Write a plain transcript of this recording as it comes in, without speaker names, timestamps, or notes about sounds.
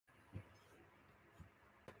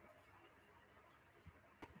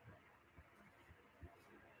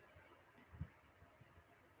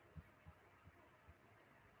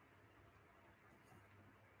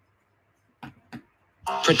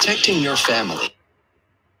Protecting your family.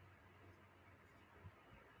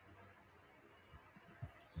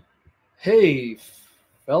 Hey,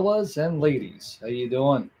 fellas and ladies, how you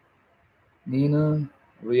doing? Nina,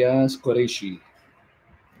 Riaz, Qureshi.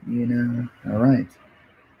 Nina, all right.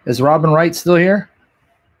 Is Robin Wright still here?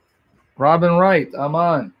 Robin Wright, I'm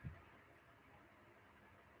on.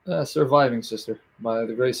 Surviving, sister, by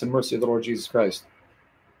the grace and mercy of the Lord Jesus Christ.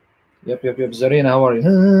 Yep. Zarina, how are you?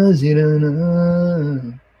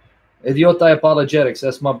 Idiota Apologetics,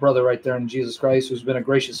 that's my brother right there in Jesus Christ, who's been a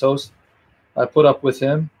gracious host. I put up with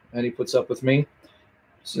him, and he puts up with me.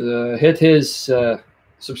 So hit his,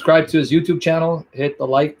 subscribe to his YouTube channel, hit the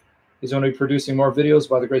like. He's going to be producing more videos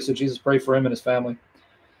by the grace of Jesus. Pray for him and his family.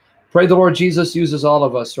 Pray the Lord Jesus uses all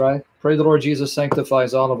of us, right? Pray the Lord Jesus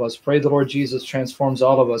sanctifies all of us. Pray the Lord Jesus transforms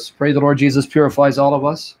all of us. Pray the Lord Jesus purifies all of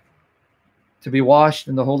us to be washed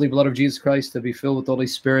in the holy blood of Jesus Christ, to be filled with the Holy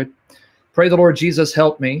Spirit. Pray the Lord Jesus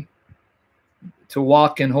help me to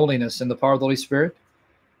walk in holiness in the power of the Holy Spirit,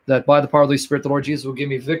 that by the power of the Holy Spirit, the Lord Jesus will give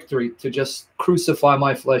me victory to just crucify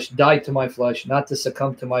my flesh, die to my flesh, not to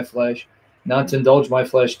succumb to my flesh, not to indulge my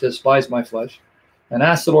flesh, despise my flesh. And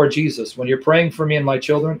ask the Lord Jesus, when you're praying for me and my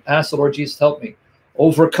children, ask the Lord Jesus to help me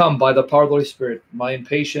overcome by the power of the Holy Spirit my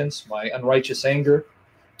impatience, my unrighteous anger,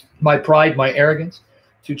 my pride, my arrogance,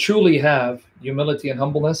 to truly have humility and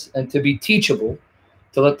humbleness, and to be teachable,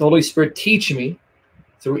 to let the Holy Spirit teach me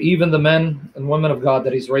through even the men and women of God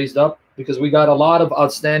that he's raised up, because we got a lot of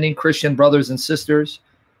outstanding Christian brothers and sisters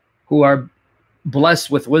who are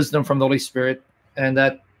blessed with wisdom from the Holy Spirit, and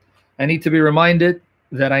that I need to be reminded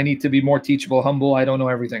that I need to be more teachable, humble. I don't know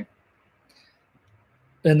everything.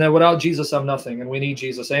 And that without Jesus, I'm nothing, and we need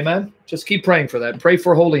Jesus. Amen? Just keep praying for that. Pray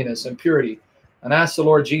for holiness and purity, and ask the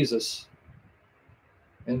Lord Jesus,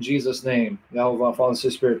 in Jesus' name, Yahweh, Father,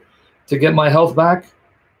 and Spirit, to get my health back,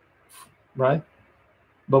 right?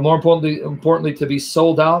 But more importantly, to be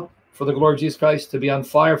sold out for the glory of Jesus Christ, to be on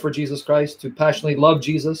fire for Jesus Christ, to passionately love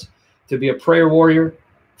Jesus, to be a prayer warrior,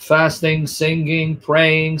 fasting, singing,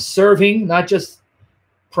 praying, serving, not just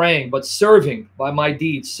praying, but serving by my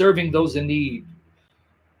deeds, serving those in need,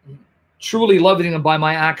 truly loving them by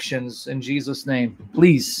my actions in Jesus' name.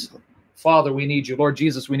 Please, Father, we need you. Lord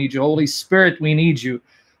Jesus, we need you. Holy Spirit, we need you.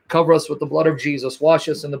 Cover us with the blood of Jesus. Wash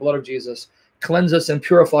us in the blood of Jesus. Cleanse us and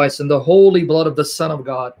purify us in the holy blood of the Son of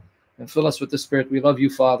God, and fill us with the Spirit. We love you,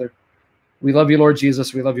 Father. We love you, Lord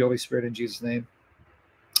Jesus. We love you, Holy Spirit, in Jesus' name.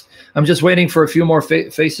 I'm just waiting for a few more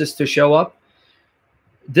faces to show up.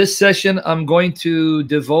 This session I'm going to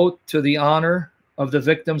devote to the honor of the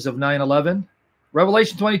victims of 9/11.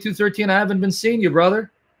 Revelation 22:13, I haven't been seeing you,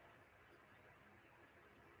 brother.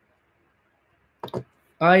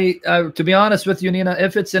 To be honest with you, Nina,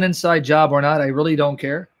 if it's an inside job or not, I really don't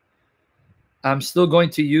care. I'm still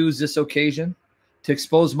going to use this occasion to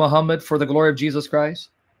expose Muhammad for the glory of Jesus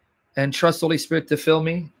Christ, and trust the Holy Spirit to fill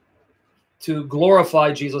me, to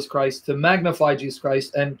glorify Jesus Christ, to magnify Jesus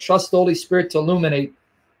Christ, and trust the Holy Spirit to illuminate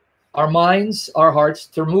our minds, our hearts,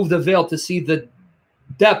 to remove the veil, to see the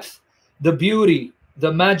depth, the beauty,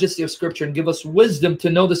 the majesty of Scripture, and give us wisdom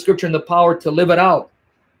to know the Scripture and the power to live it out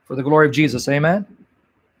for the glory of Jesus. Amen?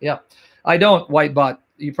 Yeah. I don't, Whitebot.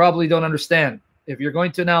 You probably don't understand. If you're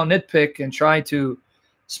going to now nitpick and try to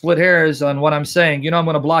split hairs on what I'm saying, you know I'm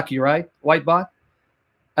going to block you, right, Whitebot?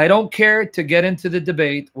 I don't care to get into the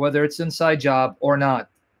debate whether it's inside job or not.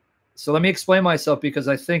 So let me explain myself, because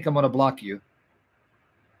I think I'm going to block you.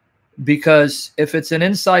 Because if it's an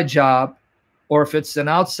inside job or if it's an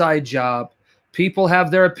outside job, people have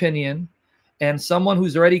their opinion, and someone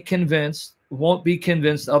who's already convinced won't be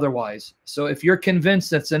convinced otherwise. So if you're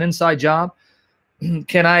convinced it's an inside job,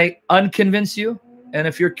 can I unconvince you? And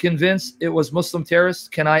if you're convinced it was Muslim terrorists,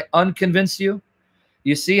 can I unconvince you?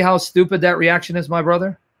 You see how stupid that reaction is, my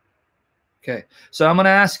brother? Okay, so I'm going to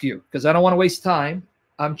ask you, because I don't want to waste time.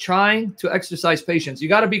 I'm trying to exercise patience. You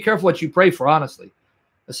got to be careful what you pray for, honestly.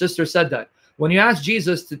 The sister said that. When you ask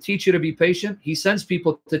Jesus to teach you to be patient, he sends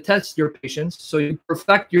people to test your patience so you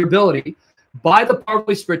perfect your ability by the power of the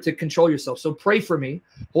Holy Spirit to control yourself. So pray for me.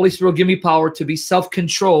 Holy Spirit will give me power to be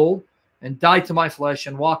self-controlled and die to my flesh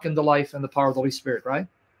and walk in the life and the power of the Holy Spirit, right?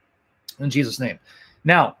 In Jesus' name.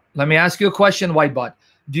 Now, let me ask you a question, Whitebot.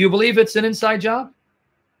 Do you believe it's an inside job?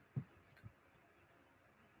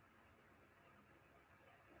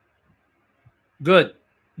 Good.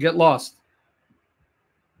 Get lost.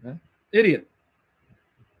 Okay. Idiot.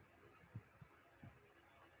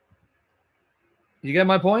 You get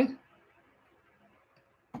my point?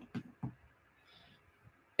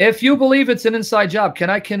 If you believe it's an inside job, can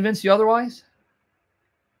I convince you otherwise?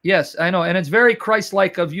 Yes, I know. And it's very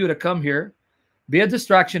Christ-like of you to come here, Be a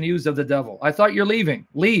distraction used of the devil. I thought you're leaving.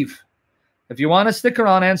 Leave. If you want to stick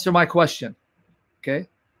around, answer my question. Okay?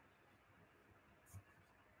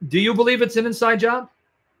 Do you believe it's an inside job?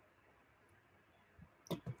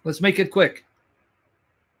 Let's make it quick.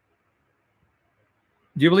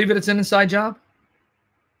 Do you believe it's an inside job?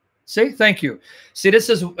 See? Thank you. See, this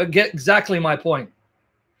is exactly my point.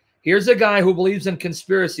 Here's a guy who believes in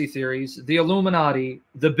conspiracy theories, the Illuminati,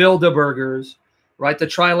 the Bilderbergers, right? The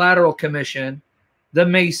Trilateral Commission, the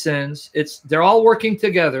Masons. They're all working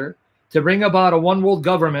together to bring about a one world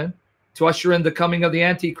government to usher in the coming of the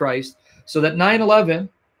Antichrist, so that 9/11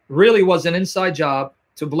 really was an inside job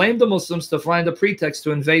to blame the Muslims to find a pretext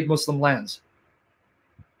to invade Muslim lands.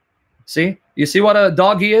 See? You see what a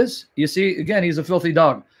dog he is? You see, again, he's a filthy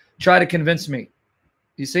dog. Try to convince me.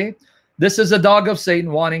 You see? This is a dog of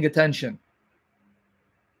Satan wanting attention.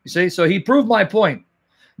 You see? So he proved my point.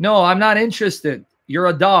 No, I'm not interested. You're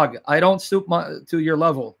a dog. I don't stoop to your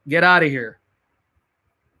level. Get out of here.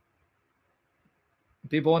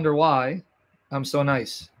 People wonder why I'm so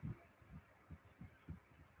nice.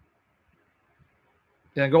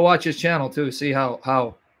 Yeah, go watch his channel too. See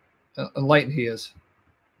how enlightened he is.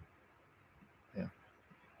 Yeah.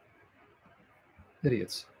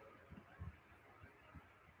 Idiots.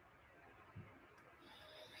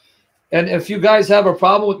 And if you guys have a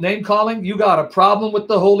problem with name calling, you got a problem with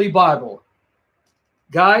the Holy Bible.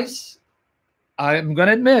 Guys, I'm going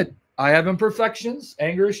to admit, I have imperfections,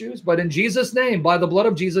 anger issues, but in Jesus' name, by the blood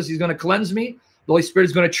of Jesus, he's going to cleanse me. The Holy Spirit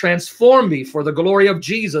is going to transform me for the glory of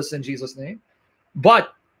Jesus in Jesus' name.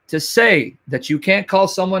 But to say that you can't call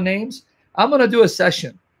someone names, I'm going to do a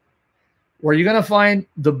session where you're going to find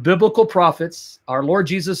the biblical prophets, our Lord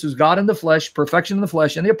Jesus, who's God in the flesh, perfection in the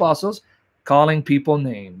flesh, and the apostles, calling people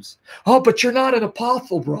names. Oh, but you're not an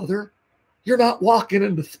apostle, brother. You're not walking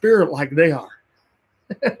in the Spirit like they are.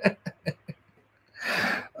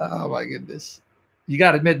 Oh, my goodness. You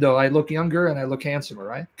got to admit, though, I look younger and I look handsomer,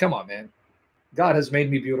 right? Come on, man. God has made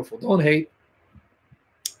me beautiful. Don't hate.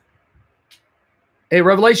 Hey,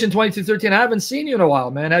 Revelation 22:13, I haven't seen you in a while,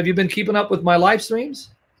 man. Have you been keeping up with my live streams?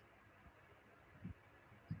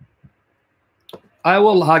 I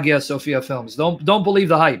will Hagia Sophia Films. Don't believe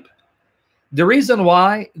the hype. The reason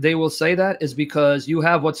why they will say that is because you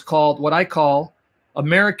have what I call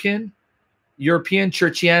American European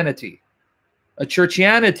churchianity. A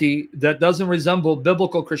churchianity that doesn't resemble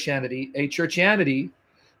biblical Christianity, a churchianity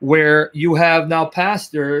where you have now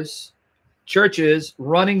pastors, churches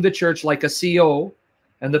running the church like a CEO,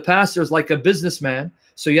 and the pastor's like a businessman.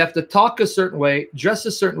 So you have to talk a certain way, dress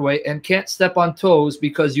a certain way, and can't step on toes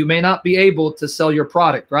because you may not be able to sell your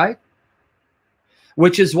product, right?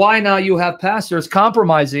 Which is why now you have pastors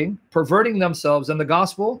compromising, perverting themselves in the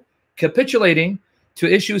gospel, capitulating to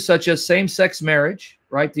issues such as same-sex marriage,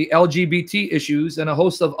 right? The LGBT issues and a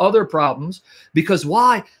host of other problems. Because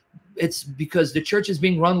why? It's because the church is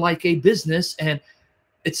being run like a business and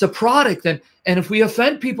it's a product. And if we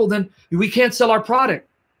offend people, then we can't sell our product,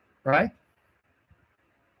 right?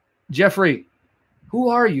 Jeffrey, who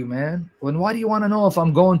are you, man? And why do you want to know if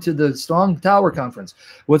I'm going to the Strong Tower Conference?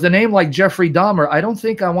 With a name like Jeffrey Dahmer, I don't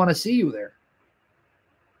think I want to see you there.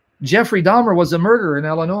 Jeffrey Dahmer was a murderer in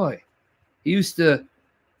Illinois. He used to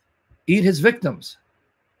eat his victims.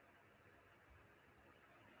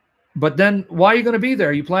 But then why are you going to be there?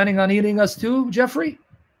 Are you planning on eating us too, Jeffrey?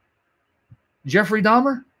 Jeffrey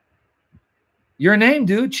Dahmer? Your name,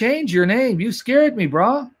 dude. Change your name. You scared me,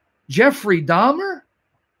 bro. Jeffrey Dahmer?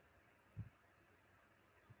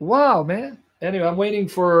 Wow, man. Anyway, I'm waiting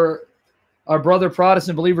for our brother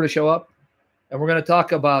Protestant believer to show up. And we're going to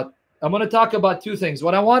talk about, I'm going to talk about two things.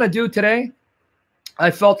 What I want to do today, I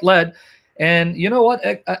felt led. And you know what?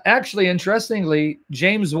 Actually, interestingly,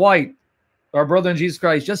 James White, our brother in Jesus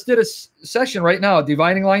Christ, just did a session right now, a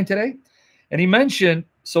Divining Line today. And he mentioned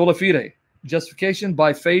sola fide, justification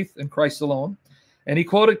by faith in Christ alone. And he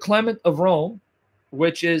quoted Clement of Rome,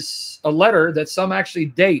 which is a letter that some actually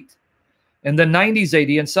date in the 90s AD,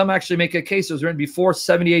 and some actually make a case it was written before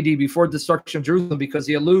 70 AD, before destruction of Jerusalem, because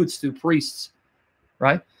he alludes to priests,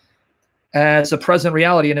 right, as a present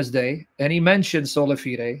reality in his day. And he mentioned sola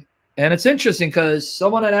fide. And it's interesting because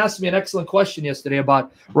someone had asked me an excellent question yesterday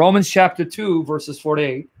about Romans chapter 2, verses 4 to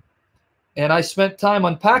 8. And I spent time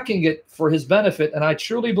unpacking it for his benefit. And I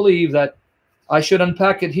truly believe that I should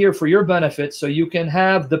unpack it here for your benefit so you can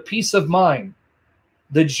have the peace of mind,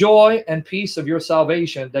 the joy and peace of your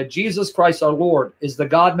salvation, that Jesus Christ our Lord is the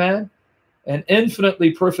God-man, an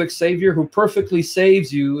infinitely perfect Savior who perfectly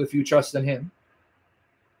saves you if you trust in him.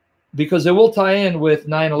 Because it will tie in with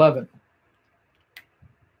 9/11.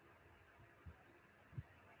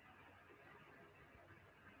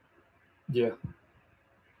 Yeah.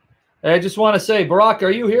 I just want to say, Barak, are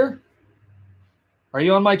you here? Are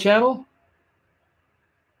you on my channel?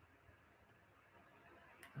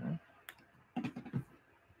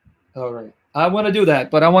 All right. I want to do that,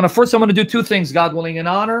 but I'm going to do two things, God willing, in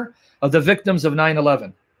honor of the victims of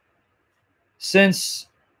 9/11. Since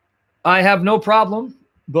I have no problem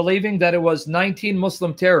believing that it was 19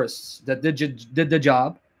 Muslim terrorists that did the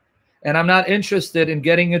job, and I'm not interested in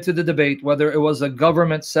getting into the debate whether it was a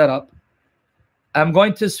government setup, I'm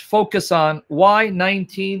going to focus on why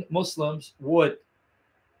 19 Muslims would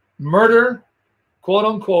murder, quote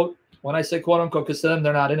unquote, when I say quote unquote, because to them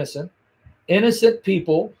they're not innocent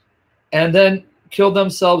people, and then kill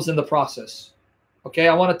themselves in the process. Okay,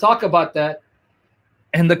 I want to talk about that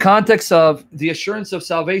in the context of the assurance of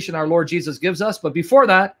salvation our Lord Jesus gives us. But before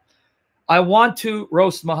that, I want to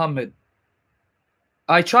roast Muhammad.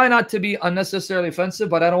 I try not to be unnecessarily offensive,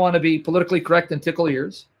 but I don't want to be politically correct and tickle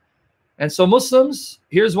ears. And so Muslims,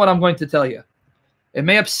 here's what I'm going to tell you. It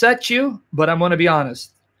may upset you, but I'm going to be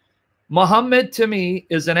honest. Muhammad, to me,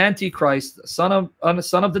 is an antichrist, son of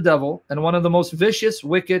the devil, and one of the most vicious,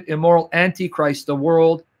 wicked, immoral antichrist the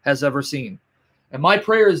world has ever seen. And my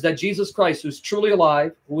prayer is that Jesus Christ, who's truly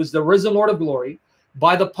alive, who is the risen Lord of glory,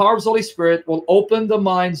 by the power of the Holy Spirit, will open the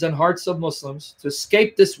minds and hearts of Muslims to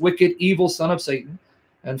escape this wicked, evil son of Satan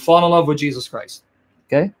and fall in love with Jesus Christ.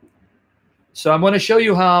 Okay? So I'm going to show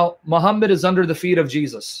you how Muhammad is under the feet of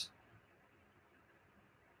Jesus.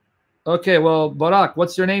 Okay, well, Barak,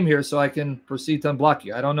 what's your name here so I can proceed to unblock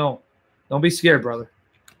you? I don't know. Don't be scared, brother.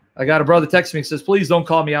 I got a brother text me and says, please don't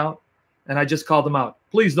call me out. And I just called him out.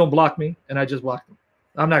 Please don't block me. And I just blocked him.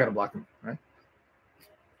 I'm not going to block him, right?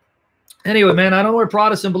 Anyway, man, I don't know we're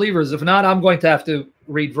Protestant believers. If not, I'm going to have to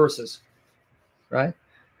read verses, right?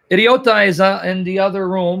 Idiota is in the other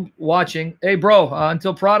room watching. Hey, bro,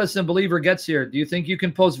 until Protestant believer gets here, do you think you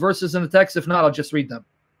can post verses in the text? If not, I'll just read them.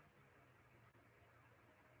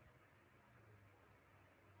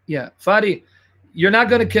 Yeah, Fadi, you're not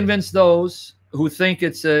going to convince those who think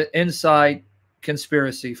it's an inside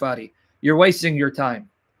conspiracy, Fadi. You're wasting your time.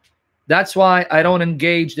 That's why I don't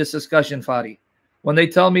engage this discussion, Fadi. When they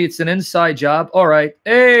tell me it's an inside job, all right.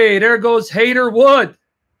 Hey, there goes Hater Wood.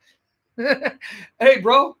 Hey,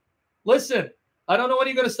 bro, listen. I don't know when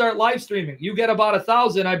you're going to start live streaming. You get about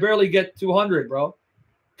 1,000. I barely get 200, bro.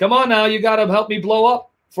 Come on now. You got to help me blow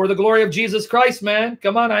up for the glory of Jesus Christ, man.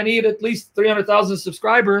 Come on. I need at least 300,000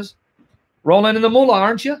 subscribers. Rolling in the moolah,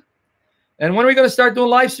 aren't you? And when are we going to start doing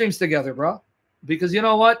live streams together, bro? Because you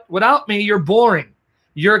know what? Without me, you're boring.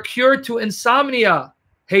 You're a cure to insomnia,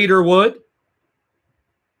 Hater Wood.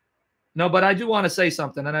 No, but I do want to say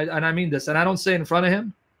something, and I mean this, and I don't say it in front of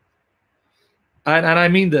him. And I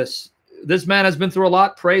mean this. This man has been through a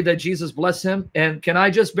lot. Pray that Jesus bless him. And can I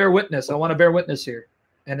just bear witness? I want to bear witness here.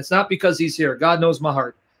 And it's not because he's here. God knows my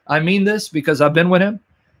heart. I mean this because I've been with him.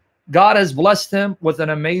 God has blessed him with an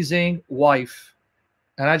amazing wife.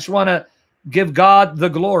 And I just want to give God the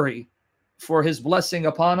glory for his blessing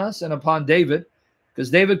upon us and upon David, because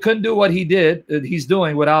David couldn't do what he's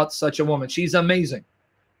doing without such a woman. She's amazing.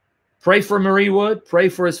 Pray for Marie Wood. Pray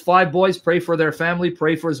for his 5 boys. Pray for their family.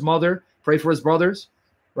 Pray for his mother. Pray for his brothers.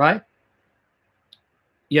 Right?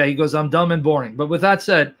 Yeah, he goes, I'm dumb and boring. But with that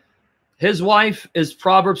said, his wife is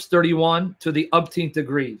Proverbs 31 to the upteenth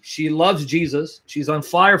degree. She loves Jesus. She's on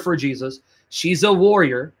fire for Jesus. She's a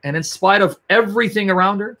warrior. And in spite of everything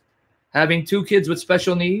around her, having 2 kids with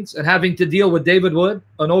special needs and having to deal with David Wood,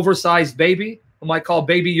 an oversized baby, whom I call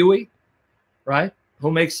Baby Huey, right?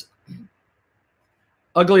 Who makes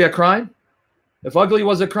ugly a crime. If ugly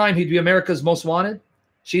was a crime, he'd be America's most wanted.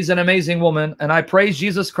 She's an amazing woman, and I praise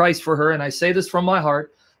Jesus Christ for her, and I say this from my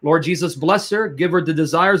heart. Lord Jesus, bless her, give her the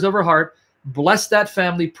desires of her heart, bless that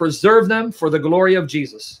family, preserve them for the glory of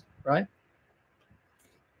Jesus, right?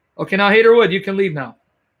 Okay, now Hater Wood, you can leave now.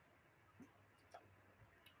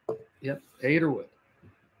 Yep, Hater Wood.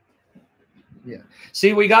 Yeah.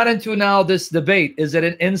 See, we got into now this debate. Is it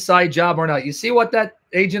an inside job or not? You see what that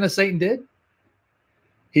agent of Satan did?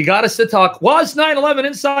 He got us to talk, was 9/11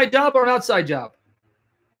 inside job or an outside job?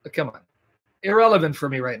 Come on. Irrelevant for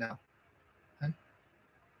me right now.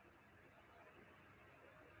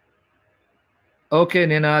 Okay,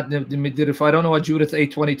 Nina, if I don't know what Judith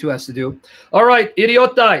 8:22 has to do. All right,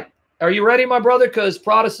 idiotai. Are you ready, my brother? Because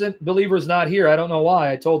Protestant believer's not here. I don't know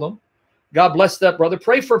why. I told him. God bless that brother.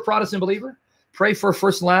 Pray for a Protestant believer. Pray for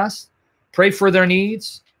First and Last. Pray for their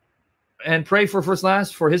needs. And pray for First and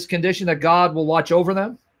Last for his condition, that God will watch over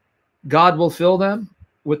them. God will fill them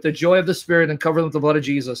with the joy of the Spirit and cover them with the blood of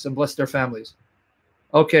Jesus and bless their families.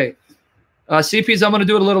 Okay. CPs, I'm going to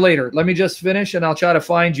do it a little later. Let me just finish and I'll try to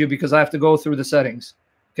find you because I have to go through the settings.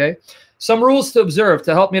 Okay? Some rules to observe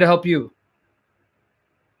to help me to help you.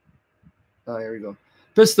 Oh, here we go.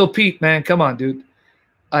 Pistol Pete, man, come on, dude.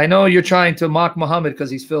 I know you're trying to mock Muhammad because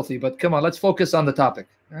he's filthy, but come on, let's focus on the topic.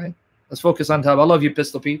 All right? Let's focus on the topic. I love you,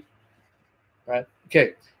 Pistol Pete. All right?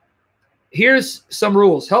 Okay. Here's some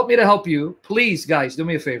rules. Help me to help you. Please, guys, do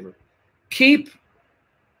me a favor. Keep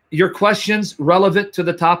your questions relevant to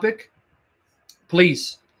the topic,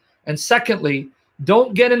 please. And secondly,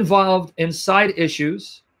 don't get involved in side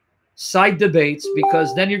issues, side debates,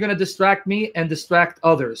 because then you're going to distract me and distract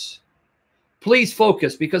others. Please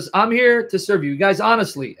focus, because I'm here to serve you. Guys,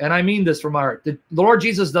 honestly, and I mean this from my heart, the Lord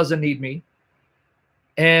Jesus doesn't need me.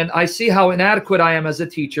 And I see how inadequate I am as a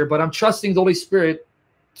teacher, but I'm trusting the Holy Spirit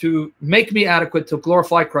to make me adequate to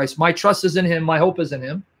glorify Christ. My trust is in him. My hope is in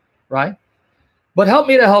him, right? But help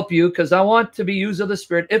me to help you, because I want to be used of the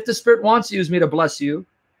Spirit. If the Spirit wants to use me to bless you,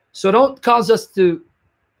 so don't cause us to,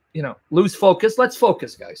 lose focus. Let's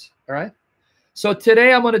focus, guys, all right? So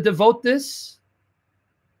today I'm going to devote this.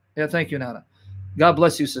 Yeah, thank you, Nana. God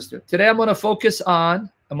bless you, sister. Today I'm going to focus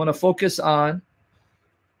on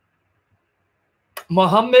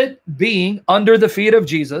Muhammad being under the feet of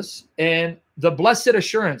Jesus and the blessed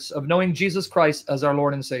assurance of knowing Jesus Christ as our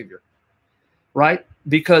Lord and Savior, right?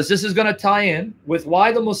 Because this is going to tie in with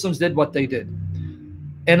why the Muslims did what they did.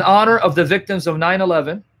 In honor of the victims of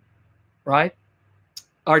 9/11, right?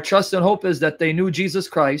 Our trust and hope is that they knew Jesus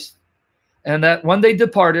Christ, and that when they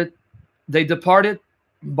departed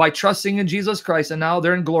by trusting in Jesus Christ, and now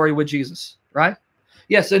they're in glory with Jesus, right?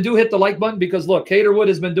 Yes, and do hit the like button, because look, Hater Wood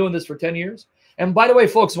has been doing this for 10 years. And by the way,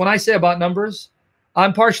 folks, when I say about numbers,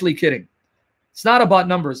 I'm partially kidding. It's not about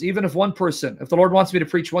numbers. Even if one person, if the Lord wants me to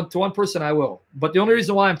preach to one person, I will. But the only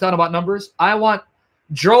reason why I'm talking about numbers, I want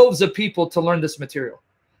droves of people to learn this material.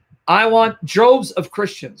 I want droves of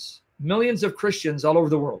Christians, millions of Christians all over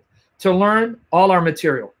the world, to learn all our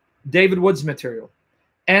material. David Wood's material,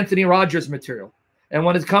 Anthony Rogers' material. And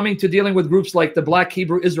when it's coming to dealing with groups like the Black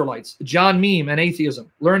Hebrew Israelites, John Meme and atheism,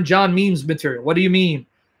 learn John Meme's material. What do you mean?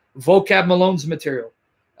 Vocab Malone's material.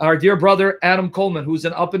 Our dear brother, Adam Coleman, who's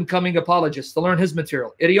an up-and-coming apologist, to learn his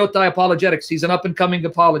material. Idiotai Apologetics, he's an up-and-coming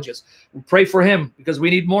apologist. We'll pray for him, because we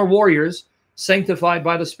need more warriors sanctified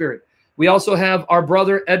by the Spirit. We also have our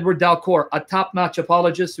brother, Edward Dalcour, a top-notch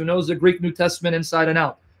apologist who knows the Greek New Testament inside and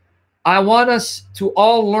out. I want us to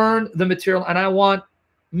all learn the material, and I want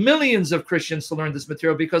millions of Christians to learn this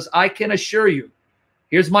material, because I can assure you,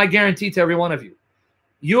 here's my guarantee to every one of you.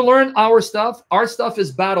 You learn our stuff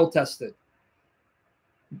is battle-tested.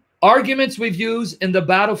 Arguments we've used in the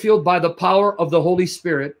battlefield by the power of the Holy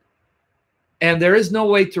Spirit, and there is no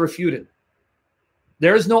way to refute it.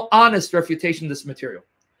 There is no honest refutation of this material.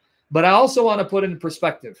 But I also want to put it in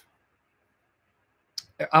perspective.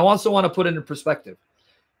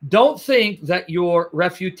 Don't think that your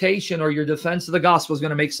refutation or your defense of the gospel is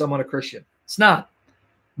going to make someone a Christian. It's not.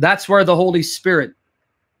 That's where the Holy Spirit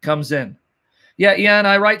comes in. Yeah, and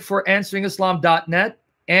I write for answeringislam.net.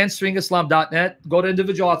 Answeringislam.net. Go to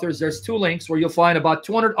individual authors. There's 2 links where you'll find about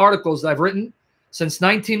 200 articles that I've written since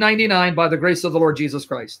 1999 by the grace of the Lord Jesus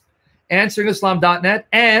Christ. Answeringislam.net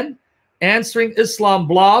and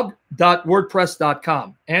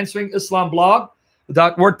answeringislamblog.wordpress.com.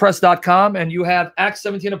 Answeringislamblog.wordpress.com. And you have Acts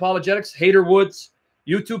 17 Apologetics, Hater Wood's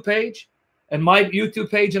YouTube page, and my YouTube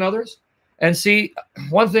page, and others. And see,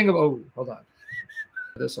 one thing about, hold on.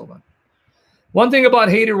 One thing about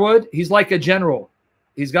Hater Wood, he's like a general.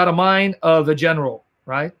 He's got a mind of a general,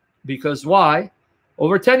 right? Because why?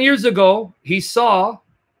 Over 10 years ago, he saw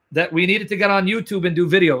that we needed to get on YouTube and do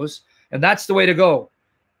videos, and that's the way to go.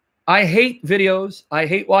 I hate videos. I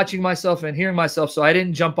hate watching myself and hearing myself, so I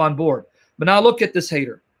didn't jump on board. But now look at this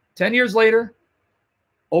hater. 10 years later,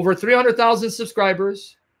 over 300,000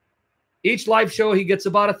 subscribers. Each live show, he gets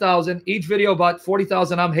about 1,000. Each video, about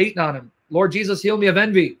 40,000. I'm hating on him. Lord Jesus, heal me of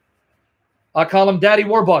envy. I call him Daddy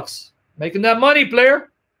Warbucks. Making that money, player.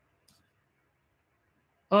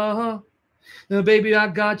 Baby, I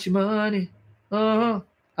got your money. I'll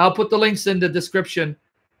put the links in the description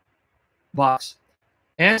box.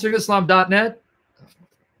 Answeringislam.net.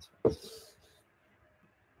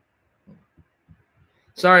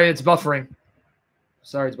 Sorry, it's buffering.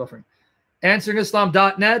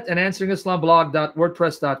 Answeringislam.net and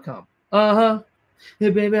answeringislamblog.wordpress.com. Hey,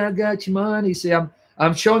 baby, I got your money. See,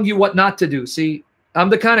 I'm showing you what not to do. See, I'm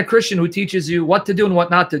the kind of Christian who teaches you what to do and what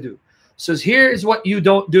not to do. So here's what you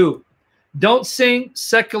don't do. Don't sing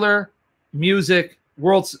secular music,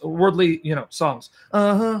 worldly, songs.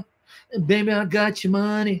 Baby, I got your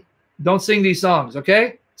money. Don't sing these songs,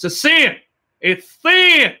 okay? It's a sin. It's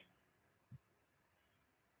sin.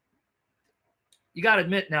 You got to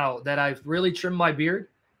admit now that I've really trimmed my beard.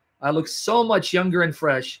 I look so much younger and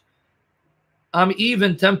fresh. I'm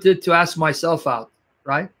even tempted to ask myself out,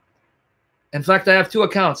 right? In fact, I have two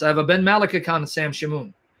accounts. I have a Ben Malik account and Sam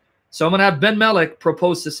Shamoun. So I'm going to have Ben Malik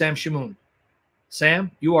propose to Sam Shamoun.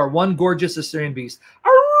 Sam, you are one gorgeous Assyrian beast.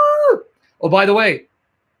 Arr! Oh, by the way,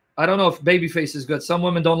 I don't know if babyface is good. Some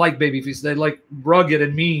women don't like babyface. They like rugged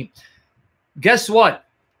and mean. Guess what?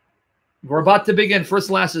 We're about to begin. First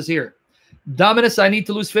last is here. Dominus, I need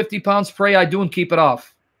to lose 50 pounds. Pray I do and keep it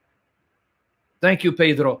off. Thank you,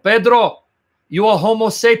 Pedro. Pedro, you are Homo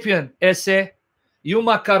sapien, ese. You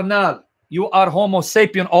ma carnal. You are Homo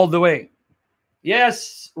sapien all the way.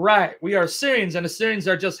 Yes, right. We are Syrians, and the Syrians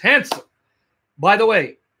are just handsome. By the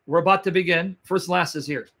way, we're about to begin. First last is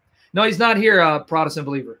here. No, he's not here, Protestant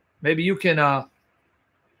believer. Maybe you can...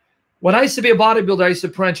 When I used to be a bodybuilder, I used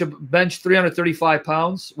to bench 335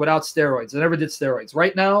 pounds without steroids. I never did steroids.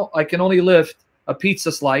 Right now, I can only lift a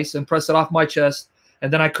pizza slice and press it off my chest,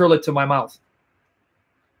 and then I curl it to my mouth.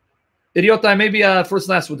 Idiota, maybe first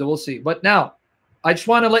last will do. We'll see. But now, I just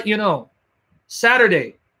want to let you know,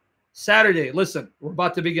 Saturday, listen, we're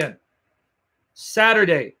about to begin.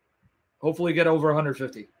 Saturday, hopefully get over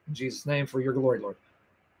 150. In Jesus' name, for your glory, Lord.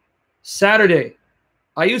 Saturday,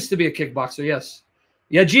 I used to be a kickboxer, yes.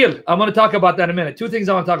 Yeah, Jill, I'm going to talk about that in a minute. Two things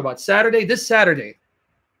I want to talk about. This Saturday,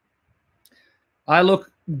 I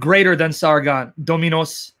look greater than Sargon.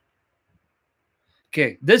 Dominos.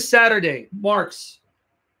 Okay, this Saturday marks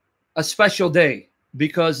a special day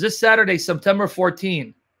because this Saturday, September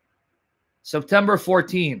 14,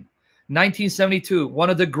 1972, one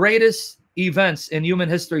of the greatest events in human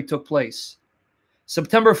history took place.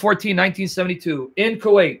 September 14, 1972, in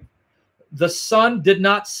Kuwait. The sun did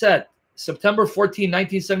not set. September 14,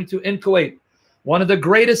 1972, in Kuwait. One of the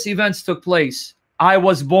greatest events took place. I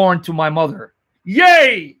was born to my mother.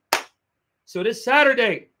 Yay! So this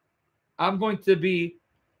Saturday, I'm going to be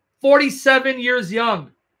 47 years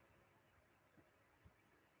young.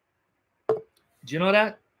 Do you know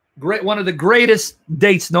that? Great, one of the greatest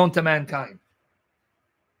dates known to mankind.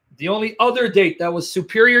 The only other date that was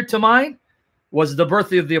superior to mine was the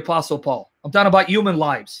birthday of the Apostle Paul. I'm talking about human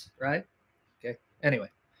lives, right? Okay, anyway.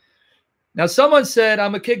 Now, someone said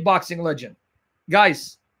I'm a kickboxing legend.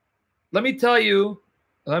 Guys, let me tell you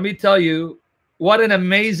what an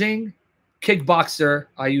amazing kickboxer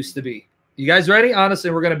I used to be. You guys ready?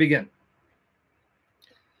 Honestly, we're going to begin.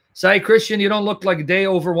 Say, Christian, you don't look like a day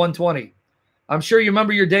over 120. I'm sure you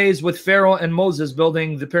remember your days with Pharaoh and Moses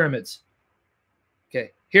building the pyramids.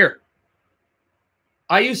 Okay, here.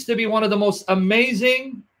 I used to be one of the most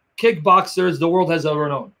amazing kickboxers the world has ever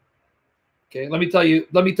known. Okay, let me tell you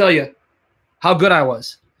how good I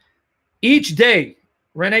was. Each day,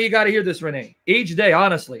 Renee, you got to hear this, Renee. Each day,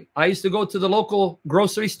 honestly, I used to go to the local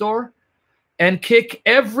grocery store and kick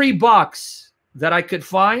every box that I could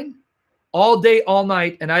find all day, all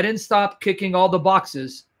night, and I didn't stop kicking all the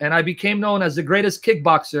boxes, and I became known as the greatest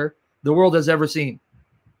kickboxer the world has ever seen.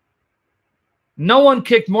 No one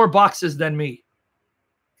kicked more boxes than me.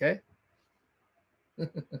 Okay?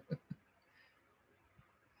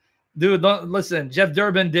 Dude, listen, Jeff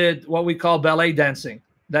Durbin did what we call ballet dancing.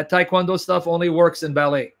 That Taekwondo stuff only works in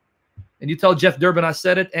ballet. And you tell Jeff Durbin I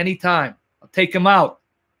said it anytime. I'll take him out.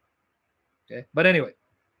 Okay, but anyway.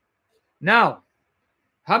 Now,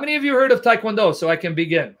 how many of you heard of Taekwondo so I can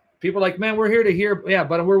begin? People are like, man, we're here to hear. Yeah,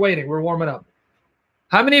 but we're waiting. We're warming up.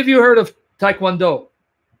 How many of you heard of Taekwondo?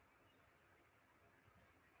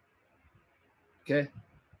 Okay.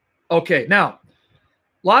 Okay, now, a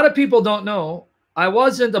lot of people don't know I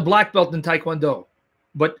wasn't a black belt in Taekwondo,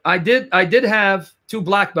 but I did have 2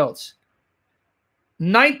 black belts.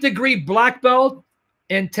 9th degree black belt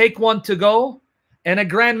in Take One to Go and a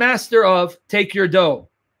grandmaster of Take Your Dough.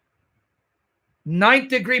 9th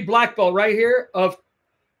degree black belt right here of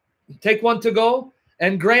Take One to Go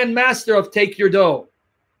and grandmaster of Take Your Dough.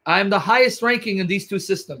 I'm the highest ranking in these 2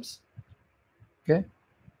 systems. Okay.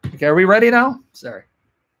 Okay, are we ready now? Sorry.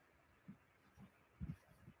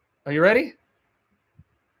 Are you ready?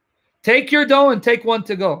 Take Your Dough and Take One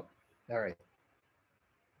to Go. All right.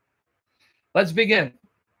 Let's begin.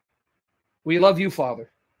 We love you, Father.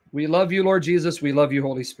 We love you, Lord Jesus. We love you,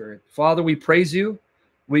 Holy Spirit. Father, we praise you.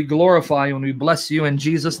 We glorify you and we bless you in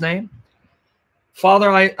Jesus' name.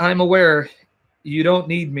 Father, I'm aware you don't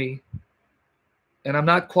need me. And I'm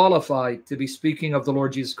not qualified to be speaking of the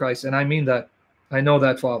Lord Jesus Christ. And I mean that. I know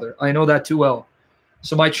that, Father. I know that too well.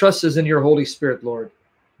 So my trust is in your Holy Spirit, Lord.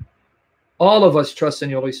 All of us trust in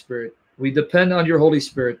your Holy Spirit. We depend on your Holy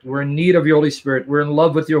Spirit. We're in need of your Holy Spirit. We're in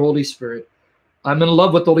love with your Holy Spirit. I'm in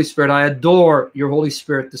love with the Holy Spirit. I adore your Holy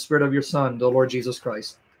Spirit, the Spirit of your Son, the Lord Jesus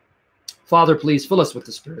Christ. Father, please fill us with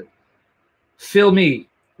the Spirit. Fill me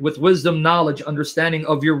with wisdom, knowledge, understanding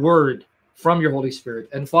of your word from your Holy Spirit.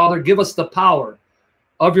 And Father, give us the power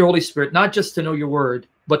of your Holy Spirit, not just to know your word,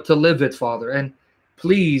 but to live it, Father. And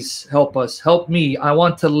please help us. Help me. I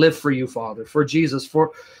want to live for you, Father, for Jesus,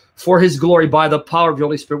 for his glory, by the power of your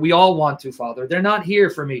Holy Spirit. We all want to, Father. They're not here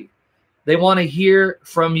for me. They want to hear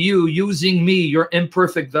from you using me, your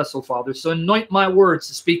imperfect vessel, Father. So anoint my words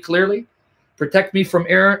to speak clearly. Protect me from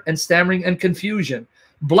error and stammering and confusion.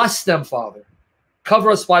 Bless them, Father.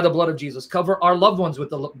 Cover us by the blood of Jesus. Cover our loved ones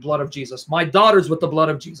with the blood of Jesus. My daughters with the blood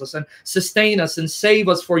of Jesus. And sustain us and save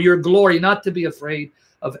us for your glory, not to be afraid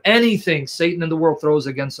of anything Satan and the world throws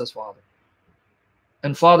against us, Father.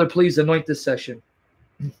 And Father, please anoint this session.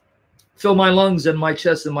 Fill my lungs and my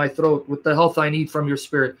chest and my throat with the health I need from your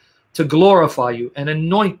Spirit to glorify you, and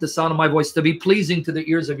anoint the sound of my voice to be pleasing to the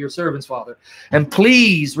ears of your servants, Father. And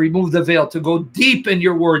please remove the veil to go deep in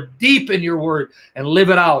your word, and live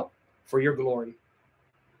it out for your glory.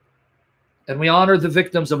 And we honor the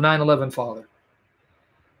victims of 9/11, Father.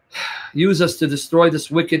 Use us to destroy this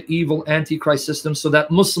wicked, evil, antichrist system so that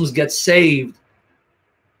Muslims get saved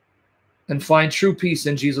and find true peace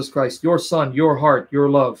in Jesus Christ, your Son, your heart, your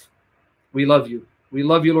love. We love you. We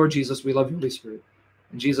love you, Lord Jesus. We love you, Holy Spirit.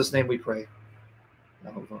 In Jesus' name we pray.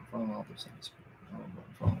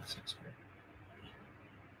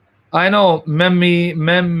 I know,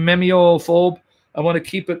 memophobe. I want to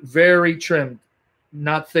keep it very trimmed,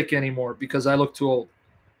 not thick anymore, because I look too old.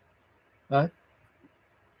 All right?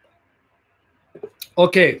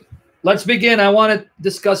 Okay, let's begin. I want to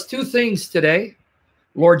discuss two things today,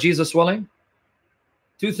 Lord Jesus willing.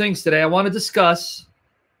 Two things today. I want to discuss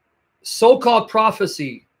so-called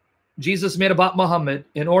prophecy Jesus made about Muhammad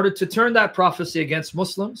in order to turn that prophecy against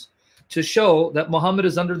Muslims, to show that Muhammad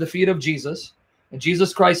is under the feet of Jesus and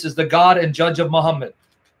Jesus Christ is the God and judge of Muhammad.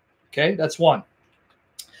 Okay, that's one.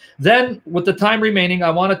 Then, with the time remaining, I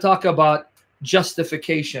want to talk about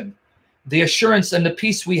justification, the assurance and the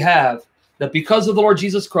peace we have that because of the Lord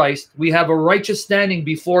Jesus Christ, we have a righteous standing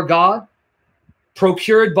before God,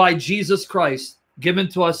 procured by Jesus Christ, given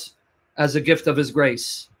to us as a gift of his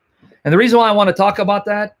grace. And the reason why I want to talk about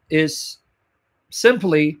that is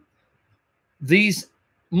simply these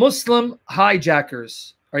Muslim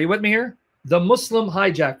hijackers. Are you with me here? The Muslim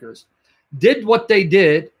hijackers did what they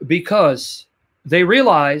did because they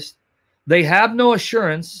realized they have no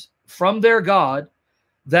assurance from their God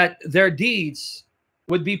that their deeds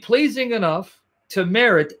would be pleasing enough to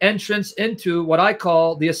merit entrance into what I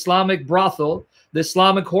call the Islamic brothel, the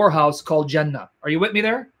Islamic whorehouse called Jannah. Are you with me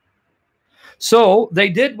there? So they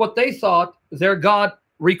did what they thought their God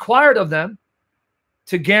required of them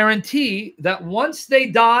to guarantee that once they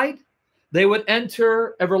died, they would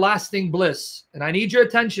enter everlasting bliss. And I need your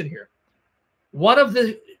attention here. One of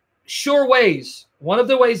the sure ways, one of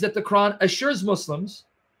the ways that the Quran assures Muslims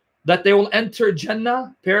that they will enter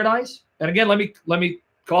Jannah, paradise. And again, let me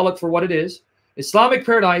call it for what it is. Islamic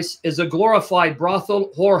paradise is a glorified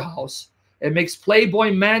brothel whorehouse. It makes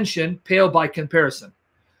Playboy Mansion pale by comparison.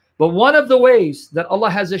 But one of the ways that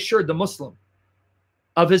Allah has assured the Muslim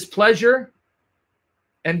of his pleasure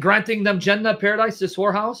and granting them Jannah, paradise, this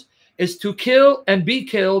whorehouse, is to kill and be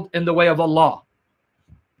killed in the way of Allah.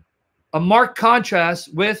 A marked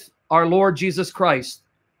contrast with our Lord Jesus Christ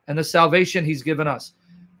and the salvation he's given us.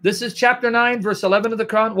 This is chapter 9, verse 11 of the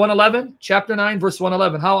Quran, 111. Chapter 9, verse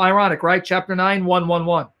 111. How ironic, right? Chapter 9,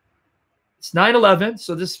 111. It's 9:11,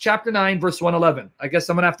 so this is chapter 9, verse 111. I guess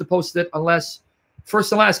I'm going to have to post it unless...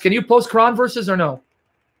 First and last, can you post Quran verses or no?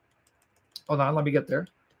 Hold on, let me get there.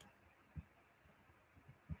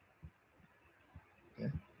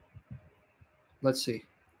 Okay. Let's see.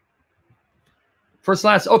 First and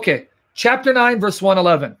last, okay. Chapter 9, verse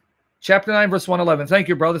 111. Chapter 9, verse 111. Thank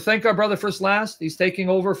you, brother. Thank our brother first last. He's taking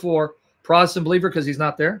over for Protestant believer because he's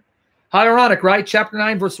not there. How ironic, right? Chapter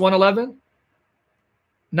 9, verse 111.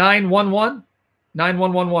 911.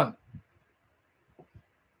 9111.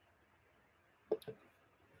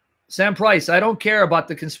 Sam Price, I don't care about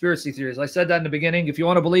the conspiracy theories. I said that in the beginning. If you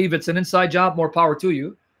want to believe it's an inside job, more power to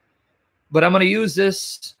you. But I'm going to use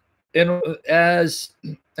this as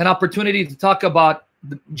an opportunity to talk about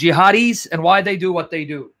the jihadis and why they do what they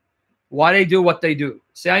do. Why they do what they do.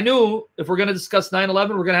 See, I knew if we're going to discuss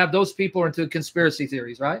 9/11, we're going to have those people into conspiracy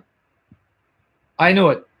theories, right? I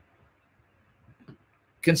knew it.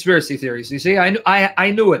 Conspiracy theories. You see, I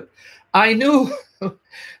knew it. I knew...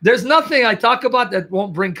 There's nothing I talk about that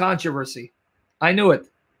won't bring controversy. I knew it.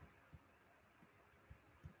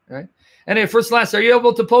 Right? Anyway, first last, are you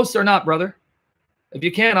able to post or not, brother? If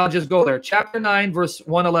you can, I'll just go there. Chapter 9, verse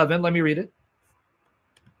 111. Let me read it.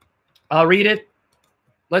 I'll read it.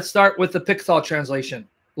 Let's start with the Pickthall translation.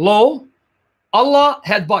 Lo, Allah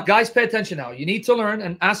had bought, guys, pay attention now. You need to learn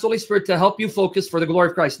and ask the Holy Spirit to help you focus for the glory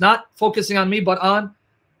of Christ. Not focusing on me, but on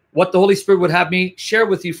what the Holy Spirit would have me share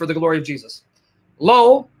with you for the glory of Jesus.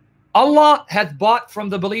 Lo, Allah hath bought from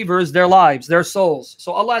the believers their lives, their souls.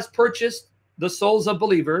 So Allah has purchased the souls of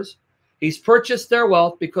believers. He's purchased their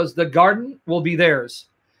wealth because the garden will be theirs.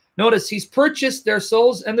 Notice, he's purchased their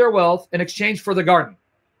souls and their wealth in exchange for the garden.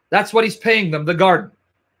 That's what he's paying them, the garden.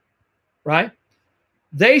 Right?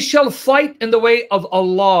 They shall fight in the way of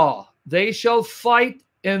Allah. They shall fight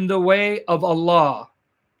in the way of Allah.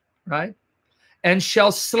 Right? And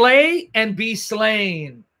shall slay and be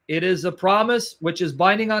slain. It is a promise which is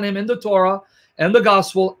binding on him in the Torah and the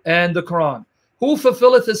Gospel and the Quran. Who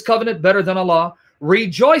fulfilleth his covenant better than Allah?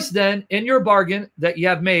 Rejoice then in your bargain that ye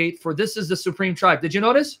have made, for this is the supreme tribe. Did you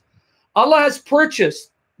notice? Allah has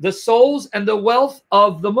purchased the souls and the wealth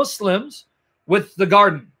of the Muslims with the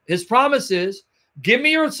garden. His promise is, give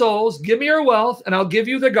me your souls, give me your wealth, and I'll give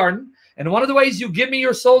you the garden. And one of the ways you give me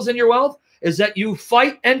your souls and your wealth is that you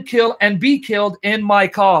fight and kill and be killed in my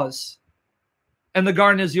cause. And the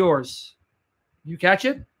garden is yours. You catch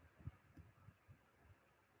it?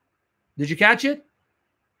 Did you catch it?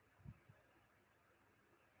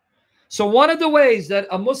 So one of the ways that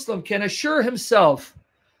a Muslim can assure himself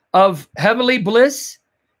of heavenly bliss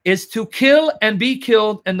is to kill and be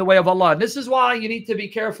killed in the way of Allah. And this is why you need to be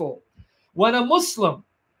careful. When a Muslim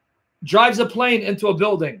drives a plane into a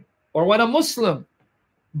building, or when a Muslim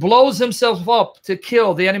blows himself up to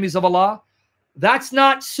kill the enemies of Allah, that's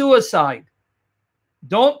not suicide.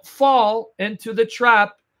 Don't fall into the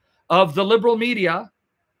trap of the liberal media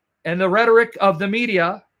and the rhetoric of the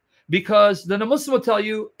media, because then a Muslim will tell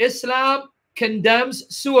you Islam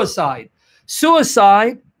condemns suicide.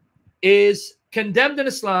 Suicide is condemned in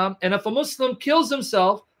Islam, and if a Muslim kills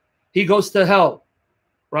himself, he goes to hell,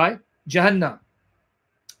 right? Jahannam.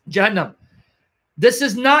 Jahannam. This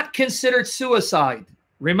is not considered suicide.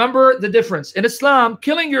 Remember the difference. In Islam,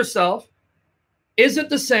 killing yourself isn't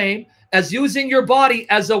the same as using your body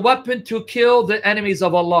as a weapon to kill the enemies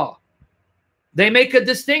of Allah. They make a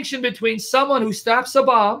distinction between someone who straps a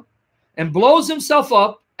bomb and blows himself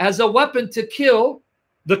up as a weapon to kill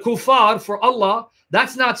the kuffar for Allah.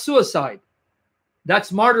 That's not suicide.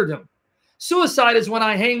 That's martyrdom. Suicide is when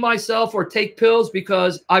I hang myself or take pills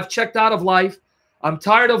because I've checked out of life, I'm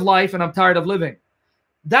tired of life, and I'm tired of living.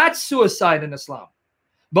 That's suicide in Islam.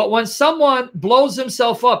 But when someone blows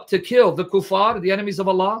himself up to kill the kuffar, the enemies of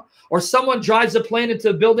Allah, or someone drives a plane into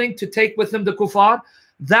a building to take with him the kuffar,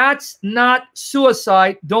 that's not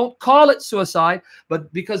suicide. Don't call it suicide,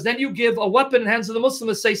 but because then you give a weapon in the hands of the Muslim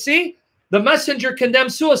and say, see, the messenger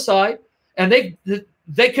condemned suicide, and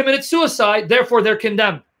they committed suicide, therefore they're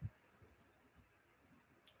condemned.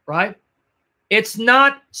 Right? It's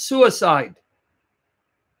not suicide.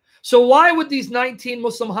 So why would these 19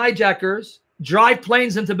 Muslim hijackers drive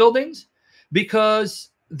planes into buildings? Because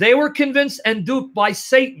they were convinced and duped by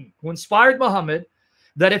Satan, who inspired Muhammad,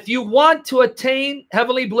 that if you want to attain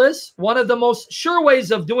heavenly bliss, one of the most sure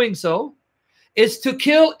ways of doing so is to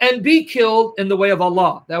kill and be killed in the way of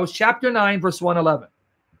Allah. That was chapter 9, verse 111.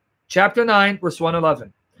 Chapter 9, verse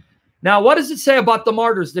 111. Now, what does it say about the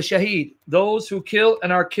martyrs, the shaheed, those who kill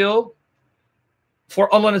and are killed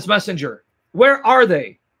for Allah and His Messenger? Where are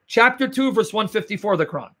they? Chapter 2, verse 154 of the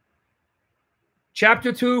Quran.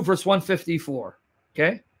 Chapter 2, verse 154.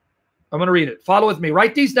 Okay? I'm going to read it. Follow with me.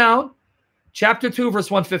 Write these down. Chapter 2,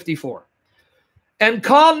 verse 154. And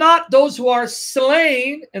call not those who are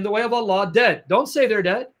slain in the way of Allah dead. Don't say they're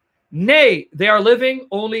dead. Nay, they are living,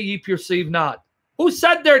 only ye perceive not. Who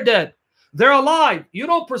said they're dead? They're alive. You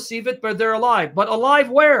don't perceive it, but they're alive. But alive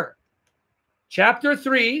where? Chapter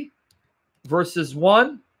 3, verses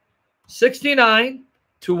 169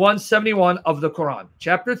 to 171 of the Quran.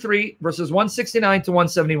 Chapter 3, verses 169 to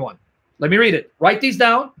 171. Let me read it. Write these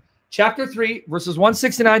down. Chapter 3, verses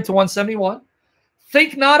 169 to 171.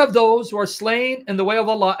 Think not of those who are slain in the way of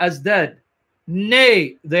Allah as dead.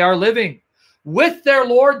 Nay, they are living. With their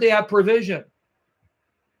Lord they have provision.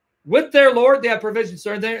 With their Lord they have provision.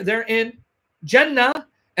 So they're in Jannah,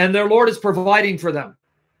 and their Lord is providing for them.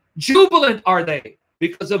 Jubilant are they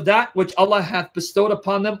because of that which Allah hath bestowed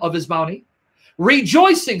upon them of His bounty.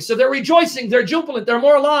 Rejoicing. So they're rejoicing. They're jubilant. They're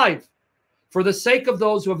more alive. For the sake of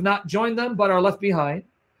those who have not joined them but are left behind,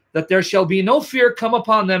 that there shall be no fear come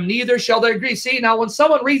upon them, neither shall they agree. See, now when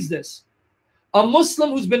someone reads this, a Muslim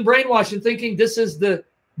who's been brainwashed and thinking this is the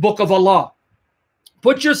book of Allah,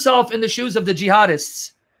 put yourself in the shoes of the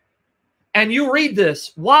jihadists, and you read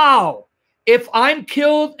this. Wow, if I'm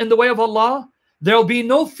killed in the way of Allah, there'll be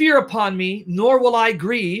no fear upon me, nor will I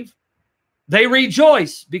grieve. They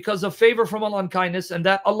rejoice because of favor from Allah and kindness, and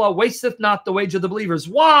that Allah wasteth not the wage of the believers.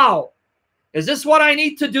 Wow! Is this what I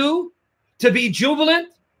need to do? To be jubilant?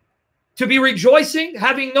 To be rejoicing?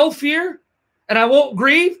 Having no fear? And I won't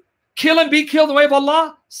grieve? Kill and be killed in the way of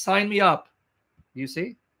Allah? Sign me up. You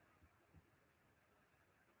see?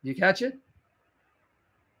 You catch it?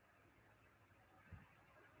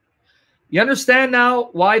 You understand now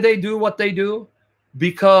why they do what they do?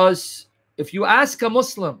 Because if you ask a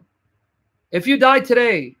Muslim, if you die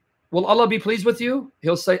today, will Allah be pleased with you?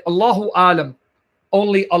 He'll say, Allahu alam.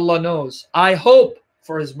 Only Allah knows. I hope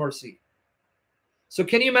for His mercy. So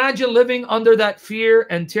can you imagine living under that fear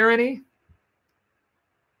and tyranny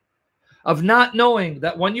of not knowing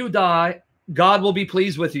that when you die, God will be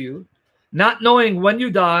pleased with you, not knowing when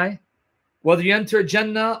you die, whether you enter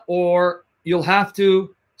Jannah or you'll have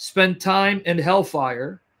to spend time in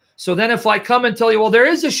hellfire. So then if I come and tell you, well, there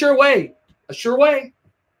is a sure way.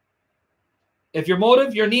 If your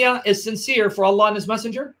motive, your niyyah is sincere for Allah and His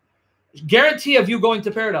Messenger, guarantee of you going to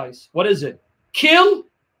paradise. What is it? Kill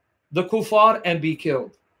the kuffar and be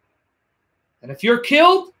killed. And if you're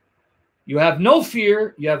killed, you have no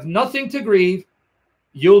fear, you have nothing to grieve,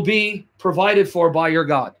 you'll be provided for by your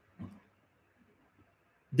God.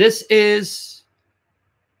 This is,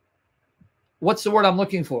 what's the word I'm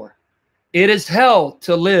looking for? It is hell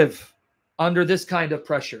to live under this kind of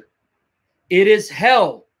pressure. It is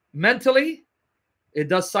hell mentally. It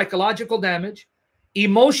does psychological damage.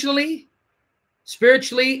 Emotionally,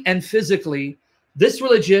 spiritually, and physically. This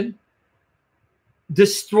religion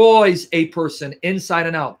destroys a person inside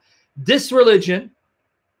and out. This religion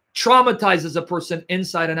traumatizes a person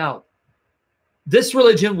inside and out. This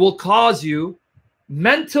religion will cause you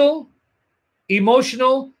mental,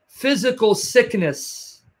 emotional, physical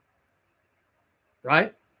sickness.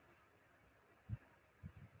 Right?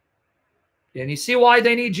 And you see why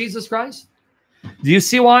they need Jesus Christ? Do you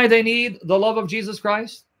see why they need the love of Jesus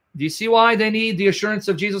Christ? Do you see why they need the assurance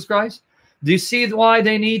of Jesus Christ? Do you see why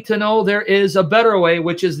they need to know there is a better way,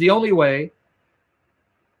 which is the only way?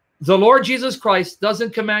 The Lord Jesus Christ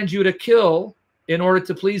doesn't command you to kill in order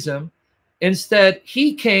to please Him. Instead,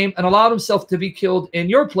 He came and allowed Himself to be killed in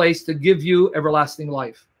your place to give you everlasting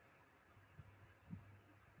life.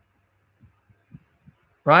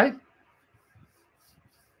 Right?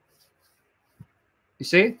 You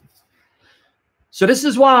see? So this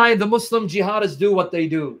is why the Muslim jihadists do what they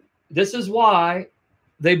do. This is why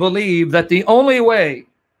they believe that the only way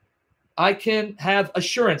I can have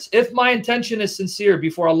assurance, if my intention is sincere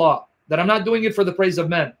before Allah, that I'm not doing it for the praise of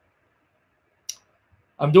men.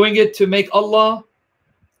 I'm doing it to make Allah,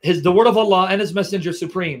 the word of Allah and His Messenger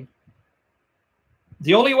supreme.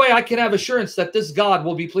 The only way I can have assurance that this God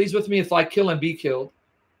will be pleased with me if I kill and be killed.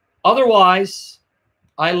 Otherwise,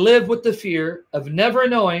 I live with the fear of never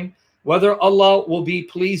knowing whether Allah will be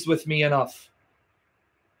pleased with me enough.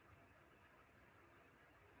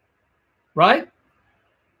 Right?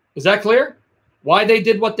 Is that clear? Why they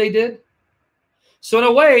did what they did? So in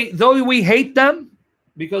a way, though we hate them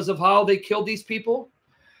because of how they killed these people,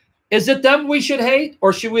 is it them we should hate?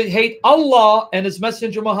 Or should we hate Allah and His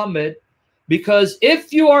Messenger Muhammad? Because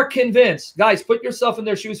if you are convinced, guys, put yourself in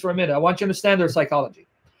their shoes for a minute. I want you to understand their psychology.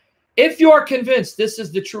 If you are convinced this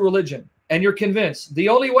is the true religion, and you're convinced the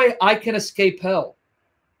only way I can escape hell,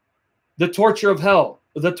 the torture of hell,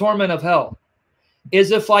 the torment of hell,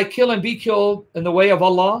 is if I kill and be killed in the way of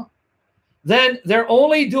Allah, then they're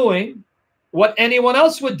only doing what anyone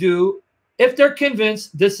else would do if they're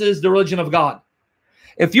convinced this is the religion of God.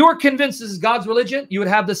 If you were convinced this is God's religion, you would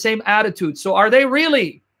have the same attitude. So are they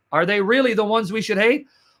really the ones we should hate?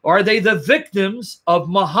 Or are they the victims of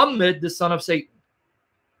Muhammad, the son of Satan?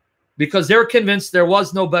 Because they're convinced there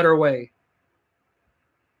was no better way.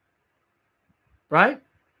 Right?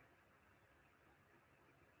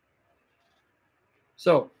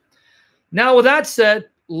 So, now with that said,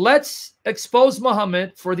 let's expose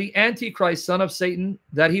Muhammad for the Antichrist, son of Satan,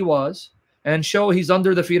 that he was, and show he's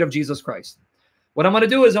under the feet of Jesus Christ. What I'm going to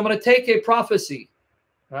do is I'm going to take a prophecy,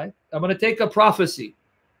 right? I'm going to take a prophecy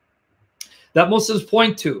that Muslims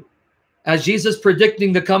point to as Jesus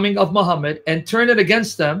predicting the coming of Muhammad and turn it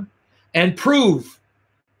against them and prove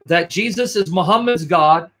that Jesus is Muhammad's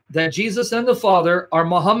God, that Jesus and the Father are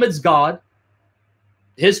Muhammad's God,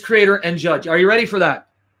 His creator and judge. Are you ready for that?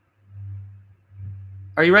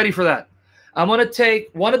 Are you ready for that? I'm going to take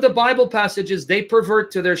one of the Bible passages they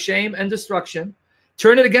pervert to their shame and destruction,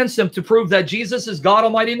 turn it against them to prove that Jesus is God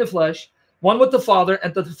Almighty in the flesh, one with the Father,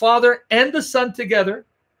 and that the Father and the Son together,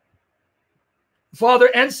 Father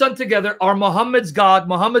and Son together, are Muhammad's God,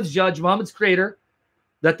 Muhammad's judge, Muhammad's creator,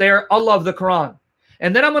 that they are Allah of the Quran.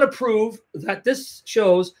 And then I'm going to prove that this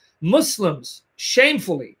shows Muslims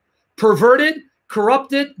shamefully perverted,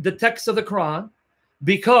 corrupted the text of the Quran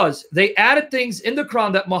because they added things in the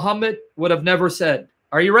Quran that Muhammad would have never said.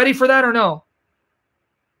 Are you ready for that or no?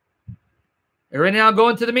 Are you ready now? Go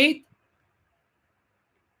into the meat?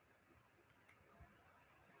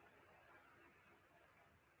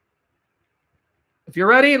 If you're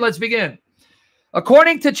ready, let's begin.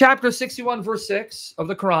 According to chapter 61, verse 6 of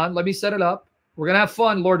the Quran, let me set it up. We're going to have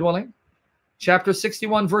fun, Lord willing. Chapter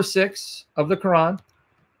 61, verse 6 of the Quran.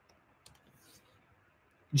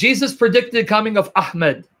 Jesus predicted the coming of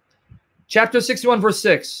Ahmed. Chapter 61, verse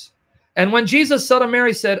 6. And when Jesus, son of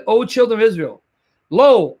Mary, said, O children of Israel,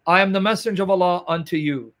 lo, I am the messenger of Allah unto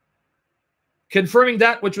you, confirming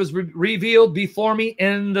that which was revealed before me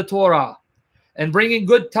in the Torah, and bringing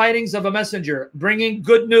good tidings of a messenger, bringing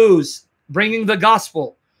good news, bringing the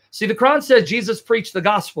gospel. See, the Quran says Jesus preached the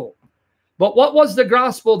gospel. But what was the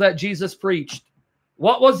gospel that Jesus preached?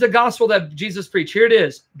 What was the gospel that Jesus preached? Here it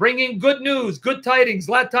is. Bringing good news, good tidings,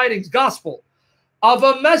 glad tidings, gospel of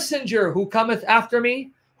a messenger who cometh after me,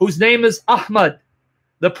 whose name is Ahmad,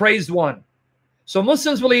 the praised one. So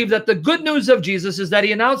Muslims believe that the good news of Jesus is that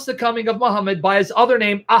he announced the coming of Muhammad by his other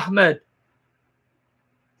name, Ahmed,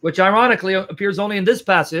 which ironically appears only in this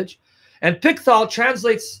passage. And Pickthall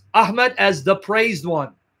translates Ahmed as the praised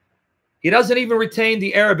one. He doesn't even retain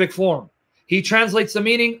the Arabic form. He translates the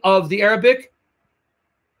meaning of the Arabic.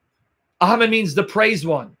 Ahmed means the praised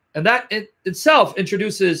one. And that itself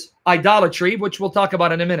introduces idolatry, which we'll talk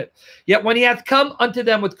about in a minute. Yet when he hath come unto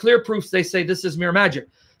them with clear proofs, they say this is mere magic.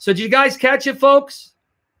 So did you guys catch it, folks?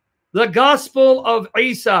 The gospel of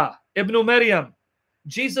Isa ibn Maryam,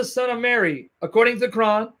 Jesus, son of Mary, according to the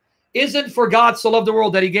Quran, isn't for God so loved the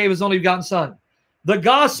world that he gave his only begotten son. The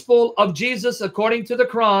gospel of Jesus, according to the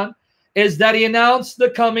Quran, is that he announced the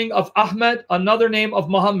coming of Ahmed, another name of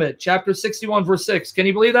Muhammad. Chapter 61, verse 6. Can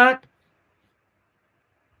you believe that?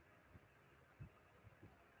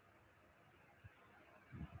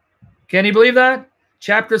 Can you believe that?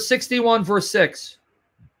 Chapter 61, verse 6.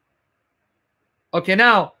 Okay,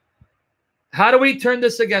 now, how do we turn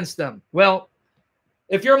this against them? Well,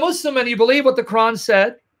 if you're a Muslim and you believe what the Quran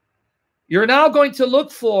said, you're now going to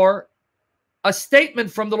look for a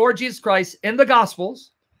statement from the Lord Jesus Christ in the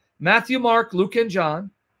Gospels, Matthew, Mark, Luke, and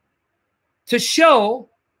John, to show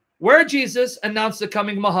where Jesus announced the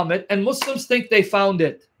coming of Muhammad, and Muslims think they found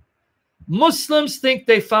it. Muslims think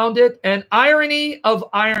they found it, and irony of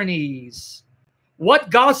ironies.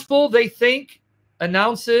 What gospel they think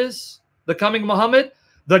announces the coming of Muhammad?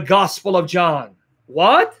 The Gospel of John.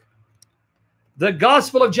 What? The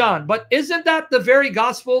Gospel of John. But isn't that the very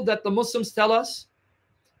gospel that the Muslims tell us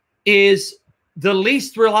is the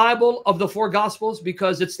least reliable of the four gospels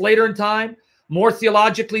because it's later in time, more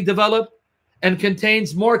theologically developed, and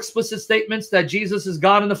contains more explicit statements that Jesus is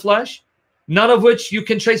God in the flesh, none of which you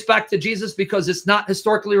can trace back to Jesus because it's not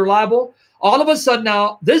historically reliable? All of a sudden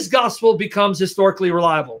now, this gospel becomes historically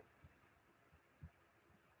reliable.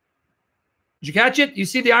 Did you catch it? You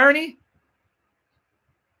see the irony?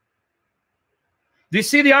 Do you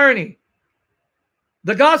see the irony?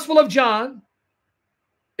 The Gospel of John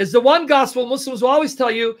is the one gospel Muslims will always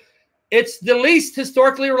tell you it's the least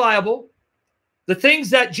historically reliable. The things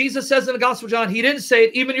that Jesus says in the Gospel of John, he didn't say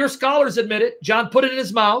it. Even your scholars admit it. John put it in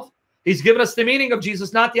his mouth. He's given us the meaning of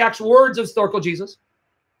Jesus, not the actual words of historical Jesus.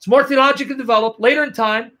 It's more theologically developed, later in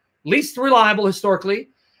time, least reliable historically.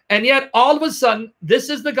 And yet, all of a sudden, this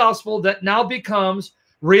is the gospel that now becomes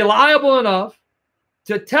reliable enough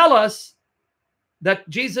to tell us that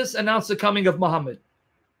Jesus announced the coming of Muhammad.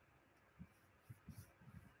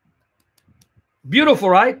 Beautiful,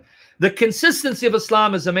 right? The consistency of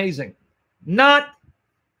Islam is amazing. Not,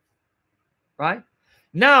 right?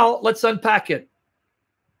 Now, let's unpack it.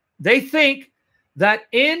 They think that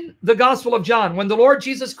in the Gospel of John, when the Lord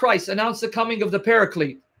Jesus Christ announced the coming of the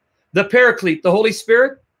Paraclete, the Holy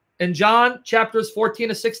Spirit, in John chapters 14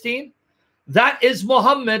 to 16, that is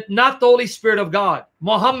Muhammad, not the Holy Spirit of God.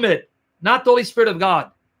 Muhammad, not the Holy Spirit of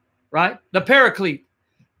God, right? The Paraclete,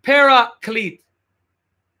 Paraclete,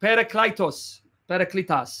 Parakletos,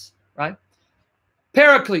 Parakletas, right?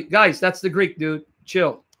 Paraclete, guys, that's the Greek, dude.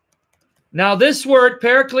 Chill. Now, this word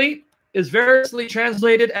Paraclete is variously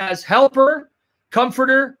translated as helper,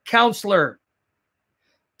 comforter, counselor.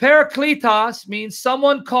 Parakletos means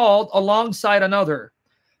someone called alongside another.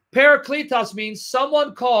 Parakletos means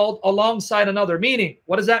someone called alongside another. Meaning,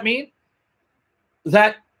 what does that mean?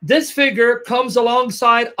 That this figure comes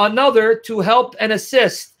alongside another to help and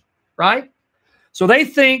assist, right? So they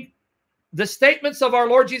think the statements of our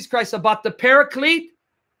Lord Jesus Christ about the Paraclete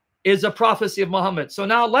is a prophecy of Muhammad. So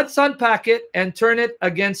now let's unpack it and turn it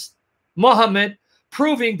against Muhammad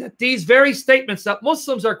proving that these very statements that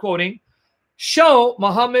Muslims are quoting show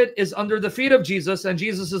Muhammad is under the feet of Jesus and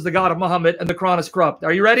Jesus is the God of Muhammad and the Quran is corrupt.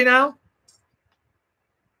 Are you ready now?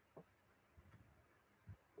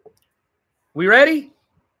 We ready?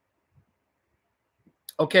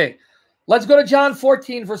 Okay. Let's go to John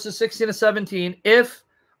 14, verses 16 to 17. If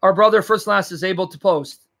our brother First Last is able to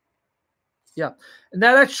post. Yeah. And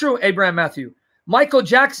that's true, Abraham Matthew. Michael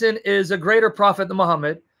Jackson is a greater prophet than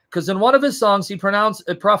Muhammad because in one of his songs, he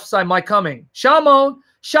prophesied my coming. Shamoun,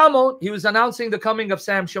 Shamoun, he was announcing the coming of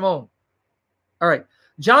Sam Shamoun. All right.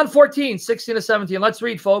 John 14, 16 to 17. Let's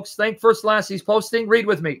read, folks. Thank First Last he's posting. Read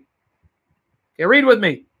with me. Okay, read with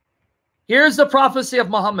me. Here's the prophecy of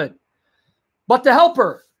Muhammad. But the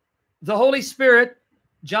helper, the Holy Spirit,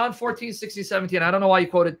 John 14, 16, 17. I don't know why you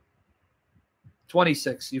quoted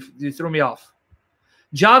 26. You threw me off.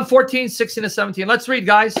 John 14, 16 to 17. Let's read,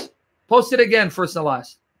 guys. Post it again, first and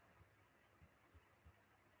last.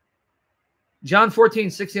 John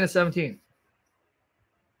 14, 16 to 17.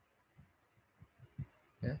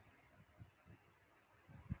 Yeah.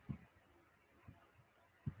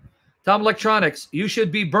 Tom Electronics, you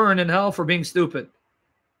should be burned in hell for being stupid.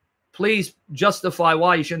 Please justify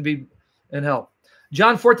why you shouldn't be in hell.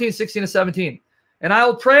 John 14, 16 to 17. And I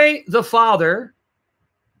will pray the Father.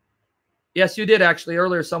 Yes, you did actually.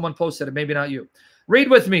 Earlier someone posted it. Maybe not you. Read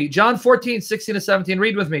with me. John 14, 16 to 17.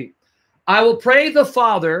 Read with me. I will pray the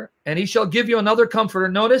Father, and he shall give you another comforter.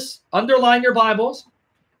 Notice, underline your Bibles.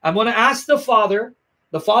 I'm going to ask the Father.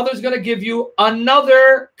 The Father is going to give you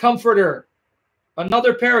another comforter,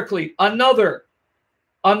 another paraclete, another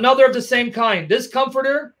of the same kind. This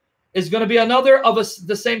comforter is going to be another of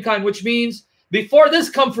the same kind, which means before this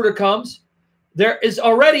comforter comes, there is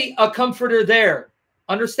already a comforter there.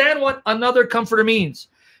 Understand what another comforter means.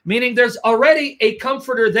 Meaning there's already a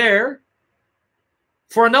comforter there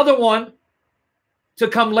for another one to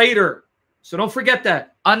come later. So don't forget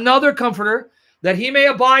that. Another comforter that he may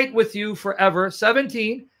abide with you forever.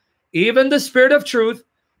 17, even the Spirit of truth,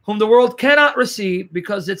 whom the world cannot receive,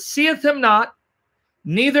 because it seeth him not,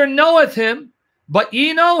 neither knoweth him, but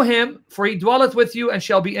ye know him, for he dwelleth with you and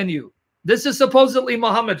shall be in you. This is supposedly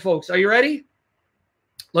Muhammad, folks. Are you ready?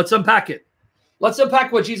 Let's unpack it. Let's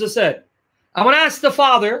unpack what Jesus said. I'm going to ask the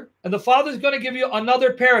Father, and the Father is going to give you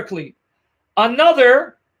another paraclete.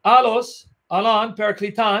 Another, alos, alan,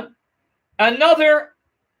 parakletan, another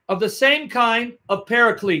of the same kind of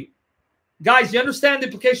paraclete. Guys, you understand the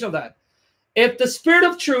implication of that? If the Spirit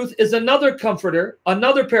of truth is another comforter,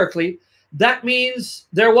 another paraclete, that means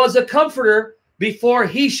there was a comforter before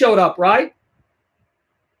he showed up, right?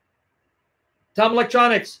 Tom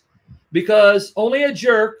Electronics, because only a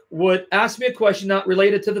jerk would ask me a question not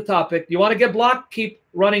related to the topic. You want to get blocked? Keep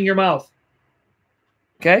running your mouth.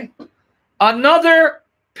 Okay? Another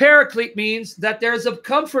paraclete means that there's a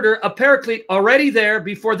comforter, a paraclete already there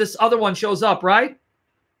before this other one shows up, right?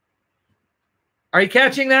 Are you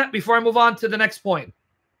catching that before I move on to the next point?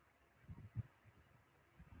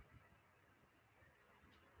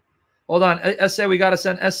 Hold on. Essay, we got to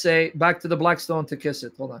send Essay back to the Blackstone to kiss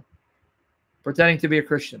it. Hold on. Pretending to be a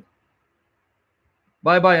Christian.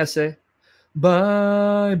 Bye-bye, Essay.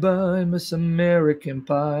 Bye-bye, Miss American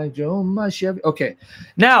Pie. Joe, my Chevy. Okay.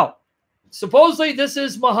 Now, supposedly this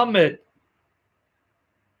is Muhammad.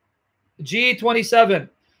 G27.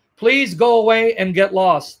 Please go away and get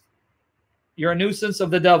lost. You're a nuisance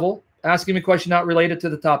of the devil. Asking me a question not related to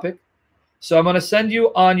the topic. So I'm going to send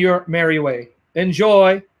you on your merry way.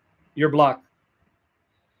 Enjoy. You're blocked.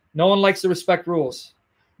 No one likes to respect rules.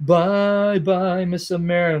 Bye-bye, Miss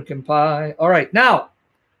American Pie. All right. Now,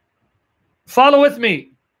 follow with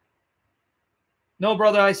me. No,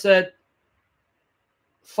 brother, I said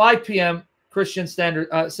 5 p.m. Christian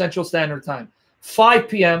Standard, Central Standard Time. 5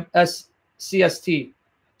 p.m. CST.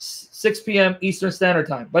 6 p.m. Eastern Standard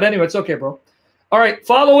Time. But anyway, it's okay, bro. All right,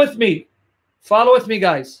 follow with me. Follow with me,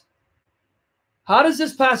 guys. How does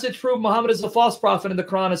this passage prove Muhammad is a false prophet and the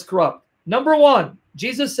Quran is corrupt? Number one,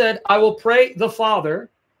 Jesus said, I will pray the Father,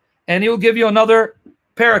 and he will give you another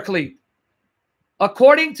paraclete.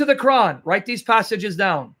 According to the Quran, write these passages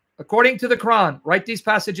down. According to the Quran, write these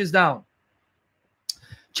passages down.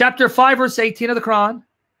 Chapter 5, verse 18 of the Quran.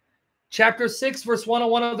 Chapter 6, verse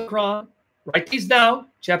 101 of the Quran. Write these down.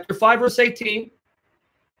 Chapter 5, verse 18.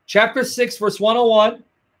 Chapter 6, verse 101.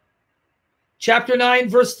 Chapter 9,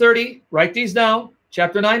 verse 30. Write these down.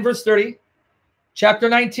 Chapter 9, verse 30. Chapter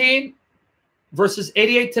 19, verses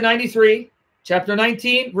 88 to 93. Chapter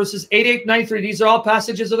 19, verses 88 to 93. These are all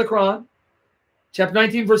passages of the Quran. Chapter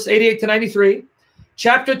 19, verse 88 to 93.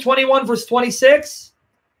 Chapter 21, verse 26.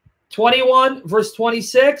 21, verse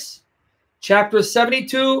 26. Chapter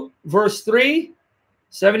 72, verse 3.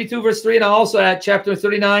 72 verse 3, and I'll also add chapter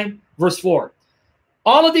 39 verse 4.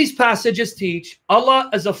 All of these passages teach Allah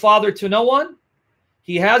is a father to no one.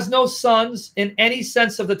 He has no sons in any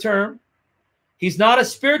sense of the term. He's not a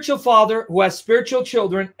spiritual father who has spiritual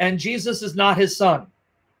children, and Jesus is not his son.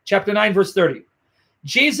 Chapter 9 verse 30.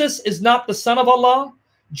 Jesus is not the son of Allah.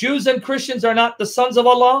 Jews and Christians are not the sons of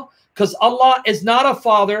Allah, because Allah is not a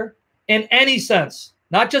father in any sense,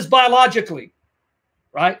 not just biologically,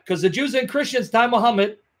 right? Because the Jews and Christians, time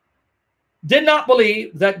Muhammad, did not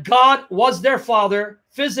believe that God was their father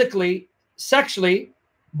physically, sexually,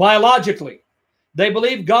 biologically. They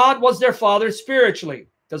believed God was their father spiritually,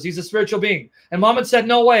 because he's a spiritual being. And Muhammad said,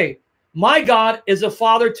 no way. My God is a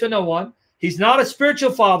father to no one. He's not a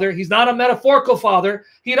spiritual father. He's not a metaphorical father.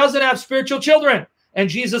 He doesn't have spiritual children. And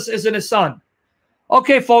Jesus isn't his son.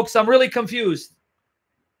 Okay, folks, I'm really confused.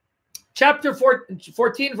 Chapter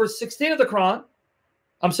 14, verse 16 of the Quran.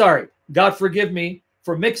 I'm sorry. God forgive me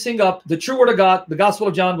for mixing up the true word of God, the Gospel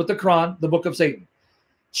of John, with the Quran, the book of Satan.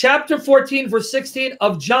 Chapter 14, verse 16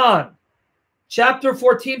 of John. Chapter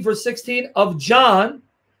 14, verse 16 of John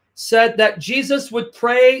said that Jesus would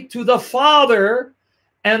pray to the Father,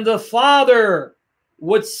 and the Father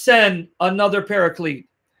would send another paraclete.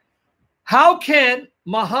 How can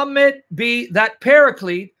Muhammad be that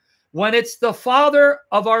paraclete when it's the Father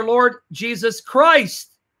of our Lord Jesus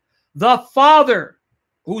Christ, the Father,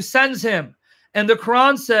 who sends him? And the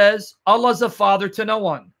Quran says Allah's a father to no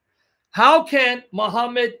one. How can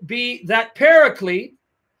Muhammad be that paraclete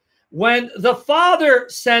when the Father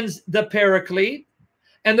sends the paraclete,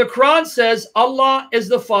 and the Quran says Allah is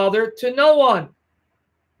the father to no one?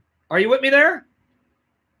 Are you with me there?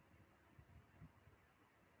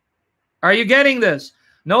 Are you getting this?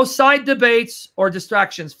 No side debates or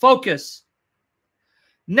distractions. Focus.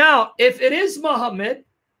 Now, if it is Muhammad,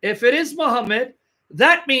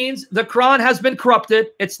 that means the Quran has been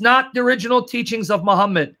corrupted. It's not the original teachings of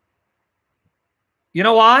Muhammad. You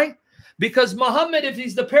know why? Because Muhammad, if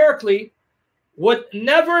he's the paraclete, would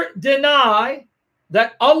never deny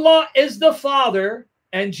that Allah is the Father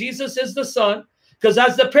and Jesus is the Son, because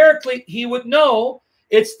as the paraclete, he would know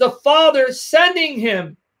it's the Father sending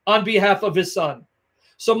him on behalf of his Son.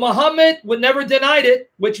 So Muhammad would never deny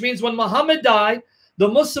it, which means when Muhammad died, the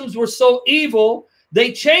Muslims were so evil,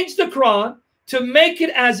 they changed the Quran to make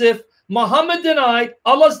it as if Muhammad denied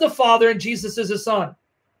Allah's the Father and Jesus is his Son.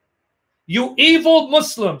 You evil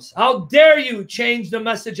Muslims, how dare you change the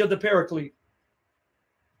message of the paraclete?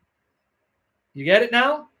 You get it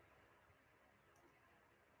now?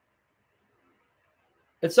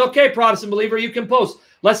 It's okay, Protestant believer, you can post.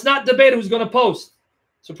 Let's not debate who's going to post.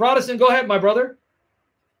 So Protestant, go ahead, my brother.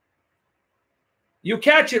 You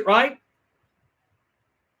catch it, right?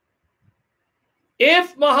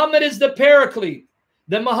 If Muhammad is the paraclete,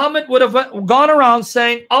 then Muhammad would have gone around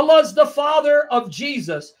saying, Allah is the Father of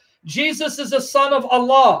Jesus. Jesus is the Son of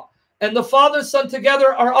Allah. And the Father and Son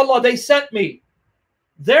together are Allah. They sent me.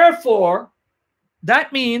 Therefore,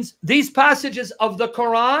 that means these passages of the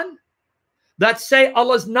Quran that say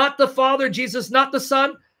Allah is not the Father, Jesus not the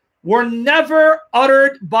Son, were never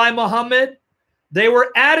uttered by Muhammad. They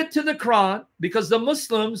were added to the Quran because the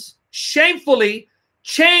Muslims shamefully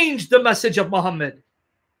changed the message of Muhammad.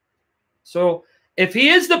 So if he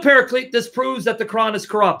is the paraclete, this proves that the Quran is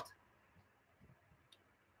corrupt.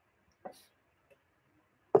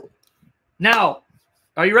 Now,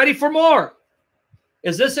 are you ready for more?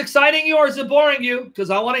 Is this exciting you or is it boring you? Because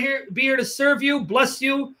I want to be here to serve you, bless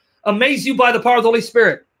you, amaze you by the power of the Holy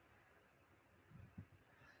Spirit.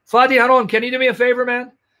 Fadi Haron, can you do me a favor,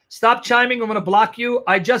 man? Stop chiming. I'm going to block you.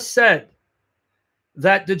 I just said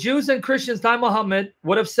that the Jews and Christians, time Muhammad,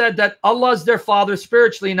 would have said that Allah is their father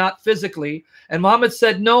spiritually, not physically. And Muhammad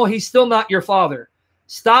said, no, he's still not your father.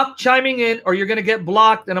 Stop chiming in or you're going to get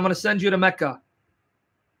blocked and I'm going to send you to Mecca.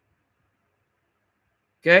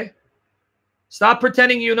 Okay? Stop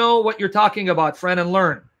pretending you know what you're talking about, friend, and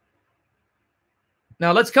learn.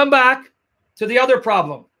 Now let's come back to the other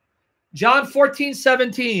problem. John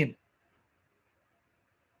 14:17.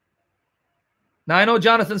 Now I know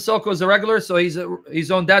Jonathan Soko is a regular, so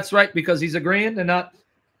he's on that's right because he's agreeing and not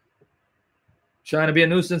trying to be a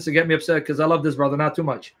nuisance to get me upset because I love this brother, not too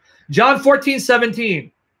much. John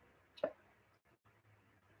 14:17.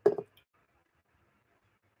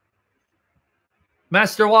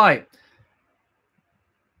 Master Y,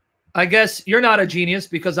 I guess you're not a genius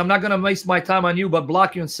because I'm not going to waste my time on you but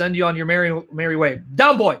block you and send you on your merry way.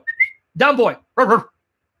 Down, boy. Down, boy. All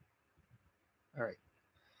right.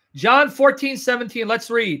 John 14:17. Let's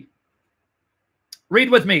read. Read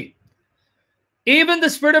with me. Even the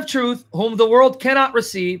Spirit of truth, whom the world cannot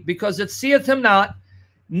receive, because it seeth him not,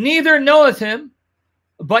 neither knoweth him,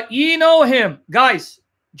 But ye know him. Guys,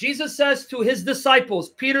 Jesus says to his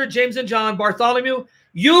disciples, Peter, James, and John, Bartholomew,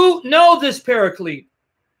 you know this Paraclete.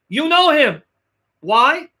 You know him.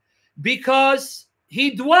 Why? Because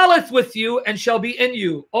he dwelleth with you and shall be in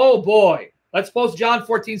you. Oh boy. Let's post John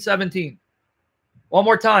 14:17. One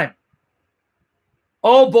more time.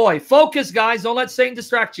 Oh boy. Focus, guys. Don't let Satan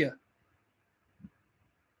distract you.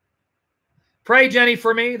 Pray, Jenny,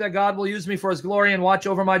 for me that God will use me for his glory and watch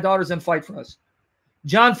over my daughters and fight for us.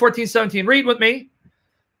 John 14:17. Read with me.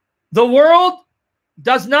 The world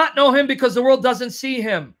does not know him because the world doesn't see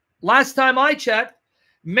him. Last time I checked,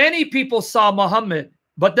 many people saw Muhammad.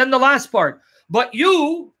 But then the last part. But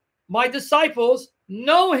you, my disciples,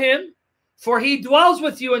 know him, for he dwells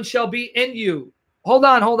with you and shall be in you. Hold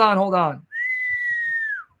on, hold on, hold on.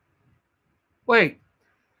 Wait.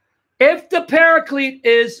 If the Paraclete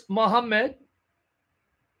is Muhammad,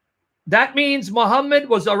 that means Muhammad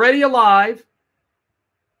was already alive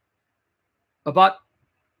about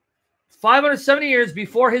 570 years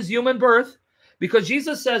before his human birth, because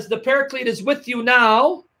Jesus says the Paraclete is with you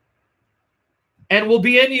now and will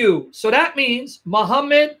be in you. So that means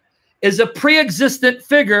Muhammad is a pre-existent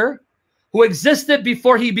figure who existed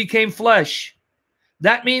before he became flesh.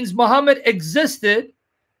 That means Muhammad existed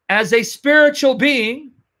as a spiritual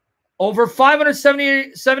being over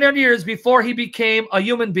 700 years before he became a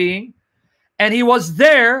human being. And he was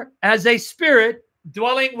there as a spirit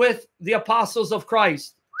dwelling with the apostles of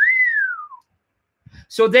Christ.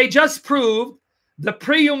 So they just proved the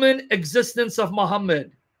pre-human existence of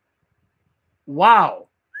Muhammad. Wow.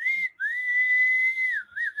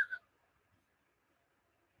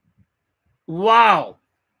 Wow.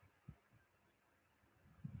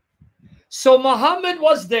 So Muhammad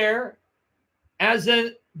was there as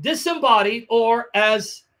a disembodied or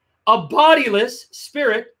as a bodiless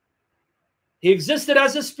spirit. He existed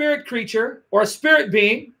as a spirit creature or a spirit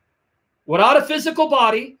being without a physical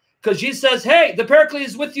body, because Jesus says, hey, the Paraclete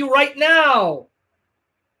is with you right now.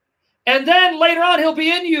 And then later on, he'll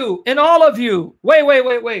be in you, in all of you.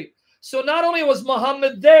 Wait. So not only was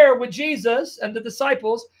Muhammad there with Jesus and the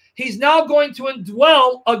disciples, he's now going to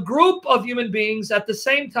indwell a group of human beings at the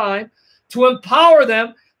same time to empower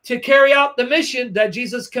them to carry out the mission that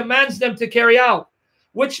Jesus commands them to carry out.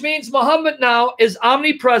 Which means Muhammad now is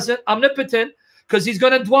omnipresent, omnipotent, because he's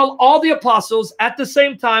going to dwell all the apostles at the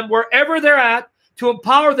same time, wherever they're at, to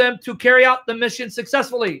empower them to carry out the mission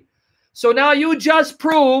successfully. So now you just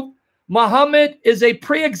proved Muhammad is a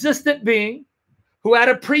pre-existent being who had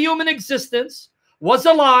a pre-human existence, was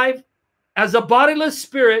alive as a bodiless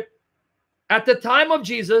spirit at the time of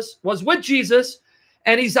Jesus, was with Jesus,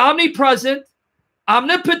 and he's omnipresent,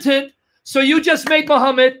 omnipotent. So you just made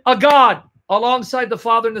Muhammad a God alongside the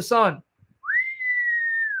Father and the Son.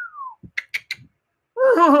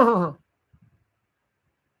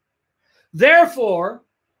 Therefore,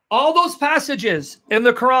 all those passages in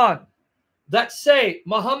the Quran that say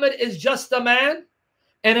Muhammad is just a man,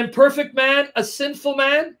 an imperfect man, a sinful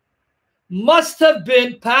man, must have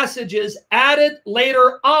been passages added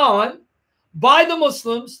later on by the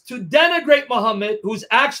Muslims to denigrate Muhammad, who's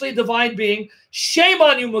actually a divine being. Shame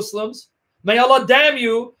on you, Muslims. May Allah damn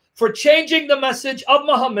you for changing the message of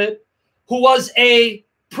Muhammad, who was a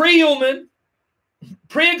pre-human,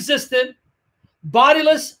 pre-existent,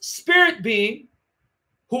 bodiless spirit being,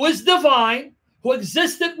 who is divine, who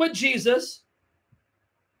existed with Jesus,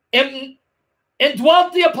 and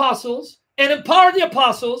indwelt the apostles, and empowered the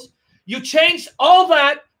apostles. You changed all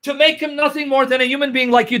that to make him nothing more than a human being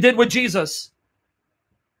like you did with Jesus.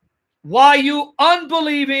 Why, you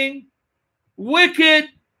unbelieving, wicked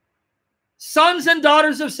sons and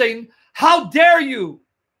daughters of Satan, how dare you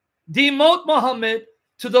demote Muhammad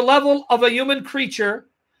to the level of a human creature?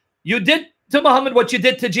 You did to Muhammad what you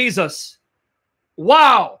did to Jesus.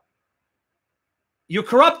 Wow. You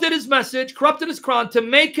corrupted his message, corrupted his Quran to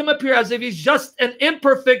make him appear as if he's just an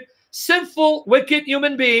imperfect, sinful, wicked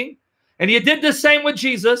human being. And you did the same with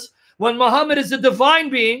Jesus, when Muhammad is a divine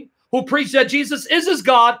being who preached that Jesus is his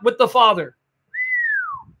God with the Father.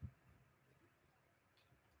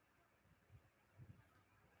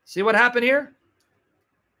 See what happened here?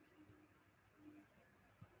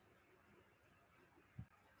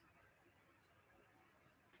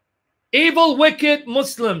 Evil, wicked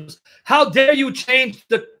Muslims, how dare you change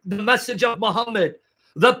the message of Muhammad,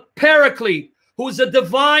 the Paraclete, who is a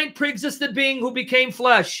divine pre-existent being who became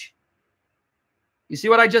flesh. You see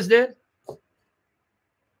what I just did?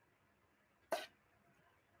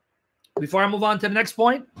 Before I move on to the next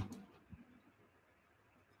point.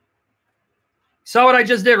 Saw what I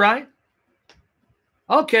just did, right?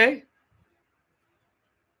 Okay.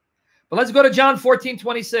 But let's go to John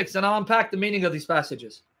 14:26, and I'll unpack the meaning of these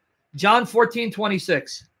passages. John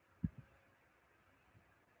 14:26.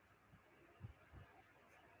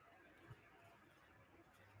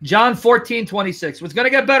 John 14:26. It's going to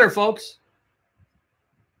get better, folks.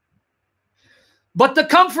 But the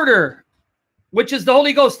Comforter, which is the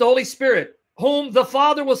Holy Ghost, the Holy Spirit, whom the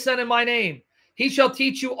Father will send in my name, he shall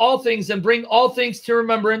teach you all things and bring all things to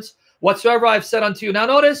remembrance whatsoever I have said unto you. Now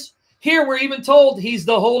notice, here we're even told he's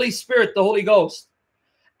the Holy Spirit, the Holy Ghost.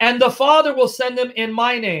 And the Father will send him in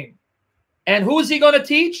my name. And who is he going to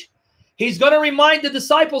teach? He's going to remind the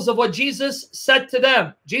disciples of what Jesus said to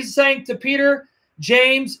them. Jesus saying to Peter,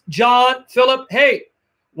 James, John, Philip, hey,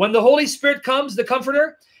 when the Holy Spirit comes, the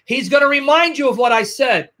Comforter, he's going to remind you of what I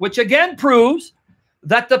said, which again proves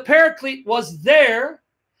that the Paraclete was there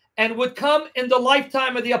and would come in the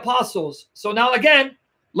lifetime of the apostles. So now again,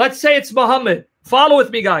 let's say it's Muhammad. Follow with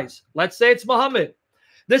me, guys. Let's say it's Muhammad.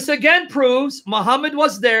 This again proves Muhammad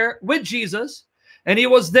was there with Jesus, and he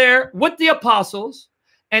was there with the apostles,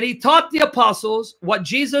 and he taught the apostles what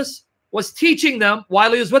Jesus was teaching them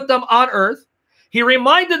while he was with them on earth. He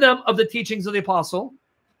reminded them of the teachings of the apostle,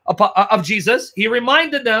 of Jesus. He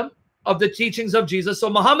reminded them of the teachings of Jesus. So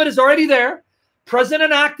Muhammad is already there, present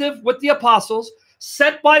and active with the apostles,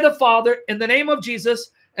 sent by the Father in the name of Jesus,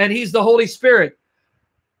 and he's the Holy Spirit.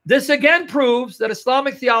 This again proves that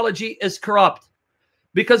Islamic theology is corrupt,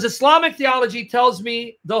 because Islamic theology tells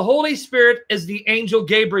me the Holy Spirit is the angel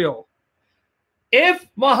Gabriel. If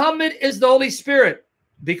Muhammad is the Holy Spirit,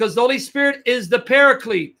 because the Holy Spirit is the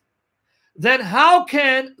Paraclete, then how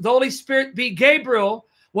can the Holy Spirit be Gabriel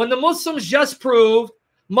when the Muslims just proved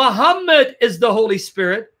Muhammad is the Holy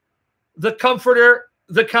Spirit, the Comforter,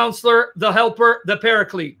 the Counselor, the Helper, the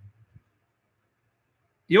Paraclete?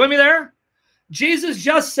 You with me there? Jesus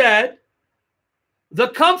just said the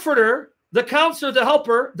Comforter, the Counselor, the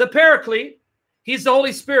Helper, the Paraclete, he's the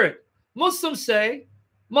Holy Spirit. Muslims say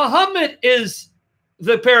Muhammad is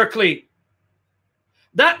the Paraclete.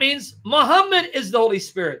 That means Muhammad is the Holy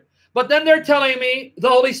Spirit. But then they're telling me the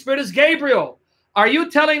Holy Spirit is Gabriel. Are you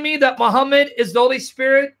telling me that Muhammad is the Holy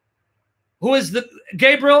Spirit, who is the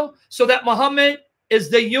Gabriel, so that Muhammad is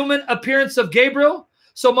the human appearance of Gabriel?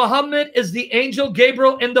 So Muhammad is the angel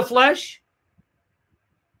Gabriel in the flesh?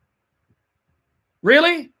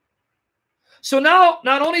 Really? So now,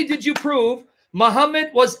 not only did you prove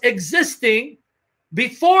Muhammad was existing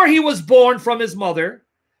before he was born from his mother,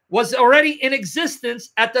 was already in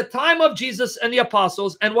existence at the time of Jesus and the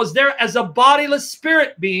apostles, and was there as a bodiless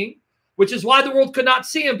spirit being, which is why the world could not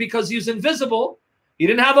see him, because he was invisible. He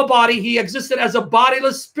didn't have a body. He existed as a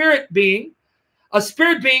bodiless spirit being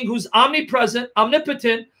who's omnipresent,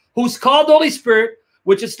 omnipotent, who's called the Holy Spirit,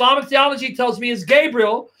 which Islamic theology tells me is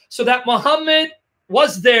Gabriel, so that Muhammad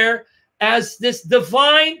was there as this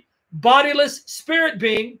divine bodiless spirit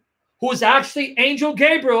being who is actually angel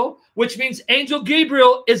Gabriel, which means angel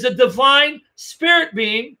Gabriel is a divine spirit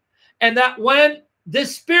being, and that when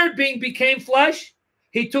this spirit being became flesh,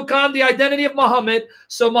 he took on the identity of Muhammad.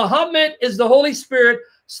 So Muhammad is the Holy Spirit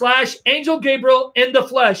 / angel Gabriel in the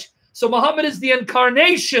flesh. So Muhammad is the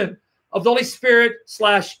incarnation of the Holy Spirit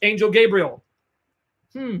 / angel Gabriel.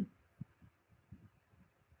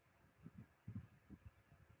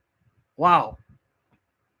 Wow.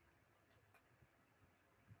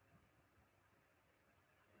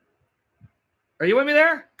 Are you with me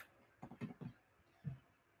there?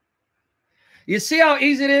 You see how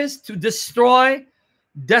easy it is to destroy,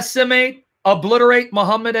 decimate, obliterate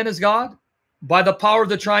Muhammad and his God by the power of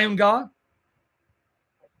the triune God?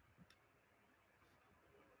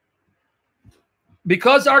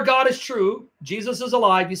 Because our God is true, Jesus is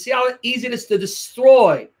alive. You see how easy it is to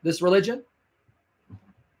destroy this religion?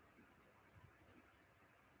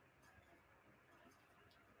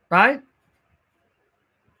 Right?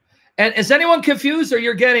 And is anyone confused, or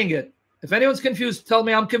you're getting it? If anyone's confused, tell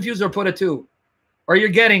me I'm confused or put a 2. Or you're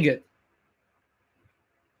getting it.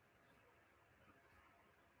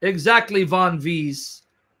 Exactly, Von Vies.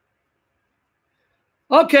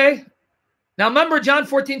 Okay. Now remember, John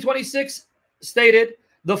 14:26 stated,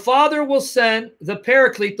 the Father will send the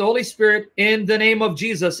Paraclete, the Holy Spirit, in the name of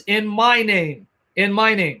Jesus, in my name. In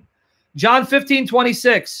my name. John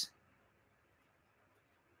 15:26.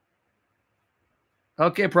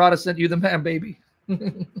 Okay, Protestant, you the man, baby.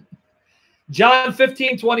 John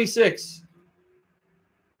 15:26.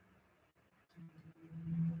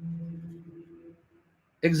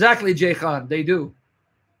 Exactly, Jay Khan, they do.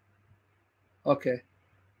 Okay.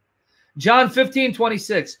 John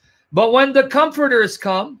 15:26. But when the Comforter is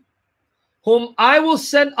come, whom I will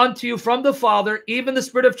send unto you from the Father, even the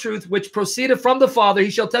Spirit of truth, which proceeded from the Father, he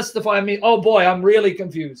shall testify of me. Oh boy, I'm really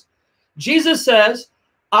confused. Jesus says,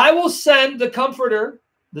 I will send the Comforter,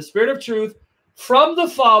 the Spirit of truth, from the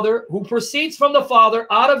Father, who proceeds from the Father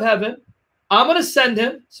out of heaven. I'm going to send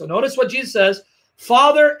him. So notice what Jesus says.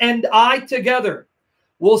 Father and I together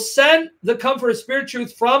will send the Comforter, Spirit of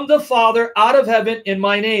truth, from the Father out of heaven in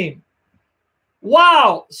my name.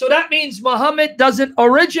 Wow. So that means Muhammad doesn't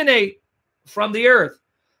originate from the earth.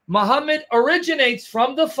 Muhammad originates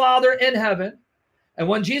from the Father in heaven. And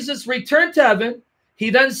when Jesus returned to heaven, he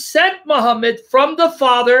then sent Muhammad from the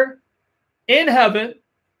Father in heaven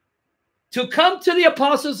to come to the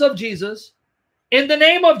apostles of Jesus in the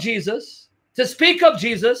name of Jesus, to speak of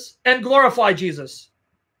Jesus and glorify Jesus.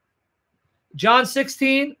 John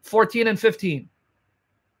 16, 14 and 15.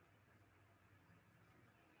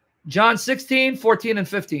 John 16, 14 and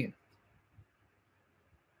 15.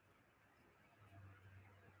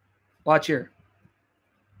 Watch here.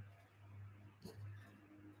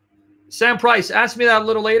 Sam Price, ask me that a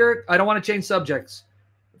little later. I don't want to change subjects.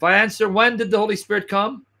 If I answer when did the Holy Spirit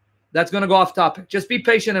come, that's going to go off topic. Just be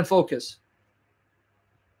patient and focus.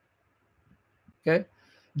 Okay.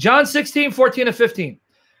 John 16, 14 and 15.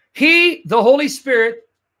 He, the Holy Spirit,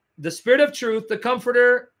 the Spirit of truth, the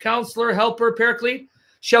Comforter, Counselor, Helper, Paraclete,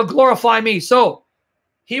 shall glorify me. So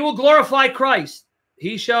he will glorify Christ.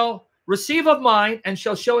 He shall receive of mine and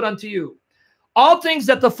shall show it unto you. All things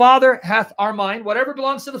that the Father hath are mine. Whatever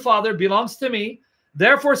belongs to the Father belongs to me.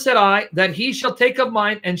 Therefore said I, that he shall take of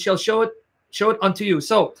mine and shall show it unto you.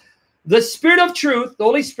 So the Spirit of truth, the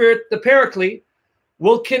Holy Spirit, the Paraclete,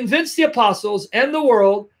 will convince the apostles and the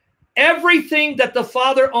world everything that the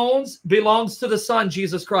Father owns belongs to the Son,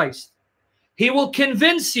 Jesus Christ. He will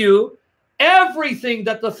convince you everything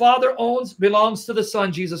that the Father owns belongs to the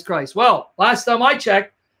Son, Jesus Christ. Well, last time I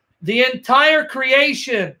checked, the entire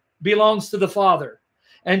creation belongs to the Father.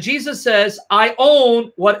 And Jesus says, I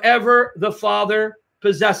own whatever the Father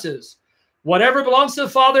possesses. Whatever belongs to the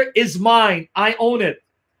Father is mine. I own it.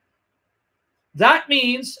 That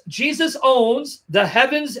means Jesus owns the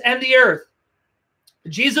heavens and the earth.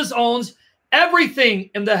 Jesus owns everything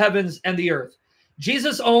in the heavens and the earth.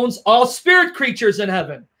 Jesus owns all spirit creatures in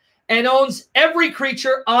heaven and owns every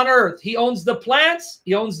creature on earth. He owns the plants.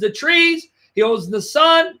 He owns the trees. He owns the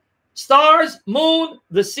sun, stars, moon,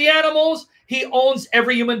 the sea animals. He owns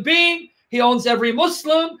every human being. He owns every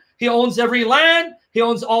Muslim. He owns every land. He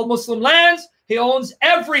owns all Muslim lands. He owns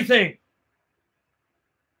everything.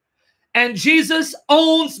 And Jesus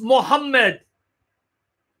owns Muhammad.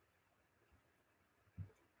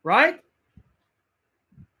 Right?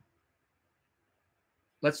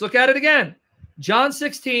 Let's look at it again. John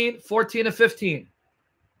 16, 14 and 15.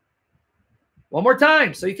 One more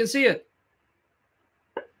time so you can see it.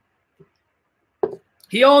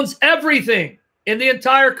 He owns everything in the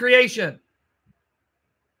entire creation.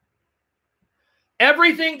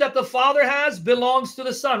 Everything that the Father has belongs to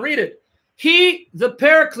the Son. Read it. He, the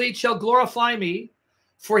Paraclete, shall glorify me,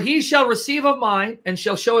 for he shall receive of mine and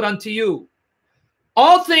shall show it unto you.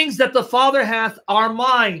 All things that the Father hath are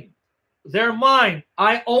mine. They're mine.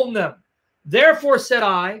 I own them. Therefore said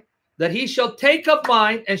I, that he shall take of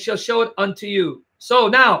mine and shall show it unto you. So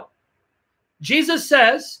now, Jesus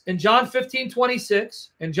says in John 15,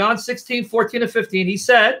 26, and John 16, 14 and 15, he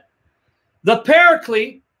said, the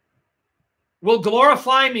Paraclete will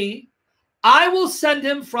glorify me. I will send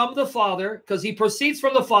him from the Father, because he proceeds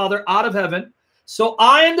from the Father out of heaven. So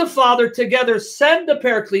I and the Father together send the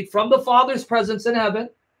Paraclete from the Father's presence in heaven.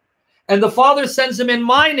 And the Father sends him in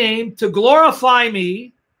my name to glorify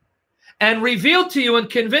me and reveal to you and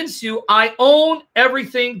convince you I own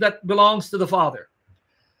everything that belongs to the Father.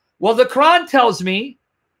 Well, the Quran tells me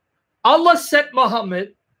Allah sent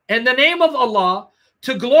Muhammad in the name of Allah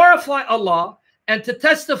to glorify Allah and to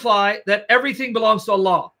testify that everything belongs to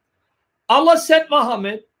Allah. Allah sent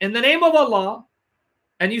Muhammad in the name of Allah,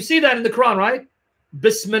 and you see that in the Quran, right?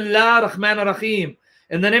 Bismillah Rahman Rahim.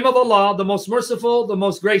 In the name of Allah, the most merciful, the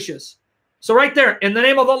most gracious. So right there, in the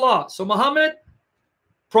name of Allah. So Muhammad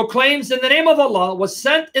proclaims in the name of Allah, was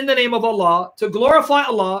sent in the name of Allah to glorify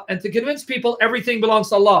Allah and to convince people everything belongs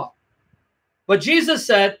to Allah. But Jesus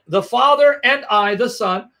said, the Father and I, the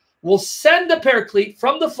Son, will send the Paraclete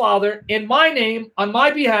from the Father in my name, on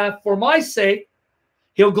my behalf, for my sake.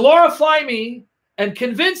 He'll glorify me and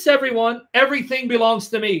convince everyone everything belongs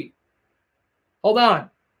to me. Hold on.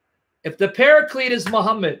 If the Paraclete is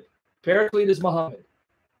Muhammad,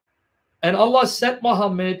 and Allah sent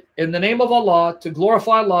Muhammad in the name of Allah to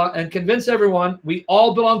glorify Allah and convince everyone we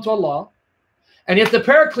all belong to Allah, and yet the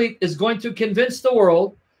Paraclete is going to convince the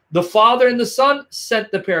world the Father and the Son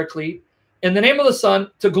sent the Paraclete in the name of the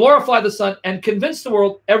Son to glorify the Son and convince the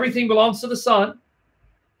world everything belongs to the Son,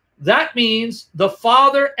 That means the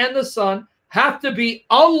Father and the Son have to be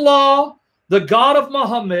Allah, the God of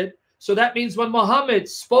Muhammad. So that means when Muhammad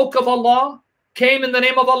spoke of Allah, came in the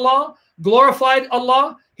name of Allah, glorified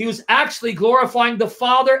Allah, he was actually glorifying the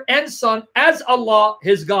Father and Son as Allah,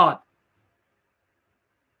 his God.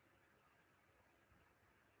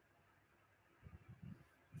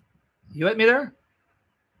 You with me there?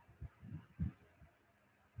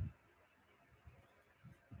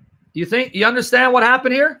 You understand what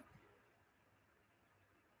happened here?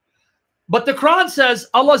 But the Quran says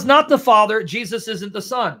Allah is not the Father, Jesus isn't the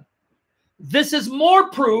Son. This is more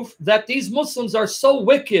proof that these Muslims are so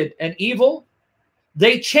wicked and evil.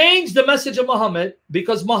 They changed the message of Muhammad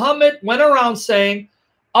because Muhammad went around saying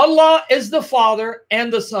Allah is the Father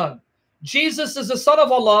and the Son. Jesus is the Son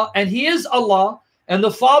of Allah and he is Allah, and the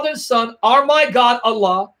Father and Son are my God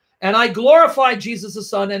Allah, and I glorify Jesus the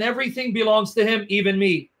Son, and everything belongs to him, even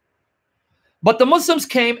me. But the Muslims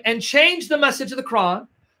came and changed the message of the Quran.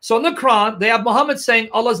 So in the Quran, they have Muhammad saying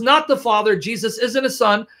Allah is not the Father, Jesus isn't a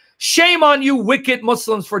Son. Shame on you wicked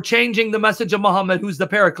Muslims for changing the message of Muhammad, who's the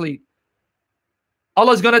Paraclete.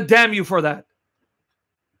 Allah is going to damn you for that.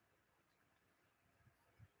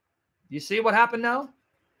 You see what happened now?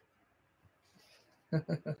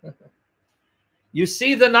 You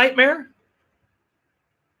see the nightmare?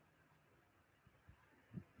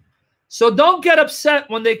 So don't get upset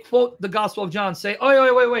when they quote the Gospel of John. Say,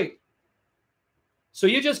 oh, wait. So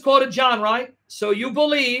you just quoted John, right? So you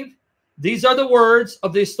believe these are the words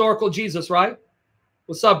of the historical Jesus, right?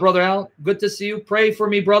 What's up, Brother Al? Good to see you. Pray for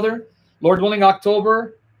me, brother. Lord willing,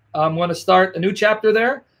 October, I'm going to start a new chapter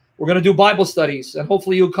there. We're going to do Bible studies, and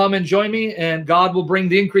hopefully you'll come and join me, and God will bring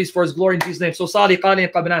the increase for his glory in Jesus' name. So, Sali, Qali,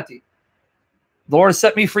 and Qabinati. The Lord has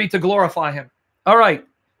set me free to glorify him. All right.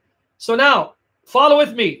 So now, follow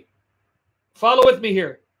with me. Follow with me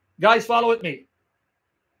here. Guys, follow with me.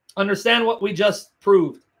 Understand what we just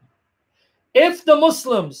proved. If the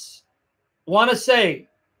Muslims want to say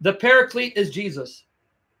the Paraclete is Jesus,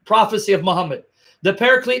 prophecy of Muhammad, the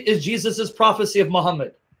Paraclete is Jesus's prophecy of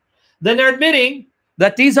Muhammad, then they're admitting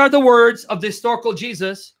that these are the words of the historical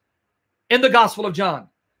Jesus in the Gospel of John.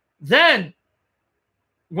 Then,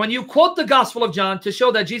 when you quote the Gospel of John to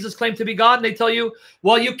show that Jesus claimed to be God, and they tell you,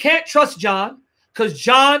 well, you can't trust John because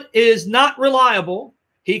John is not reliable.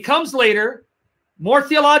 He comes later, more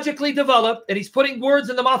theologically developed, and he's putting words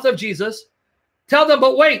in the mouth of Jesus. Tell them,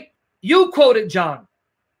 but wait, you quoted John.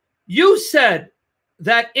 You said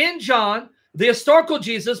that in John, the historical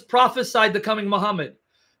Jesus prophesied the coming Muhammad,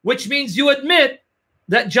 which means you admit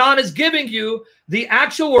that John is giving you the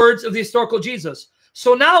actual words of the historical Jesus.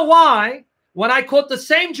 So now why, when I quote the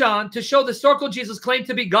same John to show the historical Jesus claimed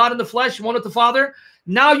to be God in the flesh, one with the Father,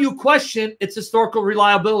 now you question its historical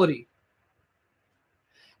reliability?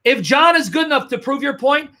 If John is good enough to prove your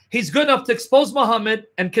point, he's good enough to expose Muhammad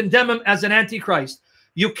and condemn him as an antichrist.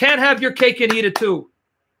 You can't have your cake and eat it too.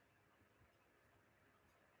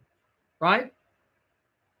 Right?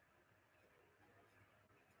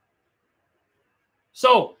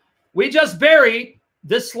 So we just buried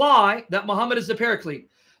this lie that Muhammad is the Paraclete.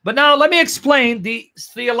 But now let me explain the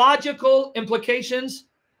theological implications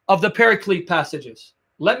of the Paraclete passages.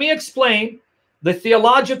 Let me explain the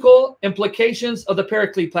theological implications of the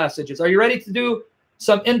Paraclete passages. Are you ready to do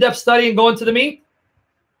some in-depth study and go into the meat?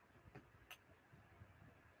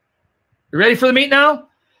 You ready for the meat now?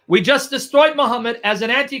 We just destroyed Muhammad as an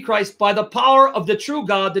antichrist by the power of the true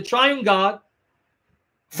God, the triune God,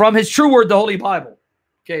 from his true word, the Holy Bible.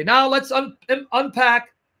 Okay, now let's unpack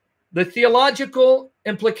the theological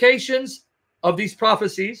implications of these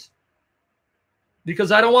prophecies,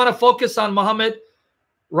 because I don't want to focus on Muhammad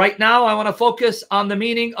right now. I want to focus on the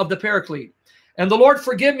meaning of the Paraclete. And the Lord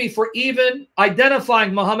forgive me for even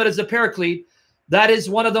identifying Muhammad as a Paraclete. That is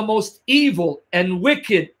one of the most evil and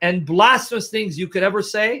wicked and blasphemous things you could ever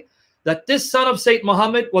say, that this son of Satan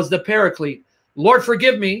Muhammad was the Paraclete. Lord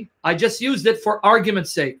forgive me, I just used it for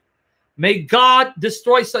argument's sake. May God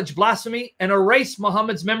destroy such blasphemy and erase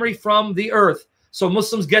Muhammad's memory from the earth so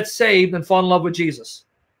Muslims get saved and fall in love with Jesus.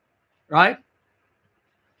 Right?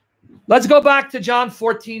 Let's go back to John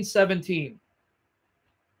 14:17.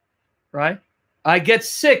 Right? I get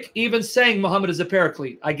sick even saying Muhammad is a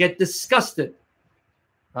Paraclete. I get disgusted.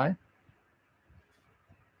 Right?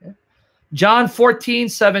 Okay. John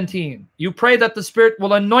 14:17. You pray that the Spirit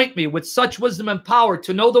will anoint me with such wisdom and power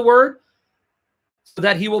to know the word, so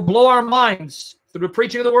that he will blow our minds through the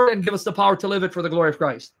preaching of the word and give us the power to live it for the glory of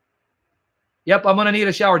Christ. Yep, I'm going to need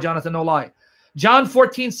a shower, Jonathan, no lie. John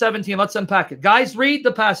 14:17, let's unpack it. Guys, read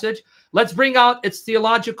the passage. Let's bring out its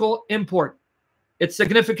theological import, its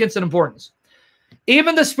significance and importance.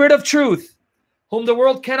 Even the Spirit of truth, whom the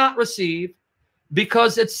world cannot receive,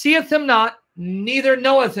 because it seeth him not, neither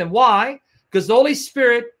knoweth him. Why? Because the Holy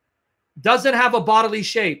Spirit doesn't have a bodily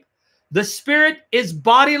shape. The Spirit is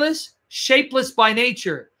bodiless, shapeless by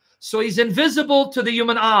nature. So he's invisible to the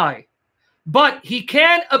human eye. But he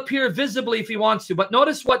can appear visibly if he wants to. But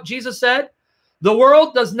notice what Jesus said. The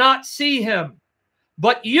world does not see him,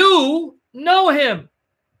 but you know him,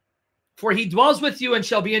 for he dwells with you and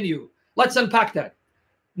shall be in you. Let's unpack that.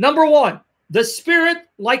 Number one, the Spirit,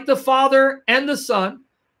 like the Father and the Son,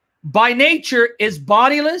 by nature is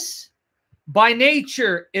bodiless, by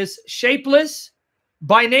nature is shapeless,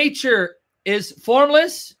 by nature is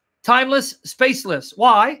formless, timeless, spaceless.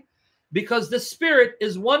 Why? Because the Spirit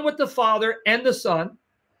is one with the Father and the Son,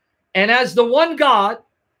 and as the one God,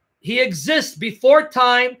 he exists before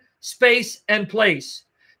time, space, and place.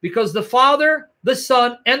 Because the Father, the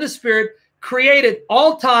Son, and the Spirit created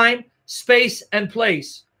all time, space, and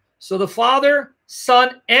place. So the Father,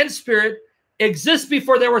 Son, and Spirit exist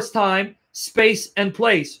before there was time, space, and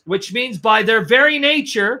place, which means by their very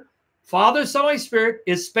nature, Father, Son, Holy Spirit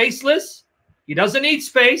is spaceless. He doesn't need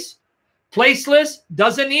space. Placeless,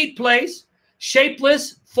 doesn't need place.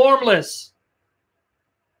 Shapeless, formless.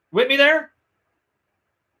 With me there?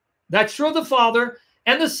 That's true of the Father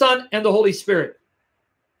and the Son and the Holy Spirit.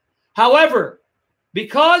 However,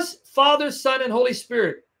 because Father, Son, and Holy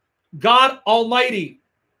Spirit, God Almighty,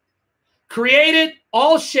 created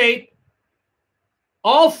all shape,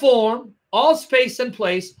 all form, all space and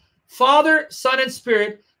place, Father, Son, and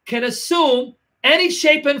Spirit can assume any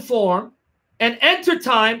shape and form and enter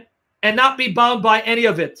time and not be bound by any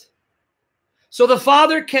of it. So the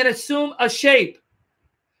Father can assume a shape.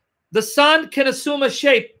 The Son can assume a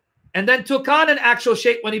shape and then took on an actual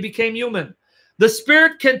shape when he became human. The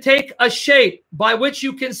Spirit can take a shape by which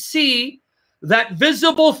you can see that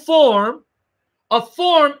visible form, a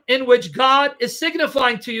form in which God is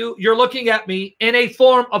signifying to you, you're looking at me in a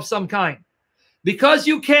form of some kind. Because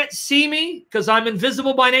you can't see me, because I'm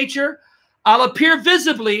invisible by nature, I'll appear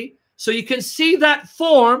visibly so you can see that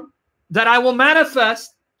form that I will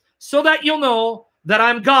manifest so that you'll know that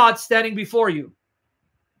I'm God standing before you.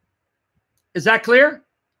 Is that clear?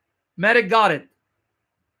 Medic got it.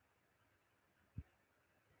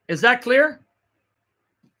 Is that clear?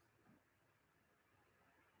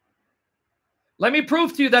 Let me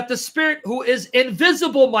prove to you that the Spirit, who is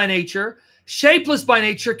invisible by nature, shapeless by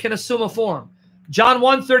nature, can assume a form. John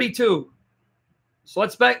 1:32. So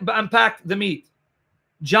let's unpack the meat.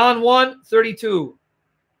 John 1:32.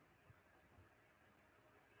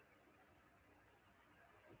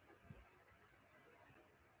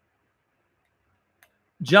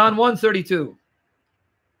 John 1:32.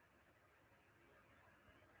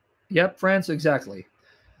 Yep, France, exactly.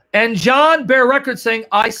 And John bare record saying,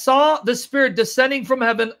 I saw the Spirit descending from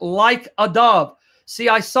heaven like a dove. See,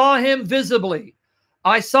 I saw him visibly.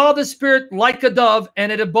 I saw the Spirit like a dove,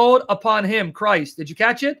 and it abode upon him, Christ. Did you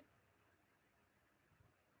catch it?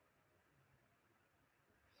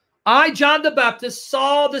 I, John the Baptist,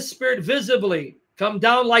 saw the Spirit visibly come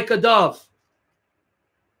down like a dove.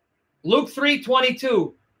 Luke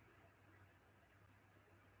 3:22.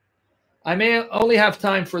 I may only have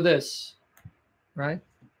time for this, right?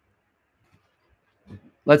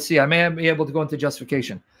 Let's see. I may be able to go into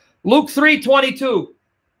justification. Luke 3:22.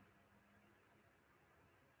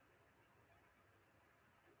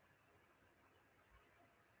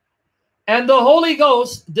 And the Holy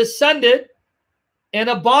Ghost descended in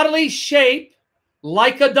a bodily shape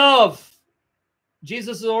like a dove.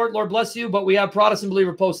 Jesus is the Lord. Lord bless you. But we have Protestant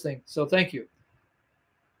believer posting. So thank you.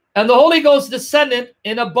 And the Holy Ghost descended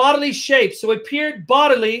in a bodily shape. So he appeared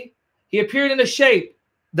bodily. He appeared in a shape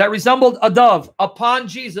that resembled a dove upon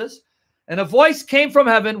Jesus. And a voice came from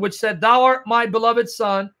heaven which said, Thou art my beloved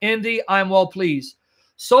Son, in thee I am well pleased.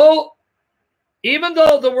 So even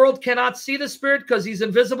though the world cannot see the Spirit because he's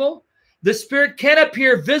invisible, the Spirit can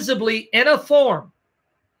appear visibly in a form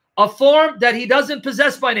that he doesn't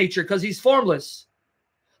possess by nature because he's formless.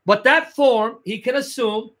 But that form he can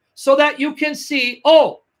assume so that you can see,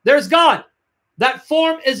 oh, there's God. That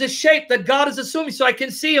form is a shape that God is assuming so I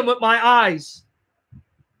can see him with my eyes.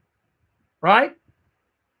 Right?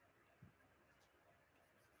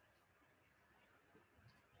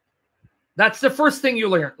 That's the first thing you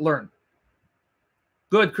learn.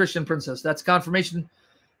 Good, Christian princess. That's confirmation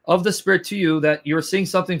of the Spirit to you that you're seeing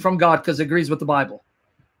something from God because it agrees with the Bible.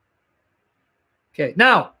 Okay,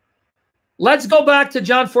 now, let's go back to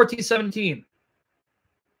John 14:17.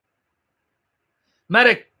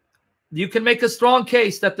 Medic, you can make a strong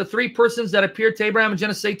case that the three persons that appeared to Abraham in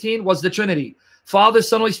Genesis 18 was the Trinity. Father,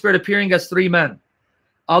 Son, Holy Spirit appearing as three men.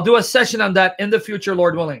 I'll do a session on that in the future,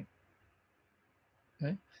 Lord willing.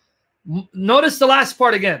 Notice the last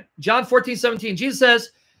part again. John 14:17. Jesus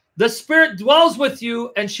says, the Spirit dwells with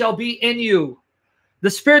you and shall be in you. The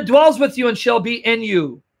Spirit dwells with you and shall be in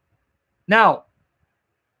you. Now,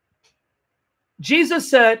 Jesus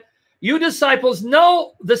said, you disciples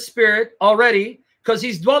know the Spirit already because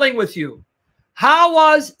he's dwelling with you. How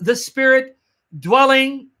was the Spirit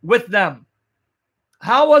dwelling with them?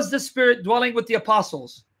 How was the Spirit dwelling with the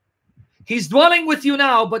apostles? He's dwelling with you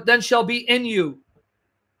now, but then shall be in you.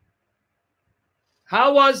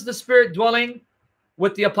 How was the Spirit dwelling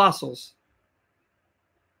with the apostles?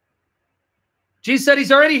 Jesus said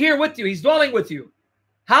he's already here with you. He's dwelling with you.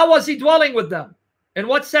 How was he dwelling with them? In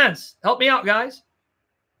what sense? Help me out, guys.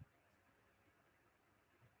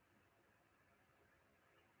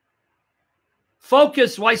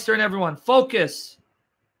 Focus, Weister and everyone. Focus.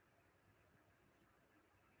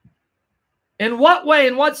 In what way,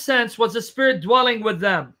 in what sense was the Spirit dwelling with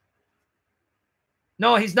them?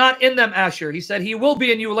 No, he's not in them, Asher. He said he will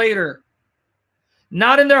be in you later.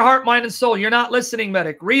 Not in their heart, mind, and soul. You're not listening,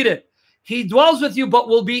 Medic. Read it. He dwells with you, but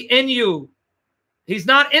will be in you. He's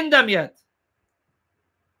not in them yet.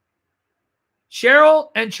 Cheryl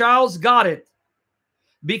and Charles got it.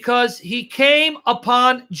 Because he came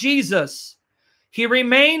upon Jesus. He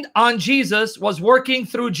remained on Jesus, was working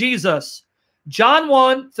through Jesus. John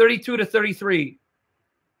 1:32-33.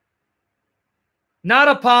 Not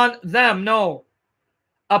upon them, no.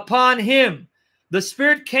 Upon him. The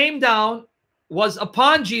Spirit came down, was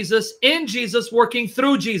upon Jesus, in Jesus, working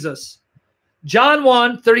through Jesus. John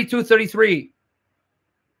 1:32-33.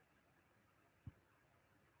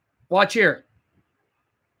 Watch here.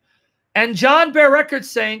 And John bare record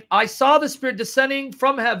saying, I saw the Spirit descending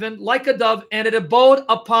from heaven like a dove, and it abode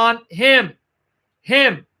upon him.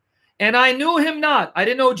 Him. And I knew him not. I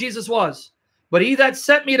didn't know who Jesus was. But he that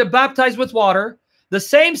sent me to baptize with water, the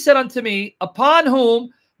same said unto me, upon whom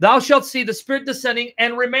thou shalt see the Spirit descending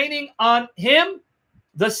and remaining on him,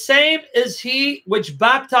 the same is he which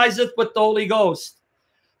baptizeth with the Holy Ghost.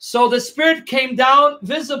 So the Spirit came down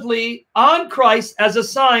visibly on Christ as a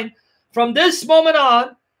sign. From this moment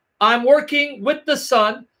on, I'm working with the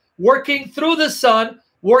Son, working through the Son,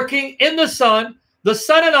 working in the Son. The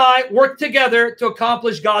Son and I work together to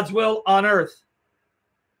accomplish God's will on earth.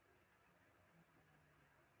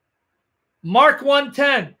 Mark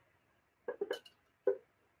 1:10.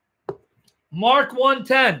 Mark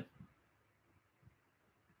 1:10.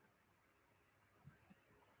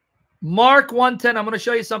 Mark 1:10. I'm going to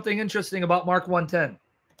show you something interesting about Mark 1:10.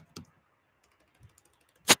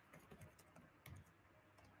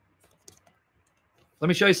 Let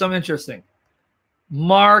me show you something interesting.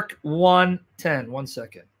 Mark 1:10. 1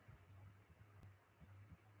 second.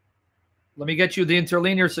 Let me get you the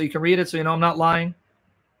interlinear so you can read it so you know I'm not lying.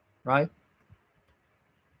 Right?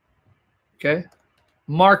 Okay.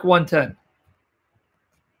 Mark 1:10.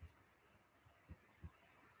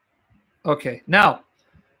 Okay. Now,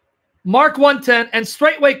 Mark 1:10, and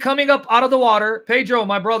straightway coming up out of the water, Pedro,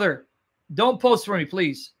 my brother, don't post for me,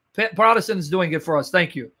 please. Protestant is doing it for us.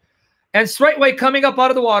 Thank you. And straightway coming up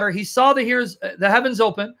out of the water, he saw the heavens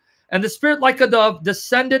open, and the Spirit like a dove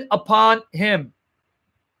descended upon him.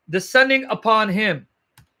 Descending upon him.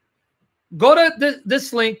 Go to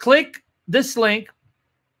this link. Click this link.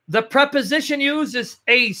 The preposition used is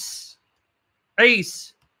ace.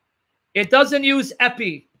 Ace. It doesn't use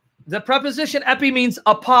epi. The preposition epi means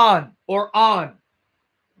upon or on.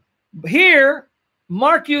 Here,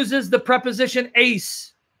 Mark uses the preposition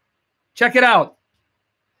ace. Check it out.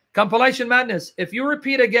 Compilation Madness. If you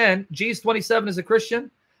repeat again, G's 27 is a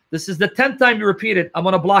Christian. This is the 10th time you repeat it. I'm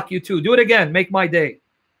going to block you too. Do it again. Make my day.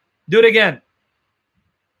 Do it again.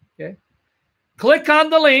 Okay. Click on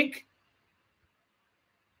the link.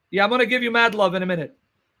 Yeah, I'm going to give you mad love in a minute.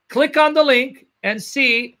 Click on the link and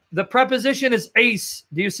see the preposition is ace.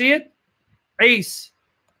 Do you see it? Ace.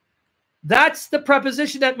 That's the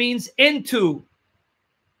preposition that means into.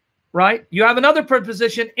 Right? You have another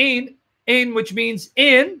preposition in, which means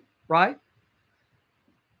in, right?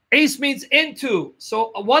 Ace means into.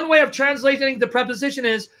 So one way of translating the preposition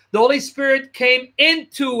is the Holy Spirit came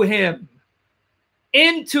into him.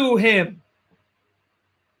 Into him.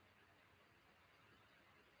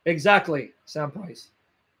 Exactly, Sam Price.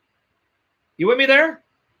 You with me there?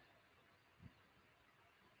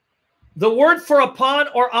 The word for upon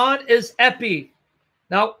or on is epi.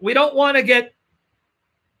 Now, we don't want to get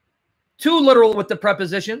too literal with the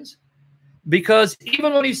prepositions, because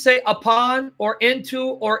even when you say upon or into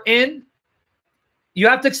or in, you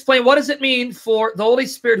have to explain what does it mean for the Holy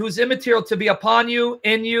Spirit who's immaterial to be upon you,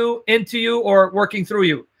 into you, or working through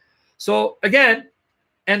you. So again,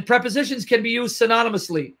 and prepositions can be used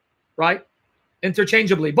synonymously, right?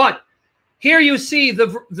 Interchangeably. But Here you see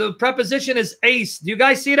the preposition is eis. Do you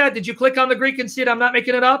guys see that? Did you click on the Greek and see it? I'm not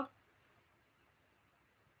making it up.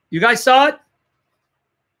 You guys saw it?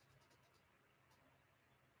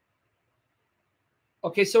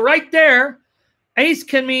 Okay, so right there, eis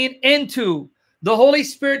can mean into. The Holy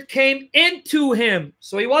Spirit came into him.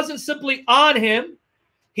 So he wasn't simply on him.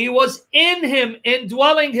 He was in him,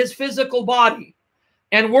 indwelling his physical body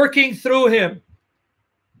and working through him.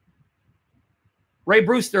 Ray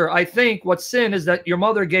Brewster, I think what sin is that your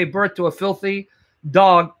mother gave birth to a filthy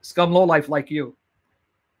dog, scum lowlife like you.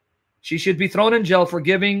 She should be thrown in jail for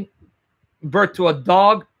giving birth to a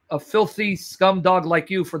dog, a filthy scum dog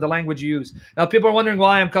like you, for the language you use. Now, people are wondering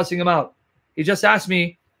why I'm cussing him out. He just asked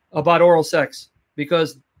me about oral sex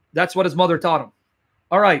because that's what his mother taught him.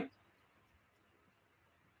 All right.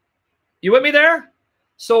 You with me there?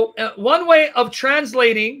 So one way of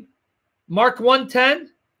translating Mark 1:10,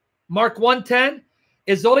 Mark 1:10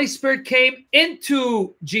 is the Holy Spirit came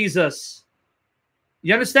into Jesus.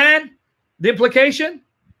 You understand the implication?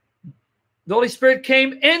 The Holy Spirit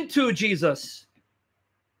came into Jesus.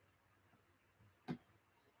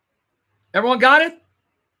 Everyone got it?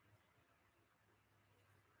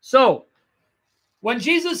 So, when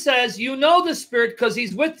Jesus says, you know the Spirit because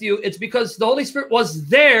he's with you, it's because the Holy Spirit was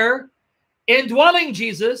there, indwelling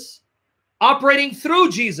Jesus, operating through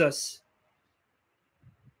Jesus.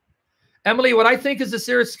 Emily, what I think is a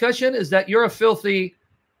serious discussion is that you're a filthy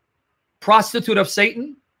prostitute of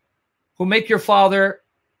Satan who make your father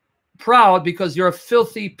proud because you're a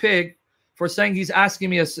filthy pig for saying he's asking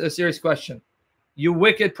me a serious question. You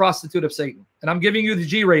wicked prostitute of Satan. And I'm giving you the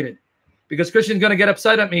G-rated because Christian's going to get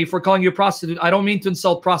upset at me for calling you a prostitute. I don't mean to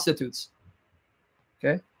insult prostitutes.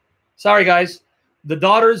 Okay? Sorry, guys. The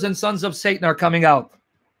daughters and sons of Satan are coming out.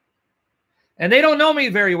 And they don't know me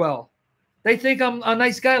very well. They think I'm a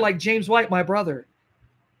nice guy like James White, my brother.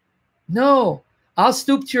 No. I'll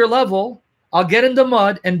stoop to your level. I'll get in the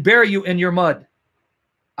mud and bury you in your mud.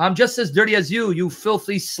 I'm just as dirty as you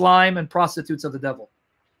filthy slime and prostitutes of the devil.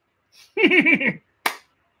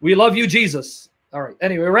 We love you, Jesus. All right.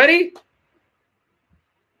 Anyway, ready?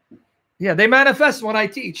 Yeah, they manifest when I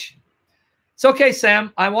teach. It's okay,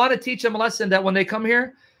 Sam. I want to teach them a lesson that when they come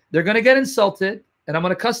here, they're going to get insulted, and I'm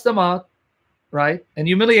going to cuss them out, right? And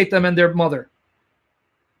humiliate them and their mother.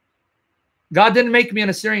 God didn't make me an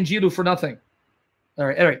Assyrian Jew for nothing. All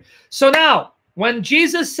right. All right. So now, when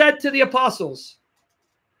Jesus said to the apostles,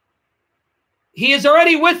 he is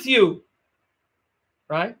already with you,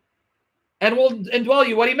 right? And will indwell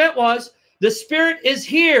you. What he meant was, the Spirit is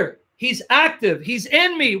here. He's active. He's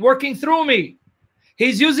in me, working through me.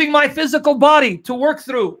 He's using my physical body to work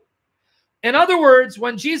through. In other words,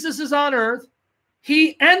 when Jesus is on earth,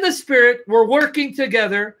 he and the Spirit were working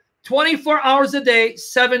together 24 hours a day,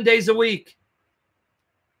 7 days a week.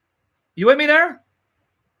 You with me there?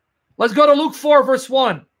 Let's go to Luke 4, verse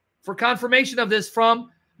 1 for confirmation of this from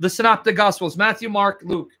the Synoptic Gospels, Matthew, Mark,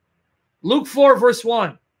 Luke. Luke 4, verse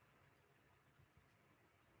 1.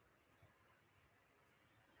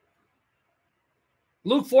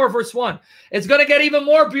 Luke 4, verse 1. It's going to get even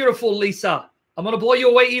more beautiful, Lisa. I'm going to blow you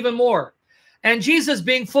away even more. And Jesus,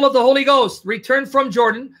 being full of the Holy Ghost, returned from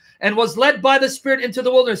Jordan and was led by the Spirit into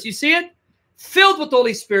the wilderness. You see it? Filled with the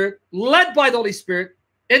Holy Spirit, led by the Holy Spirit,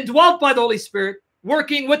 indwelt by the Holy Spirit,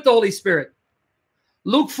 working with the Holy Spirit.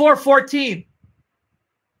 Luke 4:14.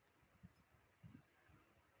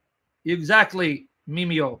 Exactly,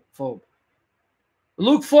 mimeo-phobe.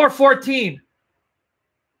 Luke 4:14.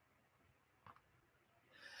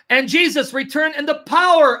 And Jesus returned in the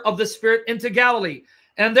power of the Spirit into Galilee.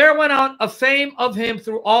 And there went out a fame of him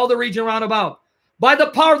through all the region round about. By the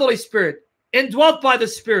power of the Holy Spirit, indwelt by the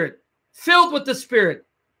Spirit, filled with the Spirit.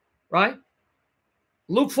 Right?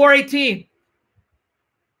 Luke 4:18.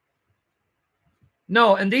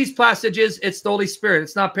 No, in these passages, it's the Holy Spirit.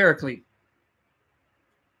 It's not Paraclete.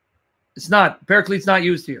 It's not. Paraclete's not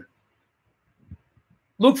used here.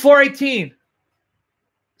 Luke 4:18.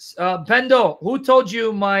 Pendo, who told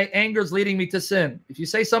you my anger is leading me to sin? If you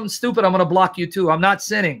say something stupid, I'm going to block you too. I'm not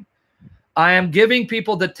sinning. I am giving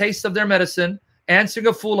people the taste of their medicine, answering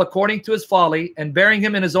a fool according to his folly, and burying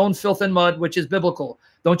him in his own filth and mud, which is biblical.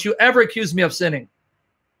 Don't you ever accuse me of sinning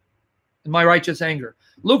in my righteous anger.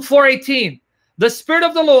 Luke 4:18. The Spirit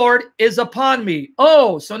of the Lord is upon me.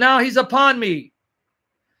 Oh, so now he's upon me.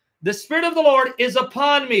 The Spirit of the Lord is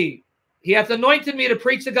upon me. He hath anointed me to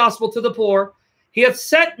preach the gospel to the poor. He hath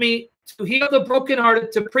sent me to heal the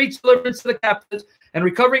brokenhearted, to preach deliverance to the captives, and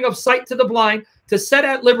recovering of sight to the blind, to set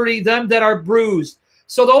at liberty them that are bruised.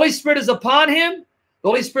 So the Holy Spirit is upon him. The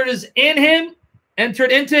Holy Spirit is in him,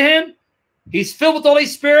 entered into him. He's filled with the Holy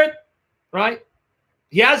Spirit, right?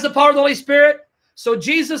 He has the power of the Holy Spirit. So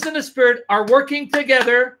Jesus and the Spirit are working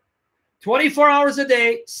together 24 hours a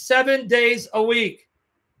day, 7 days a week.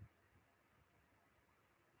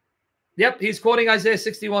 Yep, he's quoting Isaiah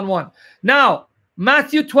 61:1. Now,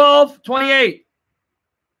 Matthew 12:28.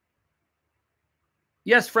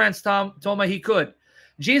 Yes, Franz Thoma, he could.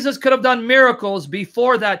 Jesus could have done miracles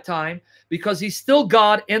before that time because he's still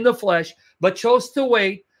God in the flesh, but chose to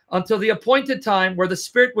wait until the appointed time where the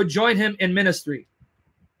Spirit would join him in ministry.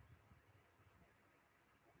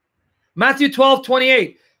 Matthew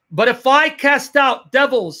 12:28. But if I cast out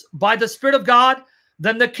devils by the Spirit of God,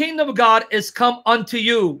 then the kingdom of God is come unto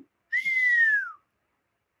you.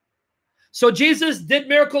 So Jesus did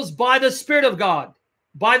miracles by the Spirit of God,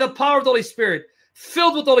 by the power of the Holy Spirit,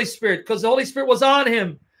 filled with the Holy Spirit, because the Holy Spirit was on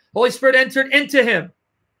him. The Holy Spirit entered into him,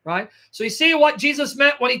 right? So you see what Jesus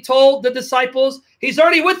meant when he told the disciples, he's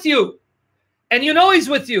already with you. And you know he's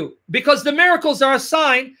with you because the miracles are a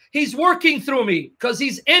sign he's working through me because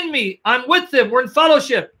he's in me. I'm with him. We're in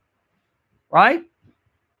fellowship, right?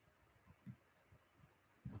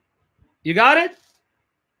 You got it?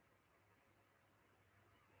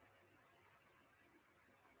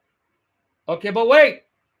 Okay, but wait.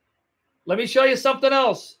 Let me show you something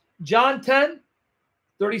else. John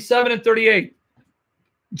 10:37 and 38.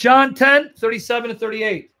 John 10:37 and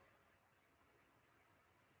 38.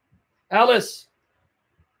 Alice,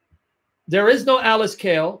 there is no Alice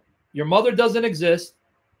Kale. Your mother doesn't exist.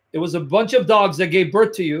 It was a bunch of dogs that gave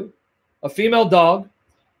birth to you, a female dog,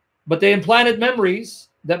 but they implanted memories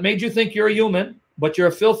that made you think you're a human, but you're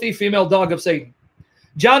a filthy female dog of Satan.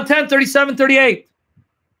 John 10:37, 38.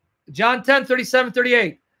 John 10:37,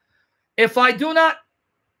 38. If I do not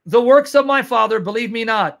the works of my Father, believe me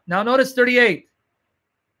not. Now notice 38.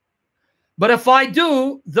 But if I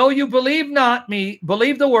do, though you believe not me,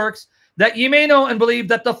 believe the works, that ye may know and believe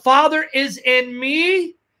that the Father is in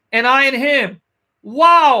me and I in him.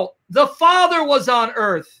 Wow, the Father was on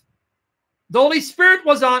earth. The Holy Spirit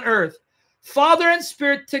was on earth. Father and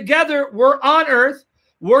Spirit together were on earth,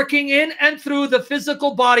 working in and through the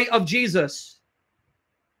physical body of Jesus.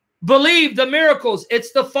 Believe the miracles.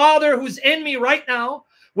 It's the Father who's in me right now,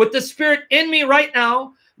 with the Spirit in me right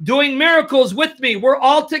now, doing miracles with me. We're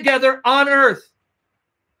all together on earth.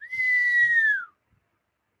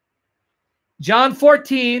 John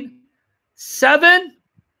 14:7.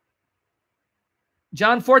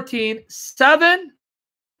 John 14:7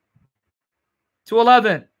 to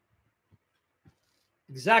 11.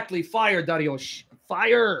 Exactly. Fire, Dariush.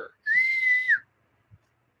 Fire.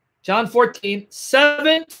 John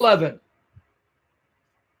 14:7 to 11.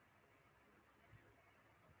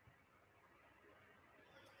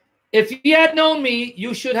 If ye had known me,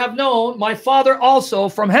 you should have known my Father also.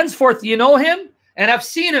 From henceforth you know him and have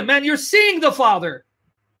seen him. Man, you're seeing the Father.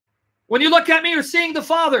 When you look at me, you're seeing the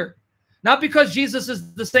Father. Not because Jesus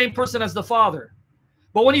is the same person as the Father.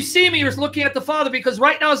 But when you see me, you're looking at the Father, because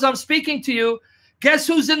right now as I'm speaking to you, guess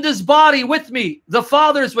who's in this body with me? The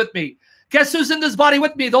Father is with me. Guess who's in this body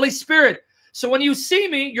with me? The Holy Spirit. So when you see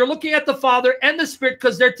me, you're looking at the Father and the Spirit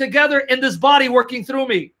because they're together in this body working through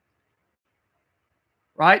me.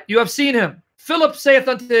 Right? You have seen him. Philip saith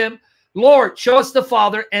unto him, Lord, show us the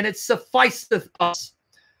Father, and it sufficeth us.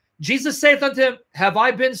 Jesus saith unto him, have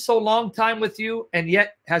I been so long time with you, and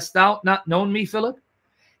yet hast thou not known me, Philip?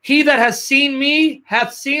 He that has seen me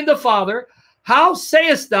hath seen the Father. How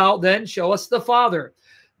sayest thou then, show us the Father?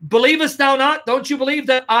 Believest thou not? Don't you believe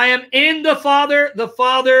that I am in the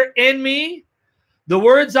Father in me? The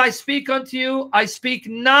words I speak unto you, I speak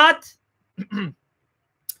not.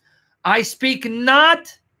 I speak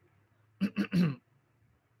not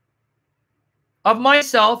of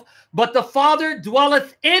myself, but the Father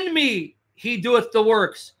dwelleth in me. He doeth the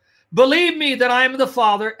works. Believe me that I am the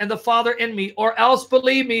Father and the Father in me, or else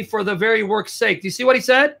believe me for the very work's sake. Do you see what he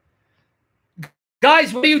said?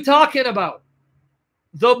 Guys, what are you talking about?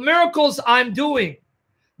 The miracles I'm doing,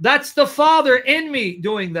 that's the Father in me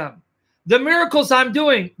doing them. The miracles I'm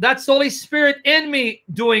doing, that's the Holy Spirit in me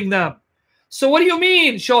doing them. So what do you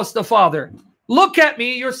mean, show us the Father? Look at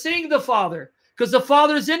me, you're seeing the Father, because the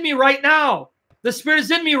Father is in me right now. The Spirit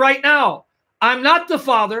is in me right now. I'm not the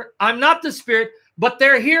Father, I'm not the Spirit, but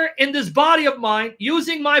they're here in this body of mine,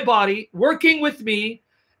 using my body, working with me,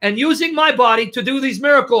 and using my body to do these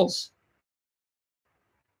miracles.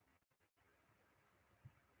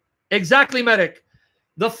 Exactly, Medic.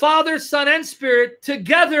 The Father, Son, and Spirit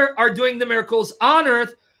together are doing the miracles on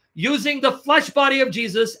earth, using the flesh body of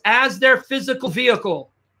Jesus as their physical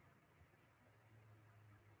vehicle.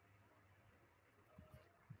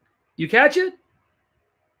 You catch it?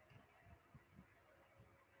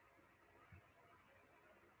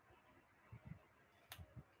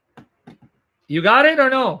 You got it or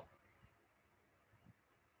no?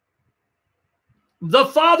 The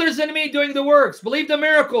Father's in me doing the works. Believe the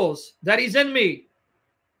miracles that he's in me.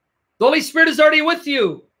 The Holy Spirit is already with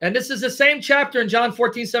you. And this is the same chapter in John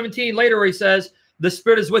 14:17 later where he says, the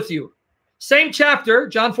Spirit is with you. Same chapter,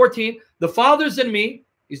 John 14. The Father's in me.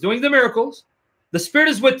 He's doing the miracles. The Spirit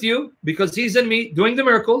is with you because he's in me doing the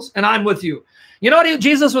miracles, and I'm with you. You know what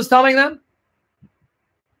Jesus was telling them?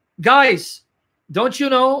 Guys, don't you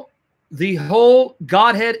know the whole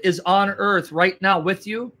Godhead is on earth right now with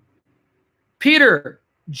you? Peter,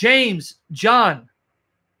 James, John.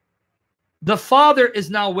 The Father is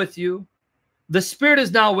now with you. The Spirit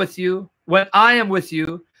is now with you when I am with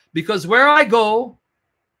you, because where I go,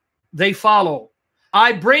 they follow.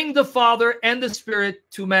 I bring the Father and the Spirit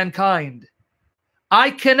to mankind.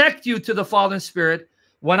 I connect you to the Father and Spirit.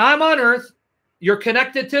 When I'm on earth, you're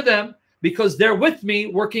connected to them because they're with me,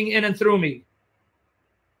 working in and through me.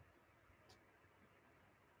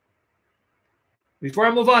 Before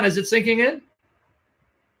I move on, is it sinking in?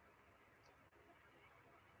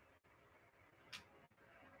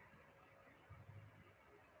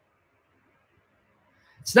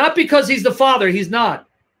 It's not because he's the Father. He's not.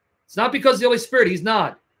 It's not because the Holy Spirit. He's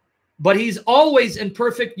not. But he's always in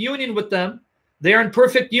perfect union with them. They are in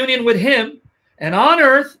perfect union with him. And on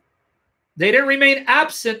earth, they didn't remain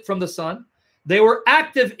absent from the Son. They were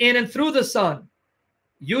active in and through the Son,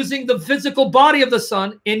 using the physical body of the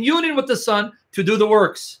Son in union with the Son to do the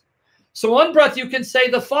works. So one breath you can say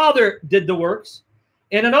the Father did the works.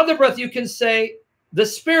 In another breath you can say the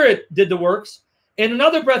Spirit did the works. In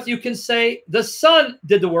another breath you can say the Son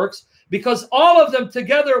did the works, because all of them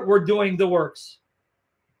together were doing the works.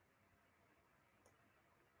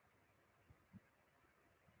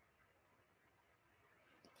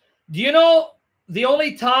 Do you know the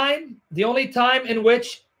only time in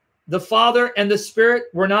which the Father and the Spirit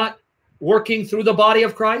were not working through the body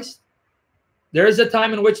of Christ? There is a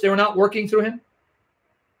time in which they were not working through him.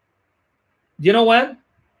 Do you know when?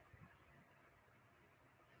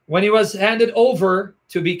 When he was handed over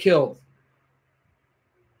to be killed.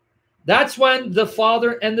 That's when the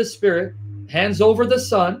Father and the Spirit hands over the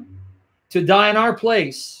Son to die in our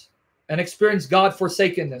place and experience God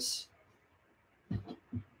forsakenness.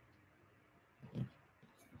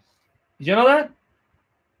 Did you know that?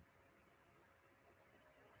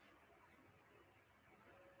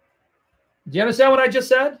 Do you understand what I just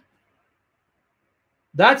said?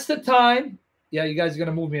 That's the time. Yeah, you guys are going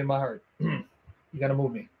to move me in my heart. You're going to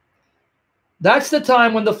move me. That's the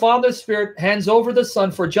time when the Father Spirit hands over the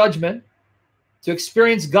Son for judgment to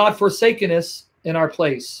experience God forsakenness in our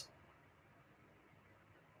place.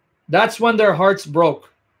 That's when their hearts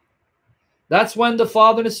broke. That's when the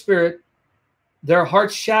Father and the Spirit, their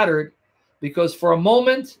hearts shattered, because for a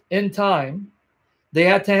moment in time, they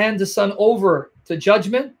had to hand the Son over to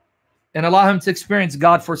judgment and allow him to experience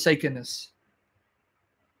God forsakenness.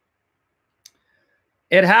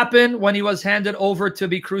 It happened when he was handed over to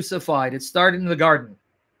be crucified. It started in the garden.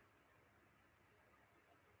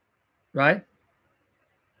 Right?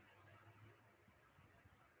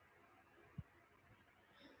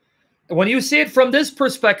 When you see it from this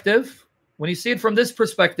perspective,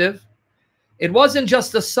 it wasn't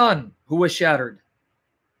just the Son who was shattered.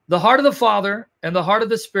 The heart of the Father and the heart of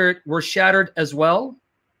the Spirit were shattered as well.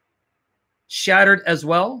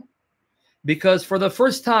 Because for the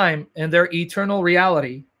first time in their eternal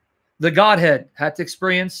reality, the Godhead had to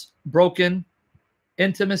experience broken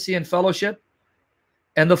intimacy and fellowship.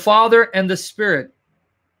 And the Father and the Spirit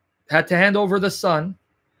had to hand over the Son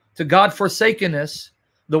to God forsakenness,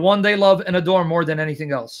 the one they love and adore more than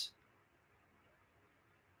anything else.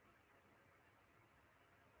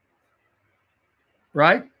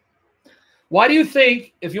 Right? Why do you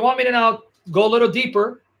think, if you want me to now go a little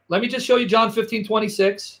deeper, let me just show you John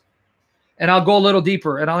 15:26, and I'll go a little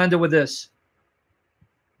deeper, and I'll end it with this.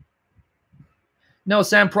 No,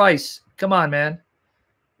 Sam Price, come on, man.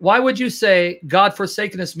 Why would you say God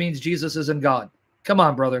forsakenness means Jesus isn't God? Come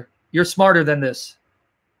on, brother. You're smarter than this.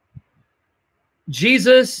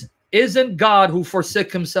 Jesus isn't God who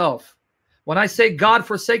forsook himself. When I say God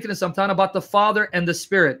forsakenness, I'm talking about the Father and the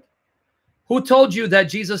Spirit. Who told you that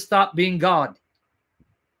Jesus stopped being God?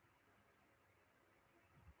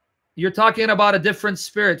 You're talking about a different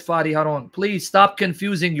spirit, Fadi Haron. Please stop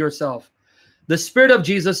confusing yourself. The Spirit of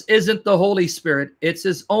Jesus isn't the Holy Spirit. It's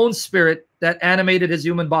his own spirit that animated his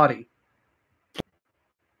human body.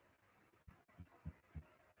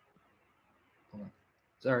 Hold on.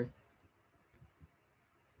 Sorry.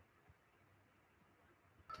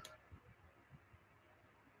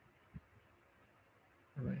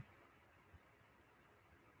 All right.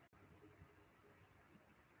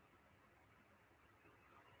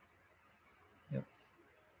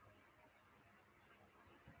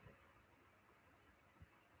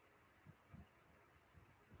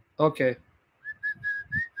 Okay.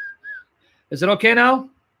 Is it okay now?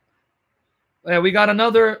 Yeah, we got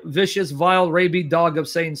another vicious, vile, rabid dog of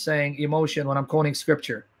Satan saying emotion when I'm quoting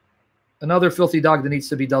scripture. Another filthy dog that needs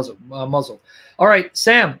to be muzzled. All right,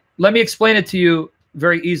 Sam, let me explain it to you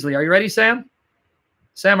very easily. Are you ready, Sam?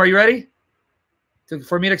 Sam, are you ready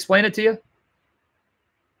for me to explain it to you?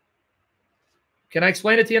 Can I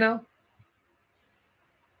explain it to you now?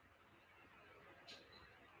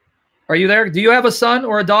 Are you there? Do you have a son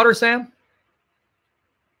or a daughter, Sam?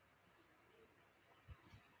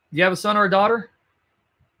 Do you have a son or a daughter?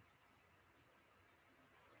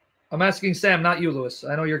 I'm asking Sam, not you, Lewis.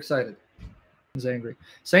 I know you're excited. He's angry.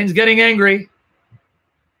 Satan's getting angry.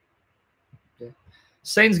 Okay.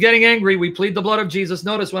 Satan's getting angry. We plead the blood of Jesus.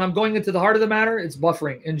 Notice when I'm going into the heart of the matter, it's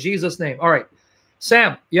buffering. In Jesus' name. All right.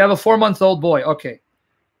 Sam, you have a 4-month-old boy. Okay.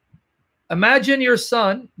 Imagine your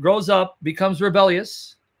son grows up, becomes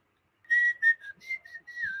rebellious.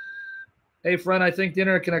 Hey, friend, I think the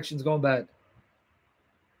internet connection's going bad.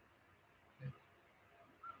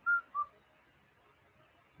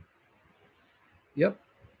 Yep.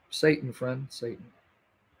 Satan, friend. Satan.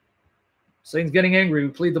 Satan's getting angry. We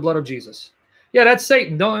plead the blood of Jesus. Yeah, that's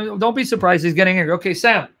Satan. Don't be surprised he's getting angry. Okay,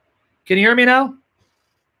 Sam, can you hear me now?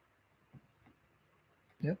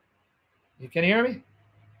 Yep. You can hear me?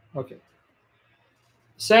 Okay.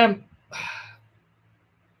 Sam,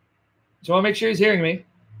 just want to make sure he's hearing me.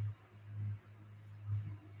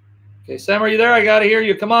 Okay, Sam, are you there? I got to hear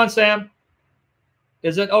you. Come on, Sam.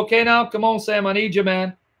 Is it okay now? Come on, Sam. I need you,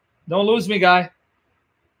 man. Don't lose me, guy.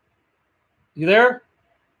 You there?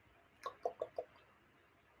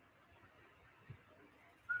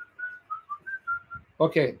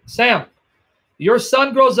 Okay, Sam, your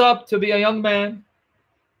son grows up to be a young man.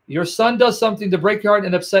 Your son does something to break your heart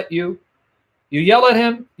and upset you. You yell at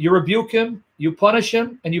him, you rebuke him, you punish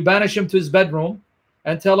him, and you banish him to his bedroom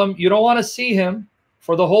and tell him you don't want to see him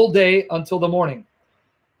for the whole day until the morning.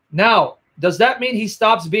 Now, does that mean he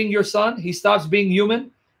stops being your son? He stops being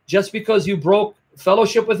human just because you broke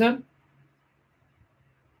fellowship with him?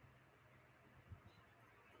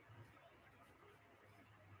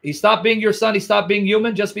 He stopped being your son. He stopped being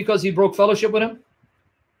human just because he broke fellowship with him?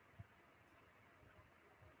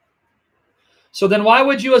 So then why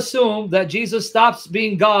would you assume that Jesus stops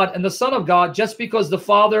being God and the Son of God just because the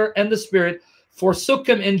Father and the Spirit forsook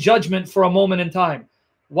him in judgment for a moment in time?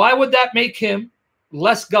 Why would that make him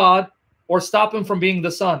less God or stop him from being the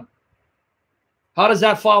Son? How does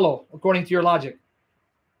that follow according to your logic?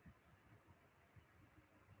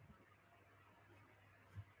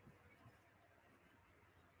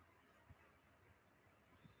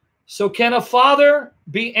 So can a father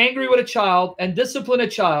be angry with a child and discipline a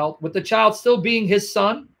child with the child still being his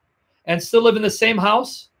son and still live in the same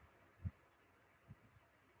house?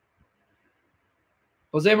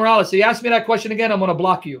 Jose Morales, so you ask me that question again, I'm going to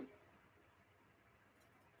block you.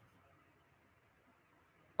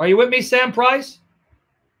 Are you with me, Sam Price?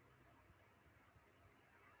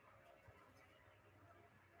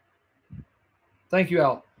 Thank you,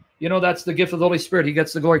 Al. You know, that's the gift of the Holy Spirit. He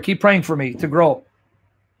gets the glory. Keep praying for me to grow.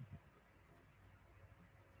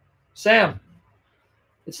 Sam,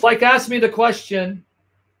 it's like ask me the question,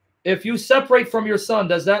 if you separate from your son,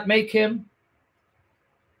 does that make him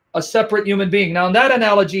a separate human being? Now, in that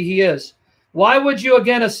analogy, he is. Why would you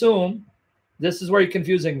again assume, this is where you're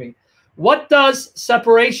confusing me, what does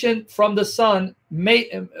separation from the son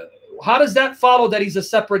make? How does that follow that he's a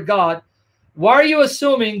separate God? Why are you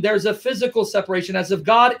assuming there's a physical separation as if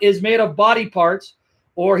God is made of body parts,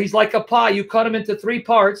 or he's like a pie, you cut him into 3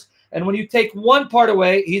 parts, and when you take one part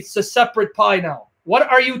away, it's a separate pie now? What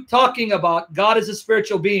are you talking about? God is a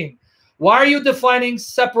spiritual being. Why are you defining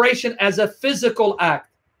separation as a physical act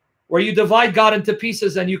where you divide God into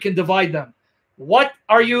pieces and you can divide them? What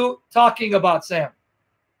are you talking about, Sam?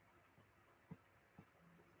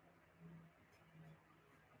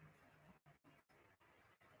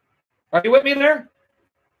 Are you with me there?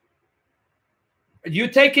 Are you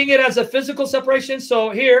taking it as a physical separation? So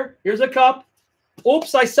here's a cup.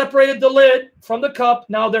 Oops, I separated the lid from the cup.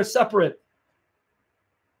 Now they're separate.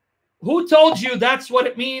 Who told you that's what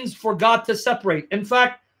it means for God to separate? In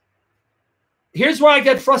fact, here's where I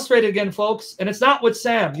get frustrated again, folks. And it's not with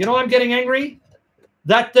Sam. You know I'm getting angry?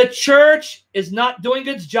 That the church is not doing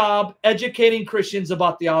its job educating Christians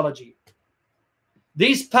about theology.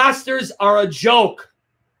 These pastors are a joke.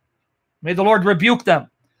 May the Lord rebuke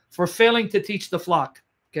them for failing to teach the flock.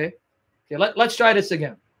 Okay, let's try this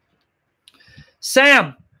again.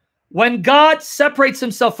 Sam, when God separates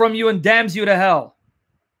himself from you and damns you to hell,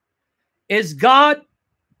 is God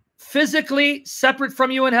physically separate from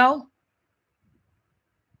you in hell?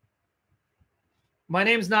 My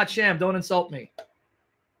name's not Sham. Don't insult me.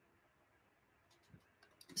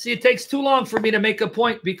 See, it takes too long for me to make a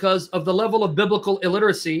point because of the level of biblical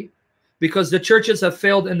illiteracy, because the churches have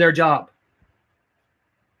failed in their job.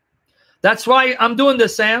 That's why I'm doing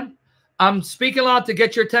this, Sam. I'm speaking loud to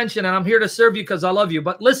get your attention, and I'm here to serve you because I love you.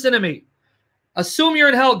 But listen to me. Assume you're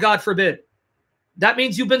in hell, God forbid. That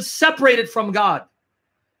means you've been separated from God.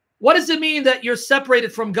 What does it mean that you're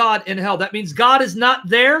separated from God in hell? That means God is not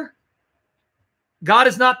there. God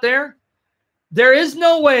is not there. There is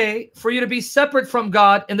no way for you to be separate from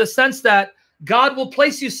God in the sense that God will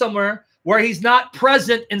place you somewhere where he's not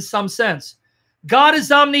present in some sense. God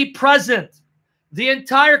is omnipresent. The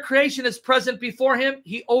entire creation is present before him.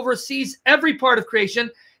 He oversees every part of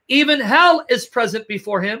creation. Even hell is present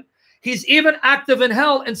before him. He's even active in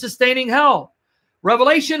hell and sustaining hell.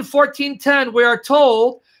 Revelation 14:10, we are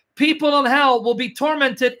told people in hell will be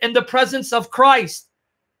tormented in the presence of Christ.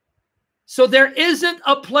 So there isn't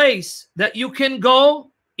a place that you can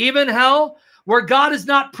go, even hell, where God is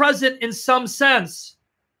not present in some sense.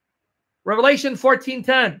 Revelation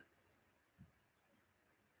 14:10.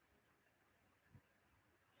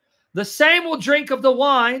 The same will drink of the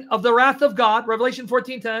wine of the wrath of God, Revelation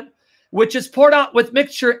 14:10, which is poured out with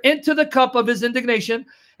mixture into the cup of his indignation,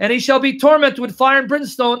 and he shall be tormented with fire and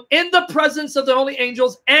brimstone in the presence of the holy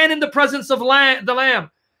angels and in the presence of the Lamb.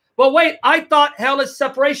 But wait, I thought hell is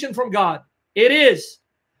separation from God. It is.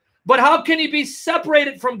 But how can you be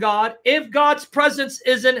separated from God if God's presence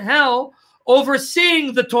is in hell,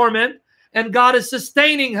 overseeing the torment, and God is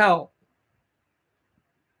sustaining hell?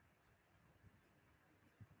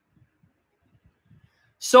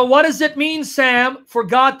 So what does it mean, Sam, for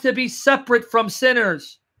God to be separate from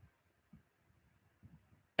sinners?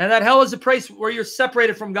 And that hell is a place where you're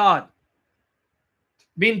separated from God.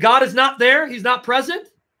 Mean God is not there? He's not present?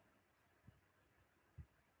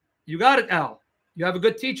 You got it, Al. You have a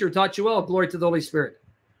good teacher who taught you well. Glory to the Holy Spirit.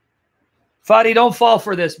 Fadi, don't fall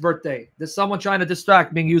for this birthday. There's someone trying to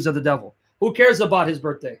distract, being used of the devil. Who cares about his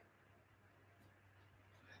birthday?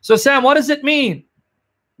 So, Sam, what does it mean?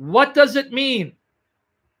 What does it mean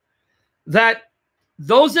that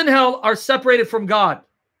those in hell are separated from God?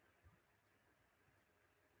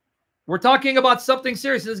 We're talking about something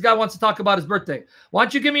serious. This guy wants to talk about his birthday. Why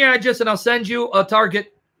don't you give me your address and I'll send you a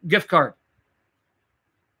Target gift card.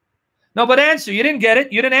 No, but answer. You didn't get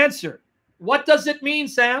it. You didn't answer. What does it mean,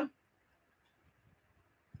 Sam?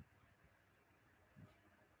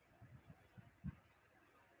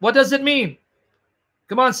 What does it mean?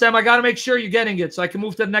 Come on, Sam. I got to make sure you're getting it so I can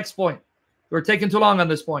move to the next point. We're taking too long on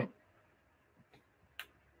this point.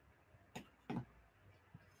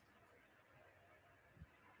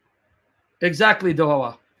 Exactly,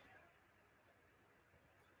 Dohawa.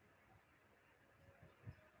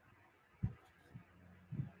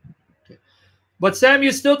 Okay. But Sam,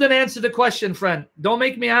 you still didn't answer the question, friend. Don't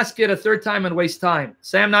make me ask it a third time and waste time.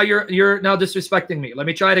 Sam, now you're now disrespecting me. Let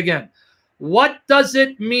me try it again. What does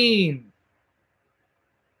it mean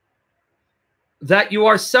that you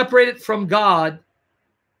are separated from God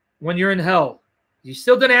when you're in hell? You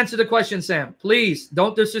still didn't answer the question, Sam. Please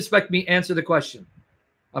don't disrespect me. Answer the question.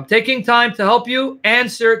 I'm taking time to help you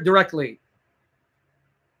answer directly.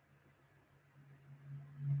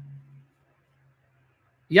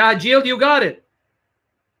 Yeah, Jill, you got it.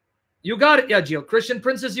 You got it, yeah, Jill. Christian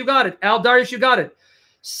Princess, you got it. Al Darius, you got it.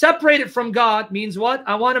 Separated from God means what?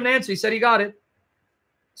 I want him to answer. He said he got it.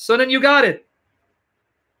 So then you got it.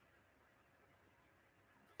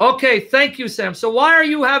 Okay, thank you, Sam. So why are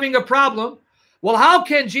you having a problem? Well, how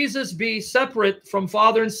can Jesus be separate from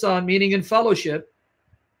Father and Son, meaning in fellowship,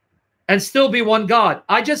 and still be one God?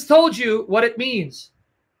 I just told you what it means.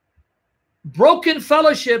 Broken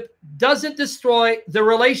fellowship doesn't destroy the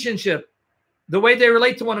relationship, the way they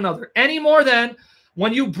relate to one another, any more than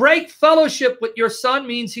when you break fellowship with your son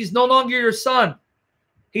means he's no longer your son.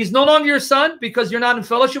 He's no longer your son because you're not in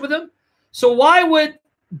fellowship with him. So why would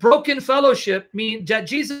broken fellowship mean that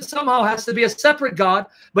Jesus somehow has to be a separate God,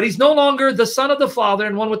 but he's no longer the Son of the Father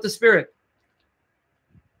and one with the Spirit?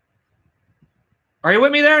 Are you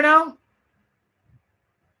with me there now?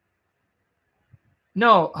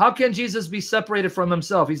 No. How can Jesus be separated from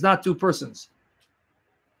himself? He's not two persons.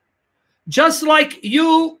 Just like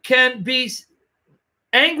you can be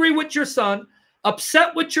angry with your son,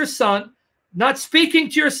 upset with your son, not speaking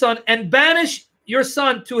to your son, and banish your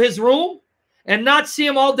son to his room and not see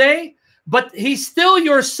him all day, but he's still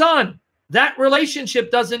your son. That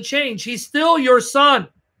relationship doesn't change. He's still your son.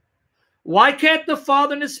 Why can't the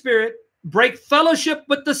Father and the Spirit break fellowship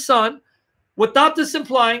with the Son without this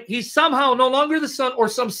implying he's somehow no longer the Son or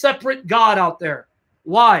some separate God out there?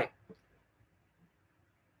 Why?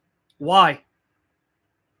 Why?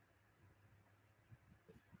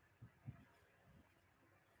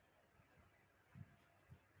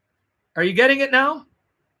 Are you getting it now?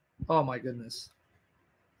 Oh, my goodness.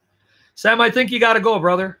 Sam, I think you got to go,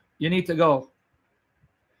 brother. You need to go.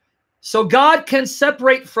 So God can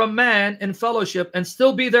separate from man in fellowship and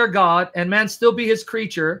still be their God, and man still be his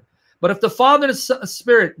creature. But if the Father and the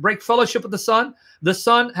Spirit break fellowship with the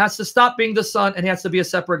Son has to stop being the Son, and he has to be a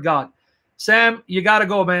separate God. Sam, you got to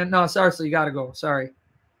go, man. No, seriously, you got to go. Sorry.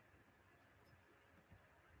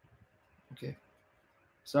 Okay.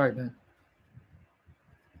 Sorry, man.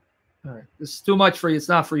 All right. This is too much for you. It's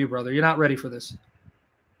not for you, brother. You're not ready for this.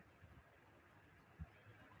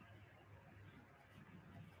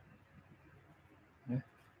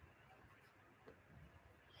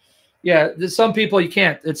 Yeah, there's some people you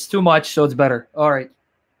can't. It's too much, so it's better. All right.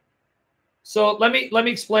 So let me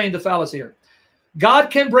explain the fallacy here. God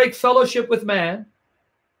can break fellowship with man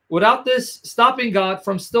without this stopping God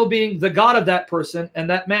from still being the God of that person and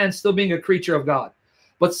that man still being a creature of God.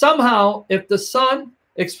 But somehow, if the Son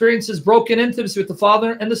experiences broken intimacy with the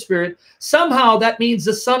Father and the Spirit, somehow that means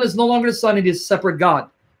the Son is no longer the Son, he is a separate God.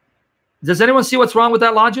 Does anyone see what's wrong with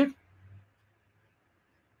that logic?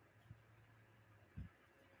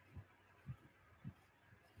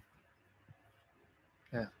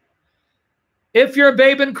 Yeah. If you're a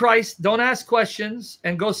babe in Christ, don't ask questions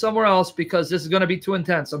and go somewhere else because this is going to be too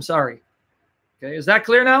intense. I'm sorry. Okay, is that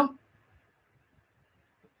clear now?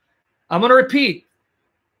 I'm going to repeat.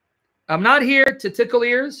 I'm not here to tickle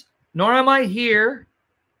ears, nor am I here,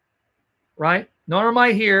 right? Nor am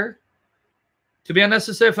I here to be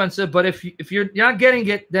unnecessarily offensive. But if you're not getting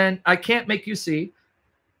it, then I can't make you see.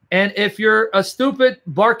 And if you're a stupid,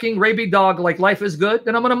 barking, rabid dog like life is good,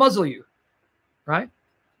 then I'm going to muzzle you, right?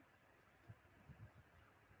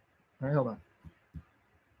 All right, hold on.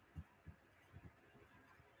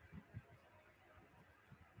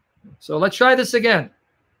 So let's try this again.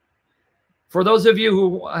 For those of you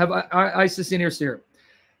who have ISIS in your sphere,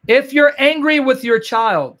 if you're angry with your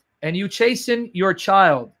child and you chasten your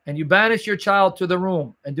child and you banish your child to the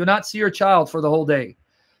room and do not see your child for the whole day,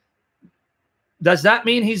 does that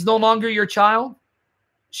mean he's no longer your child?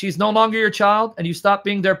 She's no longer your child and you stop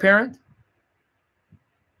being their parent?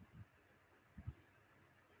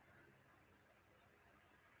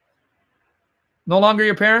 No longer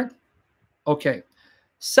your parent? Okay.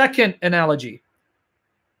 Second analogy.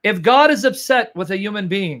 If God is upset with a human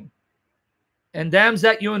being and damns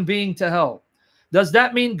that human being to hell, does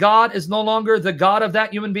that mean God is no longer the God of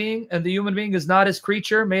that human being and the human being is not his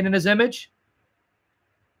creature made in his image?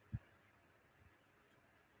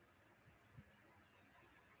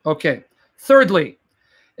 Okay. Thirdly,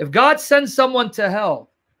 if God sends someone to hell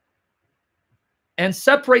and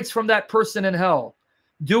separates from that person in hell,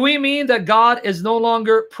 do we mean that God is no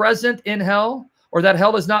longer present in hell or that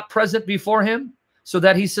hell is not present before him? So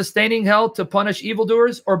that he's sustaining hell to punish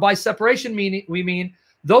evildoers? Or by separation, we mean,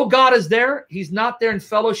 though God is there, he's not there in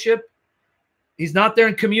fellowship, he's not there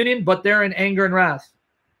in communion, but there in anger and wrath.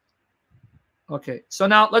 Okay, so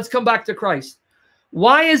now let's come back to Christ.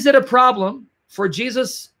 Why is it a problem for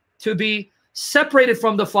Jesus to be separated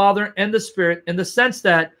from the Father and the Spirit in the sense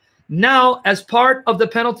that now, as part of the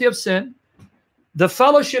penalty of sin, the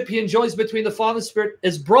fellowship he enjoys between the Father and the Spirit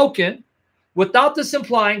is broken, without this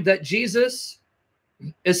implying that Jesus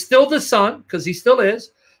is still the Son, because he still is,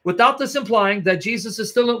 without this implying that Jesus is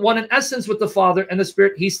still one in essence with the Father and the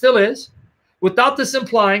Spirit, he still is, without this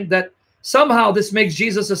implying that somehow this makes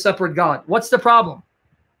Jesus a separate God. What's the problem?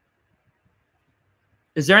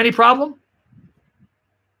 Is there any problem?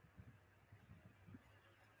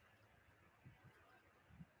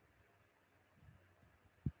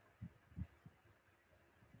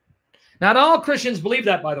 Not all Christians believe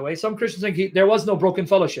that, by the way. Some Christians think there was no broken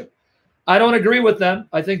fellowship. I don't agree with them.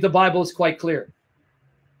 I think the Bible is quite clear.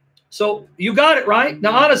 So you got it, right?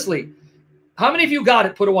 Now, honestly, how many of you got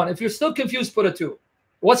it? Put a 1. If you're still confused, put a 2.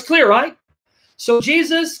 What's clear, right? So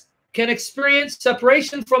Jesus can experience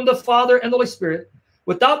separation from the Father and the Holy Spirit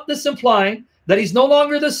without this implying that he's no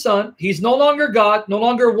longer the Son, he's no longer God, no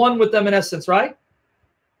longer one with them in essence, right?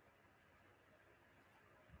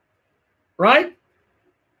 Right?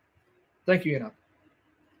 Thank you, Enoch.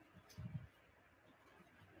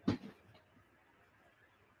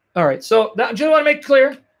 All right, so that, I just want to make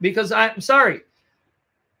clear, because I'm sorry.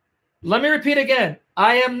 Let me repeat again.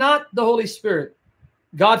 I am not the Holy Spirit.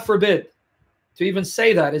 God forbid. To even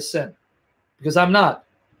say that is sin, because I'm not.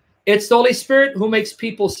 It's the Holy Spirit who makes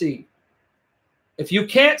people see. If you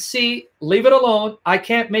can't see, leave it alone. I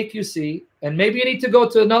can't make you see. And maybe you need to go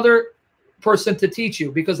to another person to teach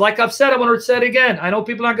you, because like I've said, I'm going to say it again. I know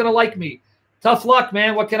people aren't going to like me. Tough luck,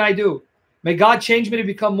 man. What can I do? May God change me to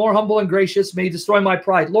become more humble and gracious. May he destroy my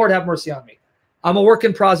pride. Lord, have mercy on me. I'm a work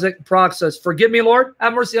in process. Forgive me, Lord.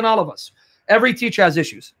 Have mercy on all of us. Every teacher has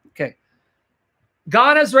issues. Okay.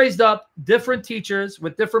 God has raised up different teachers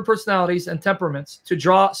with different personalities and temperaments to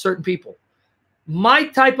draw certain people. My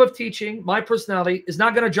type of teaching, my personality, is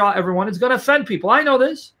not going to draw everyone. It's going to offend people. I know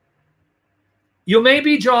this. You may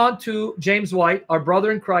be drawn to James White, our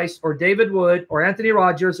brother in Christ, or David Wood, or Anthony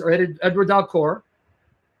Rogers, or Edward Dalcour.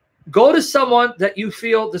 Go to someone that you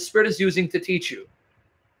feel the Spirit is using to teach you.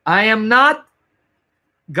 I am not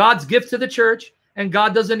God's gift to the church, and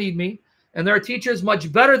God doesn't need me. And there are teachers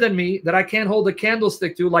much better than me that I can't hold a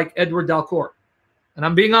candlestick to, like Edward Dalcour. And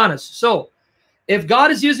I'm being honest. So if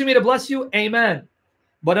God is using me to bless you, amen.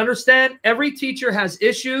 But understand, every teacher has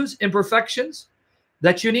issues, imperfections,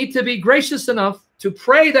 that you need to be gracious enough to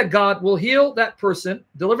pray that God will heal that person,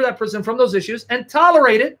 deliver that person from those issues, and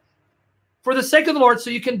tolerate it for the sake of the Lord so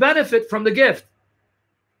you can benefit from the gift.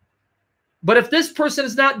 But if this person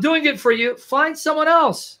is not doing it for you, find someone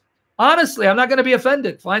else. Honestly, I'm not going to be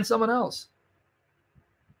offended. Find someone else.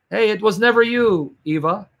 Hey, it was never you,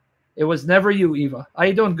 Eva. It was never you, Eva. How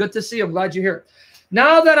you doing? Good to see you. I'm glad you're here.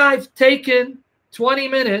 Now that I've taken 20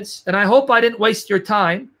 minutes, and I hope I didn't waste your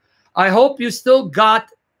time, I hope you still got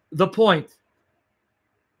the point.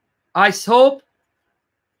 I hope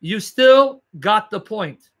you still got the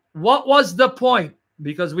point. What was the point?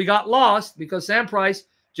 Because we got lost, because Sam Price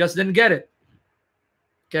just didn't get it.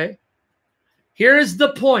 Okay? Here is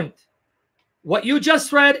the point. What you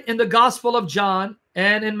just read in the Gospel of John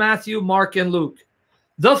and in Matthew, Mark, and Luke.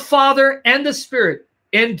 The Father and the Spirit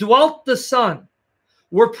indwelt the Son,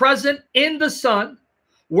 were present in the Son,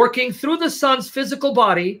 working through the Son's physical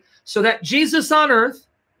body, so that Jesus on earth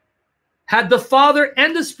had the Father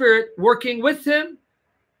and the Spirit working with him,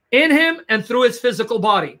 in him, and through his physical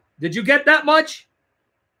body. Did you get that much?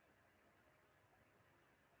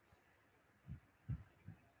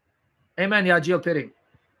 Amen, Yajil Pitting.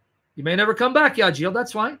 You may never come back, Yajil.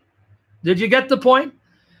 That's fine. Did you get the point?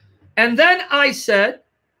 And then I said,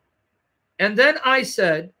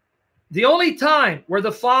 the only time where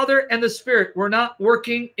the Father and the Spirit were not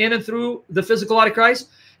working in and through the physical body of Christ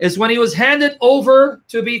is when he was handed over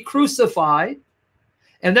to be crucified.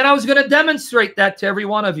 And then I was going to demonstrate that to every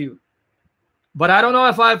one of you. But I don't know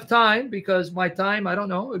if I have time, because my time, I don't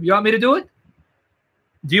know. If you want me to do it?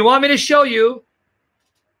 Do you want me to show you?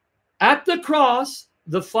 At the cross,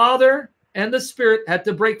 the Father and the Spirit had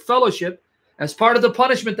to break fellowship as part of the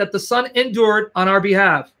punishment that the Son endured on our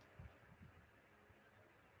behalf.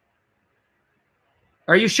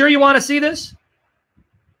 Are you sure you want to see this?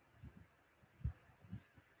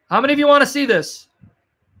 How many of you want to see this?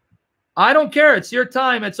 I don't care. It's your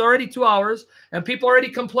time. It's already 2 hours, and people already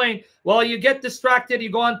complain. Well, you get distracted. You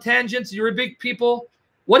go on tangents. You're big people.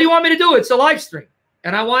 What do you want me to do? It's a live stream,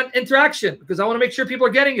 and I want interaction because I want to make sure people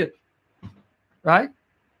are getting it. Right?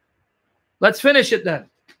 Let's finish it then.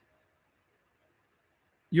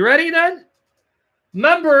 You ready then?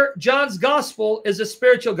 Remember, John's gospel is a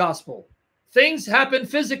spiritual gospel. Things happen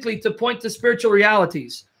physically to point to spiritual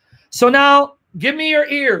realities. So now, give me your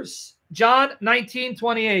ears. John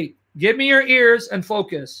 19:28. Give me your ears and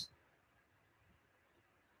focus.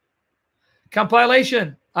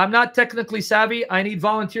 Compilation. I'm not technically savvy. I need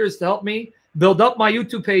volunteers to help me build up my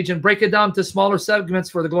YouTube page and break it down to smaller segments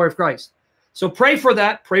for the glory of Christ. So pray for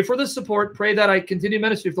that. Pray for the support. Pray that I continue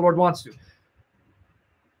ministry if the Lord wants to.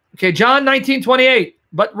 Okay, John 19:28.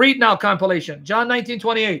 But read now, compilation. John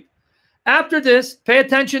 19:28. After this, pay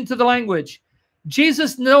attention to the language.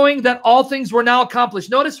 Jesus, knowing that all things were now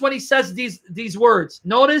accomplished. Notice when he says these words.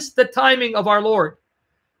 Notice the timing of our Lord.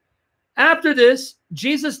 After this,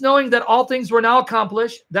 Jesus, knowing that all things were now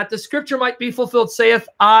accomplished, that the scripture might be fulfilled, saith,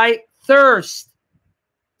 I thirst.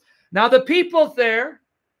 Now the people there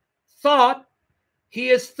thought he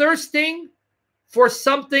is thirsting for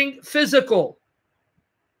something physical.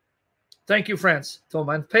 Thank you, friends.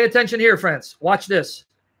 Toman, pay attention here, friends. Watch this.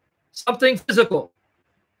 Something physical.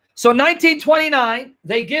 So 1929,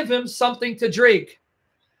 they give him something to drink.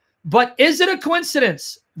 But is it a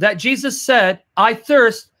coincidence that Jesus said, I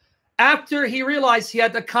thirst, after he realized he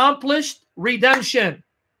had accomplished redemption?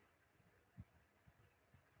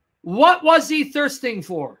 What was he thirsting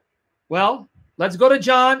for? Well, let's go to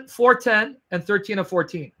John 4:10 and 13 of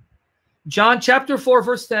 14. John chapter 4,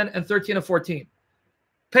 verse 10 and 13 of 14.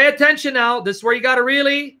 Pay attention now. This is where you got to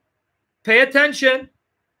really pay attention.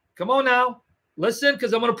 Come on now. Listen,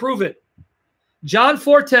 because I'm going to prove it. John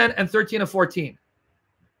 4:10 and 13 of 14.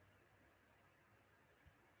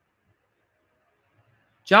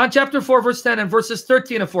 John chapter 4, verse 10 and verses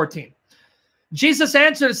 13 of 14. Jesus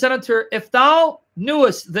answered and said unto her, if thou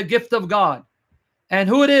knewest the gift of God, and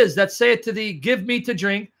who it is that saith to thee, give me to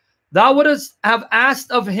drink, thou wouldst have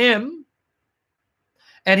asked of him,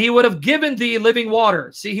 and he would have given thee living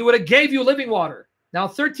water. See, he would have gave you living water. Now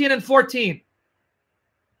 13 and 14.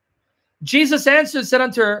 Jesus answered and said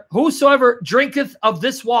unto her, whosoever drinketh of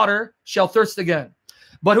this water shall thirst again.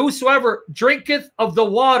 But whosoever drinketh of the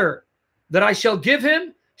water that I shall give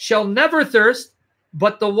him shall never thirst,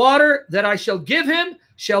 but the water that I shall give him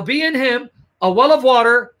shall be in him a well of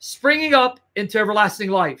water springing up into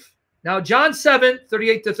everlasting life. Now, John 7,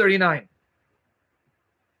 38 to 39.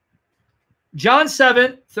 John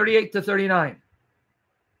 7, 38 to 39.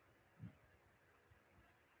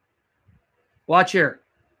 Watch here.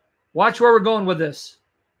 Watch where we're going with this.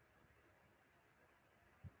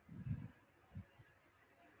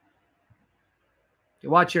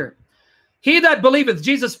 Watch here. He that believeth,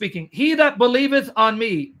 Jesus speaking, he that believeth on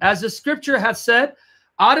me, as the scripture hath said,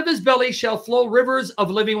 out of his belly shall flow rivers of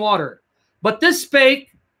living water. But this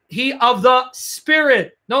spake he of the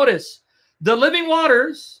Spirit. Notice, the living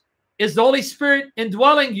waters is the Holy Spirit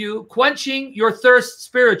indwelling you, quenching your thirst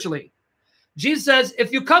spiritually. Jesus says,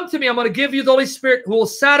 if you come to me, I'm going to give you the Holy Spirit who will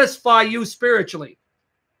satisfy you spiritually.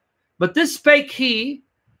 But this spake he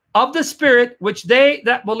of the Spirit, which they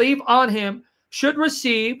that believe on him should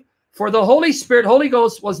receive, for the Holy Spirit, Holy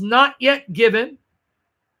Ghost, was not yet given,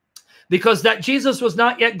 because that Jesus was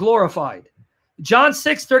not yet glorified. John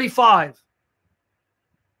 6, 35.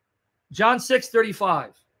 John 6,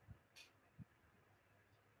 35.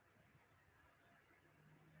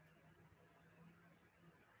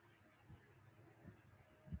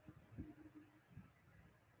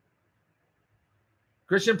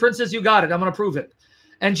 Christian Princess, you got it. I'm going to prove it.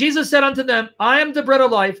 And Jesus said unto them, I am the bread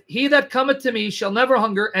of life. He that cometh to me shall never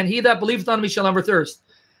hunger, and he that believeth on me shall never thirst.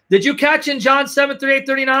 Did you catch in John 7, 38,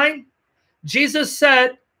 39? Jesus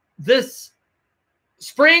said, this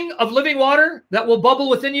spring of living water that will bubble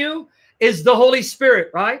within you is the Holy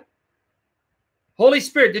Spirit, right? Holy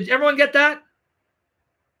Spirit. Did everyone get that?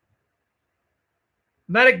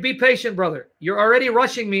 Medic, be patient, brother. You're already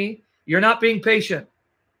rushing me. You're not being patient.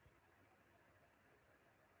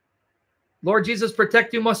 Lord Jesus,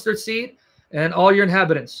 protect you, mustard seed, and all your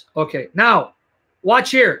inhabitants. Okay, now, watch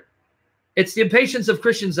here. It's the impatience of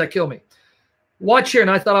Christians that kill me. Watch here, and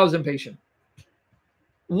I thought I was impatient.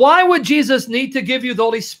 Why would Jesus need to give you the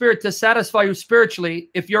Holy Spirit to satisfy you spiritually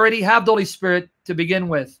if you already have the Holy Spirit to begin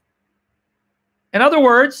with? In other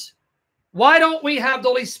words, why don't we have the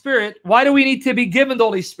Holy Spirit? Why do we need to be given the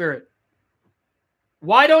Holy Spirit?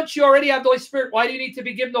 Why don't you already have the Holy Spirit? Why do you need to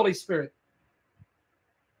be given the Holy Spirit?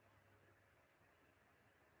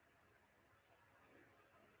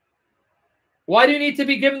 Why do you need to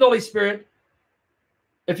be given the Holy Spirit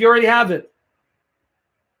if you already have it?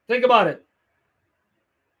 Think about it.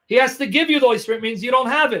 He has to give you the Holy Spirit, means you don't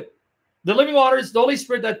have it. The living water is the Holy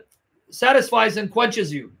Spirit that satisfies and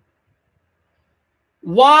quenches you.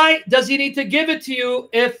 Why does he need to give it to you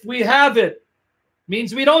if we have it?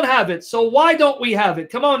 Means we don't have it. So why don't we have it?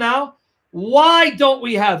 Come on now. Why don't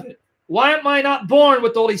we have it? Why am I not born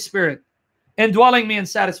with the Holy Spirit indwelling me and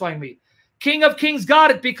satisfying me? King of Kings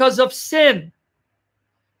got it because of sin.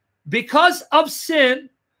 Because of sin,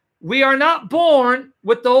 we are not born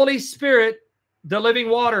with the Holy Spirit, the living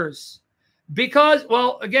waters. Because,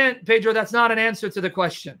 well, again, Pedro, that's not an answer to the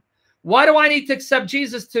question. Why do I need to accept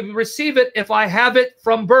Jesus to receive it if I have it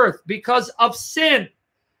from birth? Because of sin.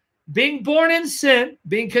 Being born in sin,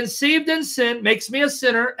 being conceived in sin makes me a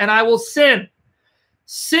sinner, and I will sin.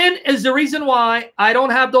 Sin is the reason why I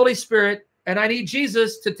don't have the Holy Spirit, and I need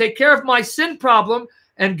Jesus to take care of my sin problem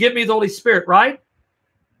and give me the Holy Spirit, right?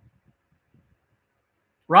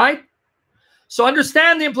 Right? So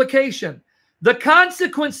understand the implication. The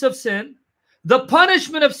consequence of sin, the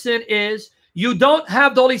punishment of sin is you don't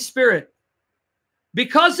have the Holy Spirit.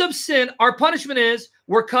 Because of sin, our punishment is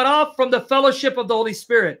we're cut off from the fellowship of the Holy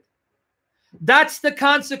Spirit. That's the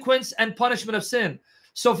consequence and punishment of sin.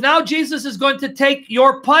 So if now Jesus is going to take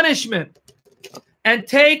your punishment and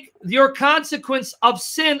take your consequence of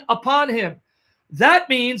sin upon him, that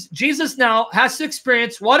means Jesus now has to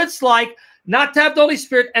experience what it's like not to have the Holy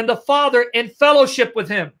Spirit and the Father in fellowship with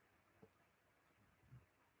him.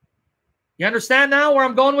 You understand now where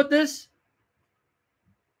I'm going with this?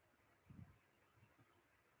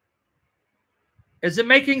 Is it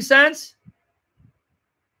making sense?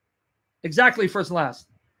 Exactly, first and last.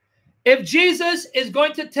 If Jesus is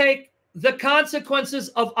going to take the consequences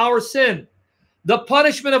of our sin, the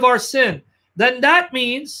punishment of our sin, then that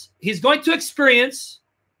means he's going to experience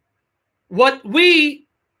what we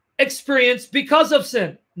experience because of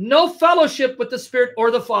sin. No fellowship with the Spirit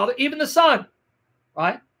or the Father, even the Son,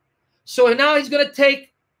 right? So now he's going to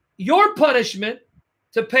take your punishment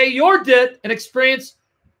to pay your debt and experience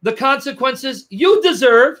the consequences you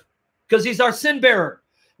deserve because he's our sin bearer,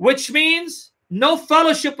 which means no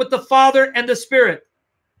fellowship with the Father and the Spirit.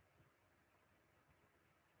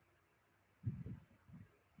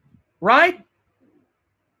 Right?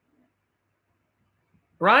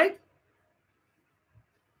 Right?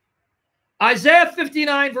 Isaiah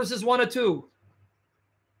 59 verses 1 to 2.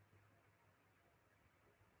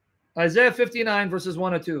 Isaiah 59 verses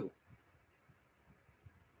 1 to 2.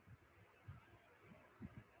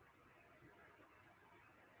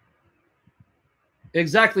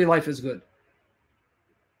 Exactly, life is good.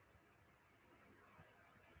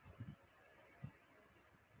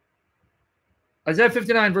 Isaiah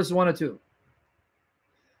 59 verses 1 to 2.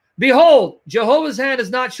 Behold, Jehovah's hand is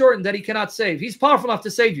not shortened that he cannot save. He's powerful enough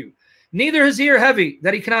to save you. Neither is his ear heavy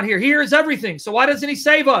that he cannot hear. He hears everything. So why doesn't he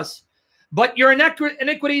save us? But your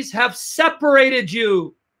iniquities have separated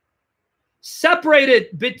you.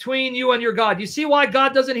 Separated between you and your God. You see why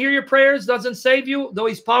God doesn't hear your prayers, doesn't save you, though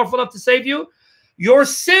he's powerful enough to save you? Your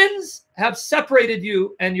sins have separated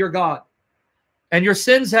you and your God. And your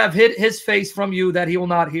sins have hid his face from you that he will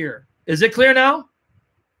not hear. Is it clear now?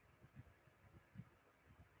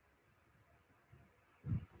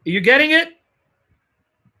 Are you getting it?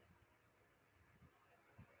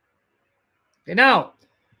 Okay, now,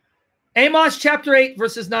 Amos chapter 8,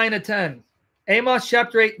 verses 9 to 10. Amos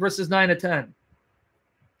chapter 8, verses 9 to 10.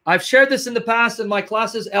 I've shared this in the past in my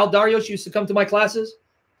classes. Al Darius used to come to my classes.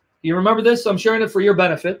 You remember this? So I'm sharing it for your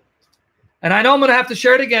benefit. And I know I'm going to have to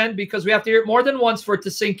share it again because we have to hear it more than once for it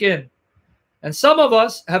to sink in. And some of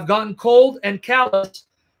us have gotten cold and callous.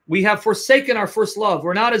 We have forsaken our first love.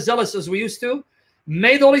 We're not as zealous as we used to.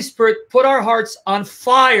 May the Holy Spirit put our hearts on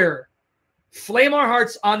fire, flame our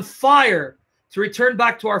hearts on fire to return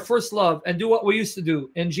back to our first love and do what we used to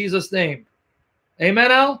do in Jesus' name.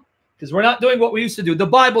 Amen, Al? Because we're not doing what we used to do. The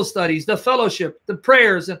Bible studies, the fellowship, the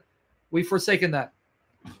prayers, and we've forsaken that.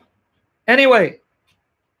 Anyway,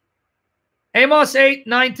 Amos 8,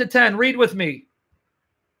 9 to 10. Read with me.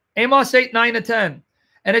 Amos 8, 9 to 10.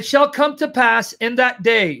 And it shall come to pass in that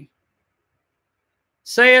day,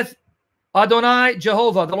 saith Adonai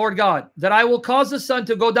Jehovah, the Lord God, that I will cause the sun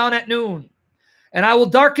to go down at noon, and I will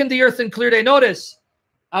darken the earth in clear day. Notice,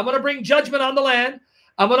 I'm going to bring judgment on the land.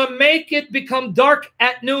 I'm going to make it become dark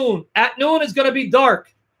at noon. At noon is going to be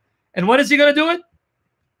dark. And when is he going to do it?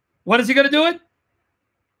 When is he going to do it?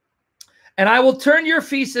 And I will turn your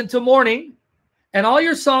feasts into mourning, and all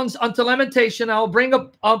your songs unto lamentation. I will bring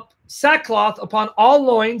up sackcloth upon all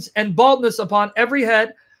loins, and baldness upon every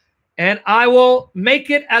head. And I will make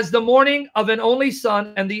it as the morning of an only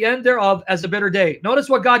son, and the end thereof as a bitter day. Notice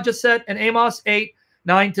what God just said in Amos 8,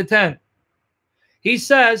 9 to 10. He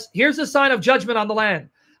says, here's a sign of judgment on the land.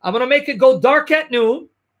 I'm going to make it go dark at noon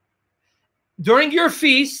during your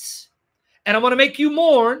feasts, and I'm going to make you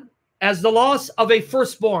mourn as the loss of a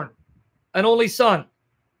firstborn, an only son.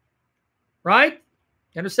 Right?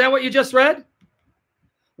 You understand what you just read?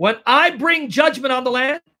 When I bring judgment on the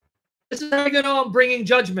land, this is how you know I'm bringing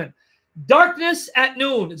judgment. Darkness at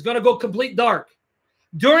noon. It's going to go complete dark.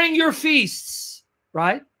 During your feasts,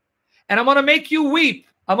 right? And I'm going to make you weep.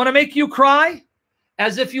 I'm going to make you cry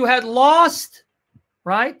as if you had lost,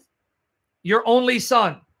 right, your only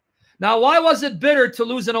son. Now, why was it bitter to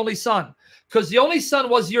lose an only son? Because the only son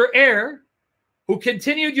was your heir who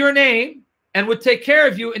continued your name and would take care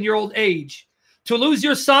of you in your old age. To lose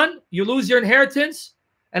your son, you lose your inheritance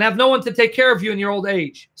and have no one to take care of you in your old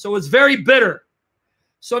age. So it's very bitter.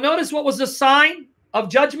 So notice what was the sign of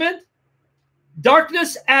judgment?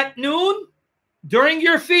 Darkness at noon during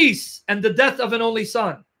your feasts and the death of an only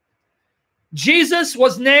son. Jesus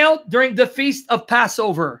was nailed during the feast of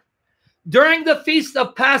Passover. During the feast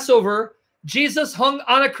of Passover, Jesus hung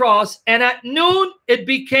on a cross, and at noon it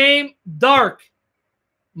became dark.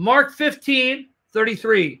 Mark 15,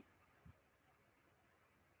 33.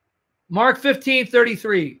 Mark 15,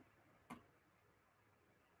 33.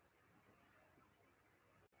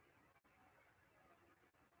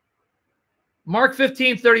 Mark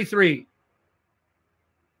 15, 33.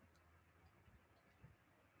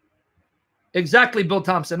 Exactly, Bill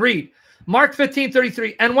Thompson. Read. Mark 15,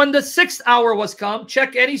 33. And when the 6th hour was come,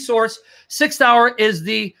 check any source, 6th hour is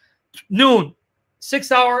the noon.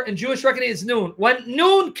 6th hour in Jewish reckoning is noon. When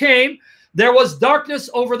noon came, there was darkness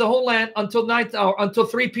over the whole land until 9th hour, until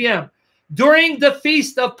 3 p.m. during the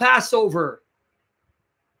feast of Passover.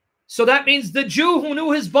 So that means the Jew who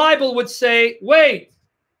knew his Bible would say, wait,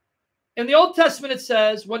 in the Old Testament it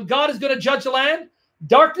says, when God is going to judge the land,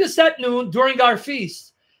 darkness at noon during our feast.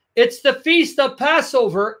 It's the feast of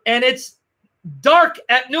Passover, and it's dark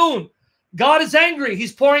at noon. God is angry.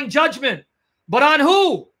 He's pouring judgment. But on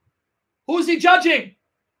who? Who's he judging?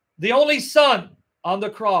 The only son on the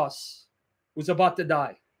cross who's about to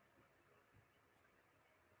die.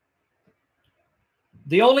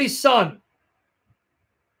 The only son.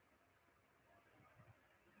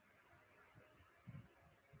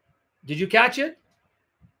 Did you catch it?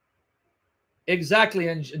 Exactly,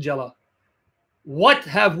 Angela. What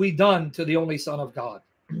have we done to the only Son of God?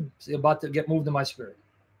 See, about to get moved in my spirit.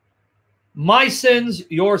 My sins,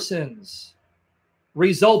 your sins,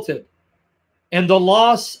 resulted in the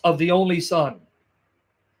loss of the only Son.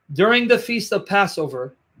 During the feast of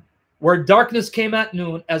Passover, where darkness came at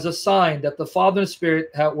noon as a sign that the Father and Spirit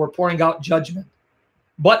were pouring out judgment.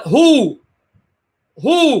 But who?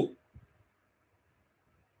 Who?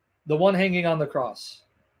 The one hanging on the cross.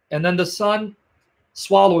 And then the Son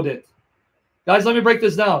swallowed it. Guys, let me break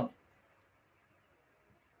this down.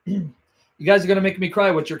 You guys are going to make me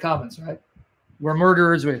cry with your comments, right? We're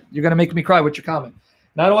murderers. You're going to make me cry with your comment.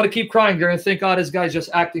 Now, I don't want to keep crying. They're going to think, oh, this guy's just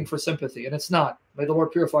acting for sympathy. And it's not. May the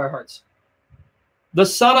Lord purify our hearts. The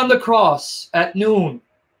Son on the cross at noon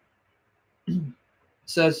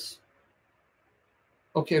says,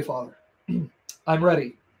 okay, Father, I'm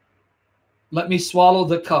ready. Let me swallow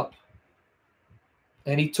the cup.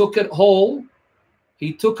 And he took it whole.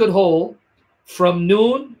 He took it whole from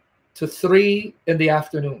noon to 3 in the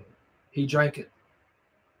afternoon. He drank it.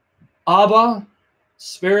 Abba,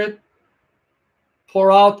 Spirit,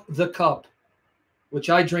 pour out the cup, which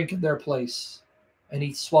I drink in their place. And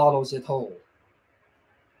he swallows it whole.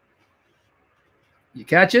 You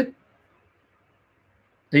catch it?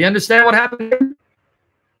 Do you understand what happened here?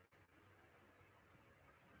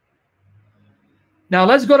 Now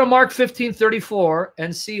let's go to Mark 15:34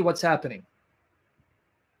 and see what's happening.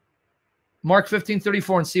 Mark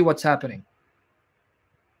 15:34 and see what's happening.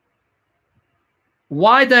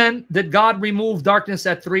 Why then did God remove darkness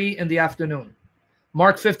at 3 in the afternoon?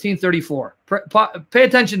 Mark 15:34. Pay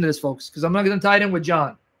attention to this, folks, because I'm not going to tie it in with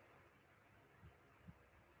John.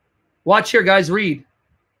 Watch here, guys. Read.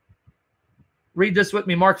 Read this with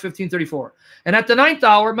me, Mark 15:34. And at the 9th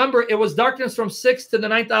hour, remember, it was darkness from 6 to the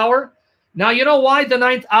 9th hour. Now, you know why the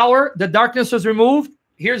 9th hour, the darkness was removed?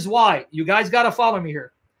 Here's why. You guys got to follow me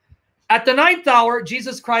here. At the 9th hour,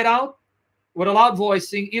 Jesus cried out with a loud voice,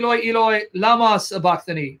 saying, Eloi, Eloi, lama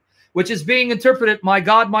sabachthani, which is being interpreted, my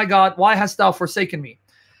God, why hast thou forsaken me?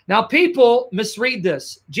 Now, people misread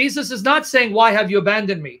this. Jesus is not saying, why have you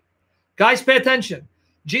abandoned me? Guys, pay attention.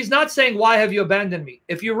 Jesus is not saying, why have you abandoned me?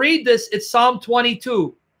 If you read this, it's Psalm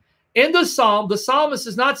 22. In the psalm, the psalmist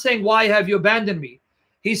is not saying, why have you abandoned me?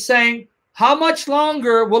 He's saying, how much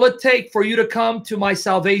longer will it take for you to come to my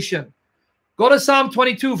salvation? Go to Psalm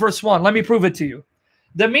 22, verse 1. Let me prove it to you.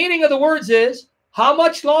 The meaning of the words is, how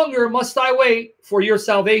much longer must I wait for your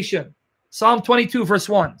salvation? Psalm 22, verse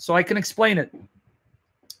 1. So I can explain it.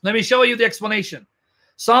 Let me show you the explanation.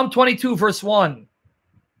 Psalm 22, verse 1.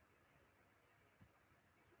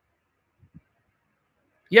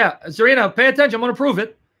 Yeah, Zarina, pay attention. I'm going to prove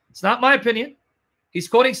it. It's not my opinion. He's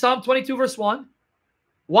quoting Psalm 22, verse 1.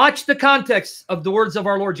 Watch the context of the words of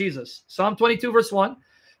our Lord Jesus. Psalm 22, verse 1.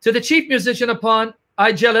 To the chief musician upon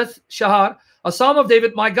Ijeleth Shahar, a psalm of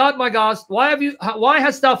David, my God, why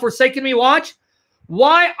hast thou forsaken me? Watch.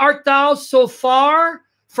 Why art thou so far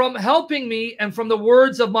from helping me and from the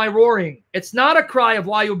words of my roaring? It's not a cry of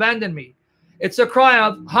why you abandoned me. It's a cry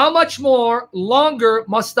of how much more longer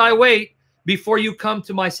must I wait before you come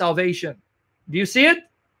to my salvation? Do you see it?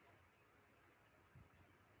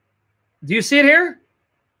 Do you see it here?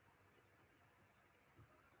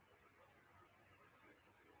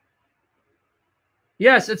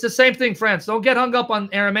 Yes, it's the same thing, friends. Don't get hung up on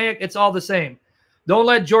Aramaic. It's all the same. Don't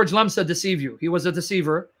let George Lemsa deceive you. He was a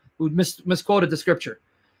deceiver who misquoted the scripture.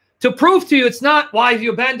 To prove to you, it's not why have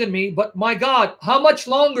you abandoned me, but my God, how much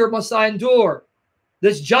longer must I endure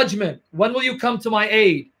this judgment? When will you come to my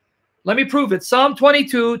aid? Let me prove it. Psalm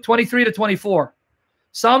 22, 23 to 24.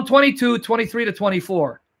 Psalm 22, 23 to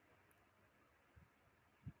 24.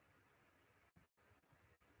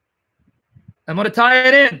 I'm going to tie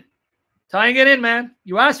it in. Tying it in, man.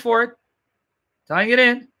 You asked for it. Tying it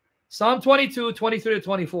in. Psalm 22, 23 to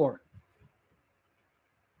 24.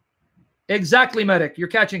 Exactly, medic. You're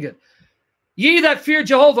catching it. Ye that fear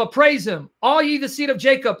Jehovah, praise him. All ye the seed of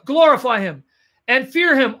Jacob, glorify him. And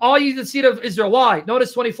fear him, all ye the seed of Israel. Why?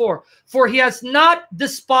 Notice 24. For he has not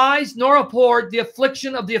despised nor abhorred the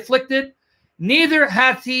affliction of the afflicted, neither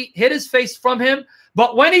hath he hid his face from him.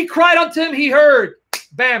 But when he cried unto him, he heard.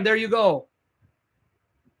 Bam, there you go.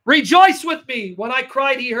 Rejoice with me. When I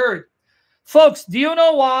cried, he heard. Folks, do you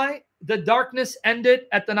know why the darkness ended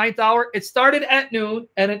at the 9th hour? It started at noon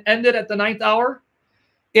and it ended at the 9th hour.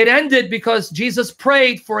 It ended because Jesus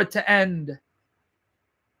prayed for it to end.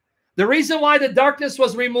 The reason why the darkness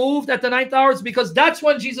was removed at the 9th hour is because that's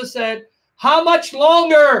when Jesus said, how much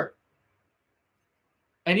longer?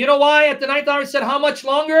 And you know why at the 9th hour he said, how much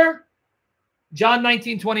longer? John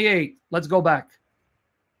 19:28. Let's go back.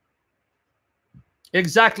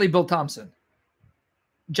 Exactly, Bill Thompson.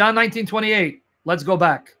 John 19:28. Let's go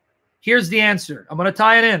back. Here's the answer. I'm going to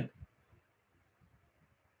tie it in.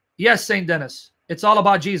 Yes, St. Dennis. It's all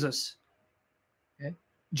about Jesus. Okay.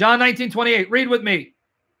 John 19:28. Read with me.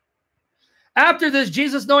 After this,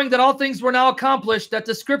 Jesus, knowing that all things were now accomplished, that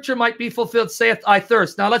the scripture might be fulfilled, saith, I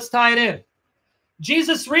thirst. Now let's tie it in.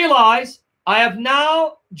 Jesus realized, I have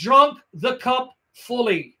now drunk the cup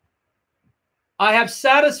fully. I have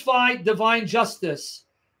satisfied divine justice.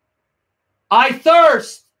 I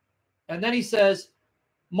thirst. And then he says,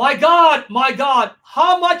 my God,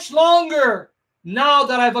 how much longer now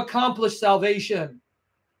that I've accomplished salvation?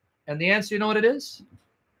 And the answer, you know what it is?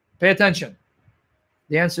 Pay attention.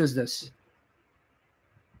 The answer is this.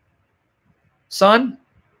 Son,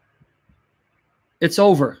 it's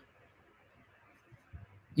over.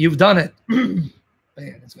 You've done it. Man,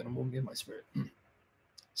 it's going to move me in my spirit.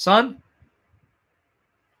 Son,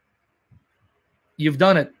 you've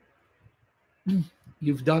done it.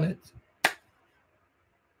 You've done it. The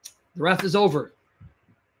wrath is over.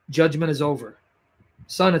 Judgment is over.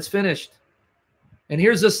 Son, it's finished. And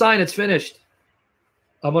here's the sign it's finished.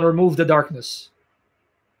 I'm going to remove the darkness.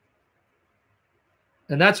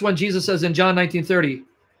 And that's when Jesus says in John 19:30,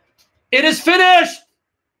 it is finished.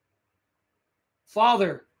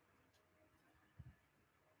 Father,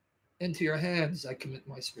 into your hands I commit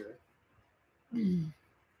my spirit. In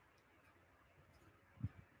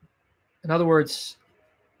other words,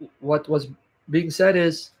 what was being said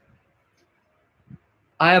is,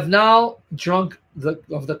 I have now drunk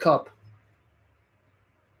of the cup.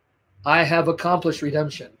 I have accomplished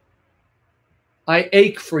redemption. I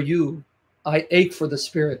ache for you. I ache for the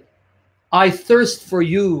Spirit. I thirst for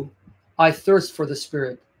you. I thirst for the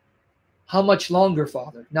Spirit. How much longer,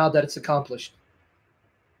 Father, now that it's accomplished?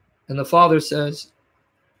 And the Father says,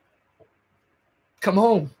 come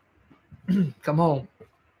home. Come home.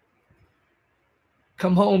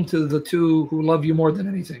 Come home to the two who love you more than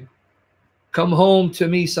anything. Come home to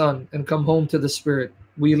me, son, and come home to the Spirit.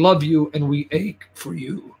 We love you and we ache for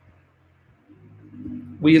you.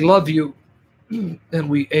 We love you and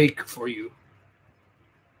we ache for you.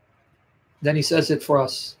 Then he says it for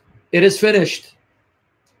us. It is finished.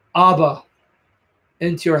 Abba,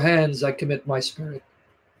 into your hands I commit my spirit.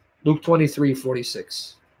 Luke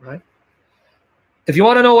 23:46, right? If you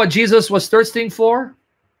want to know what Jesus was thirsting for,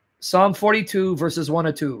 Psalm 42 verses 1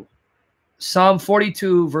 and 2. Psalm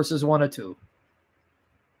 42 verses 1 and 2.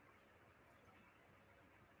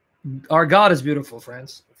 Our God is beautiful,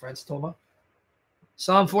 friends. Friends, Toma.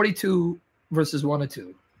 Psalm 42 verses 1 and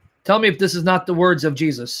 2. Tell me if this is not the words of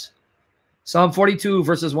Jesus. Psalm 42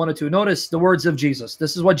 verses 1 and 2. Notice the words of Jesus.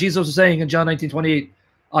 This is what Jesus was saying in John 19:28.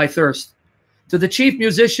 I thirst. To the chief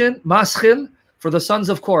musician, Maschil, for the sons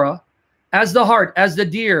of Korah, as the hart, as the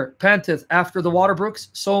deer panteth after the water brooks,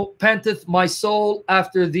 so panteth my soul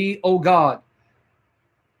after thee, O God.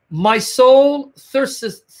 My soul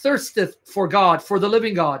thirsteth for God, for the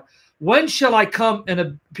living God. When shall I come and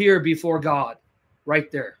appear before God? Right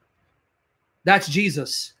there. That's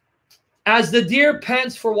Jesus. As the deer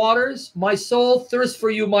pants for waters, my soul thirsts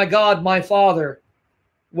for you, my God, my Father.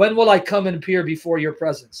 When will I come and appear before your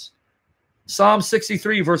presence? Psalm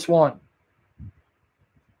 63, verse 1.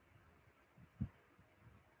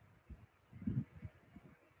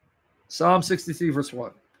 Psalm 63, verse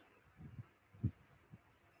 1.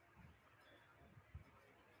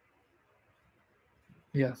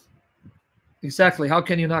 Yeah, exactly. How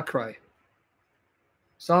can you not cry?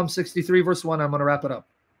 Psalm 63, verse 1. I'm going to wrap it up.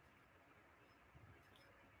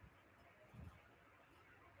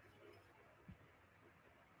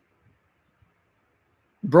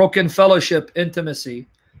 Broken fellowship, intimacy,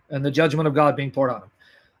 and the judgment of God being poured on him.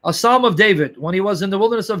 A psalm of David, when he was in the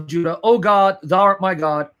wilderness of Judah. O God, thou art my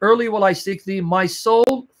God. Early will I seek thee. My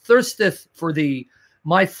soul thirsteth for thee.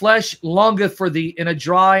 My flesh longeth for thee in a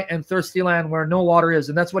dry and thirsty land where no water is.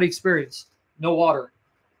 And that's what he experienced. No water.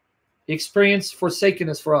 He experienced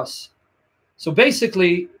forsakenness for us. So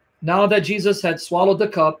basically, now that Jesus had swallowed the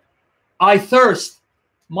cup, I thirst.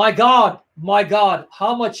 My God,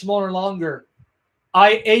 how much more longer?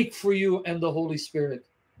 I ache for you and the Holy Spirit.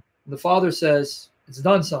 And the Father says, it's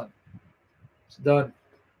done, son. It's done.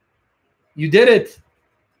 You did it.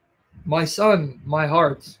 My son, my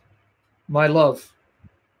heart, my love.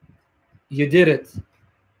 You did it.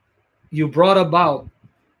 You brought about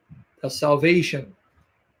the salvation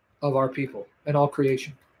of our people and all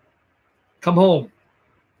creation. Come home.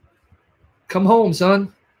 Come home,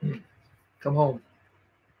 son. Come home.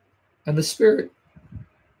 And the Spirit,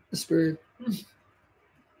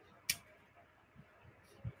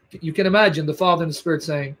 you can imagine the Father and the Spirit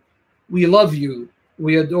saying, we love you,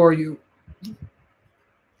 we adore you.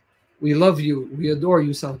 We love you, we adore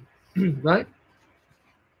you, son. Right?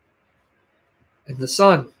 And the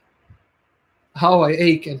Son, how I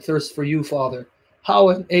ache and thirst for you, Father. How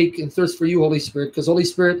I ache and thirst for you, Holy Spirit, because Holy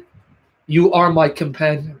Spirit, you are my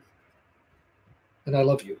companion. And I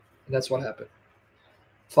love you. And that's what happened.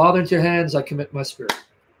 Father, into your hands I commit my spirit.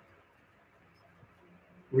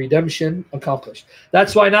 Redemption accomplished.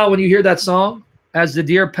 That's why now when you hear that song, as the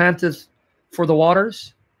deer panteth for the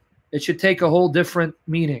waters, it should take a whole different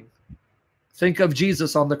meaning. Think of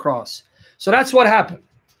Jesus on the cross. So that's what happened.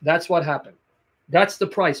 That's what happened. That's the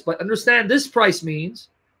price. But understand, this price means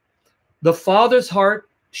the Father's heart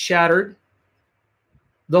shattered,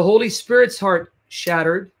 the Holy Spirit's heart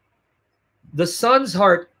shattered, the Son's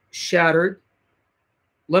heart shattered,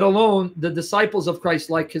 let alone the disciples of Christ,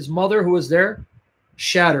 like his mother who was there,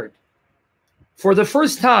 shattered. For the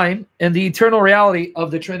first time in the eternal reality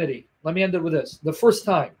of the Trinity, let me end it with this. The first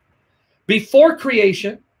time, before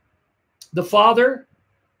creation, the Father,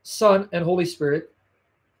 Son, and Holy Spirit.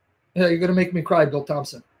 Yeah, you're going to make me cry, Bill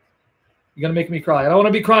Thompson. You're going to make me cry. I don't want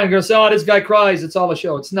to be crying. You're going to say, oh, this guy cries. It's all a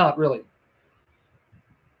show. It's not really.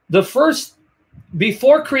 The first,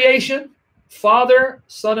 before creation, Father,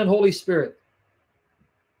 Son, and Holy Spirit.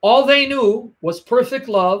 All they knew was perfect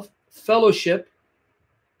love, fellowship,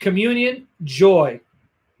 communion, joy,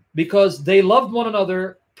 because they loved one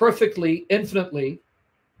another perfectly, infinitely.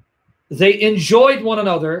 They enjoyed one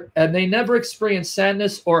another, and they never experienced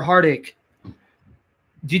sadness or heartache.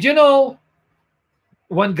 Did you know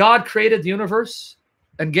when God created the universe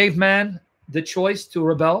and gave man the choice to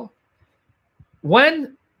rebel?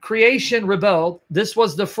 When creation rebelled, this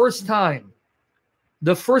was the first time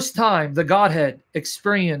the Godhead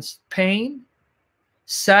experienced pain,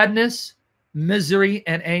 sadness, misery,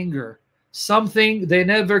 and anger, something they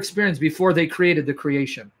never experienced before they created the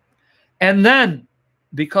creation. And then,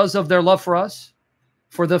 because of their love for us,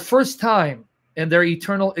 for the first time in their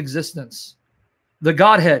eternal existence, the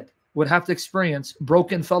Godhead would have to experience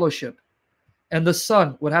broken fellowship, and the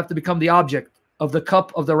Son would have to become the object of the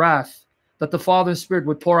cup of the wrath that the Father and Spirit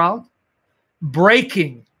would pour out,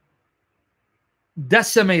 breaking,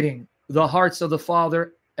 decimating the hearts of the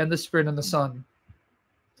Father and the Spirit and the Son.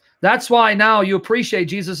 That's why now you appreciate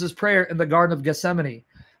Jesus' prayer in the Garden of Gethsemane.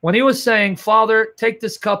 When he was saying, Father, take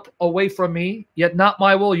this cup away from me, yet not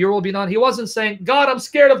my will, your will be done. He wasn't saying, God, I'm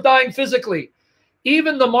scared of dying physically.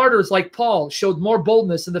 Even the martyrs like Paul showed more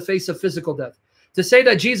boldness in the face of physical death. To say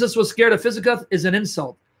that Jesus was scared of physical death is an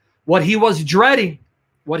insult. What he was dreading,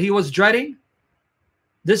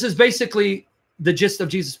 this is basically the gist of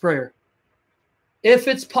Jesus' prayer. If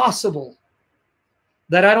it's possible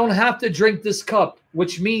that I don't have to drink this cup,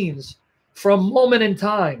 which means for a moment in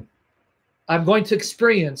time, I'm going to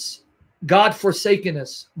experience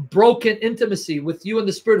God-forsakenness, broken intimacy with you and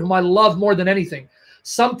the Spirit whom I love more than anything.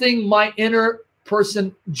 Something my inner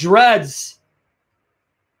person dreads,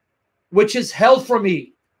 which is hell for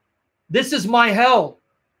me. This is my hell.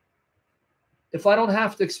 If I don't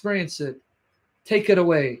have to experience it, take it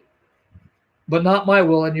away. But not my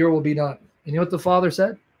will, and your will be done. You know what the Father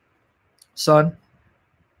said? Son,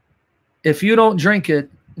 if you don't drink it,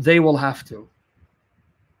 they will have to.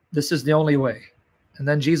 This is the only way. And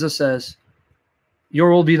then Jesus says, your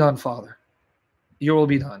will be done, Father. Your will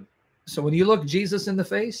be done. So when you look Jesus in the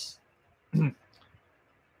face, when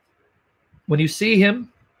you see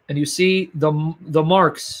him and you see the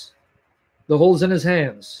marks, the holes in his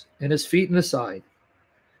hands, in his feet and his side,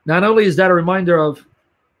 not only is that a reminder of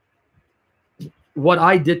what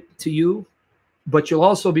I did to you, but you'll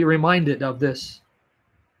also be reminded of this.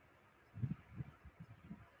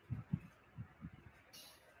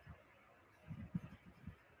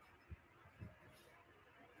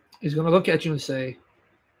 He's going to look at you and say,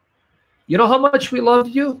 you know how much we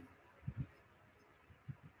loved you?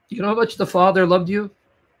 You know how much the Father loved you?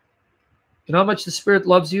 You know how much the Spirit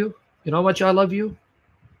loves you? You know how much I love you?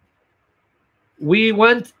 We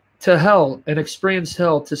went to hell and experienced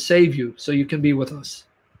hell to save you so you can be with us.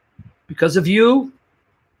 Because of you,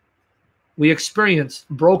 we experienced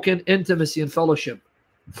broken intimacy and fellowship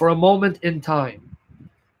for a moment in time.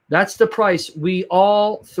 That's the price we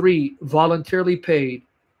all three voluntarily paid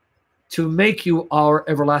to make you our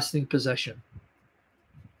everlasting possession.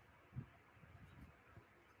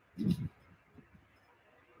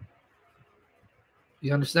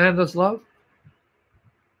 You understand this love?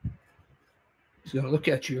 He's going to look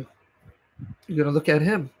at you. You're going to look at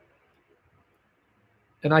him.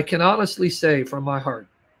 And I can honestly say from my heart,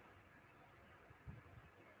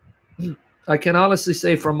 I can honestly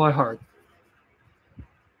say from my heart,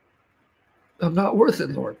 I'm not worth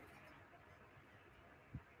it, Lord.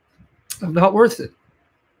 I'm not worth it.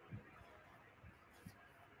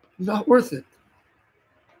 I'm not worth it.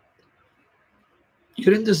 You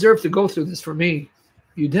didn't deserve to go through this for me.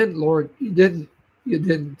 You didn't, Lord. You didn't. You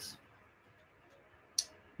didn't.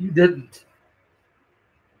 You didn't.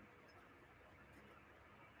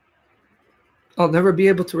 I'll never be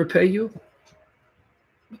able to repay you.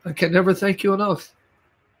 I can never thank you enough.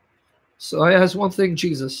 So I ask one thing,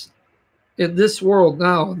 Jesus. In this world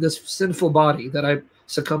now, in this sinful body that I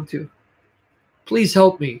succumb to, please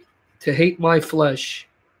help me to hate my flesh,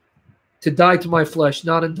 to die to my flesh,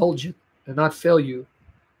 not indulge it and not fail you,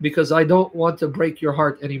 because I don't want to break your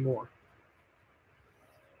heart anymore.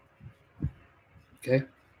 Okay?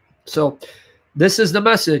 So this is the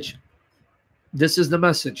message. This is the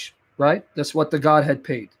message, right? That's what the Godhead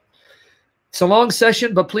paid. It's a long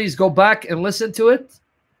session, but please go back and listen to it.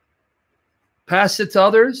 Pass it to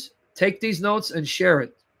others. Take these notes and share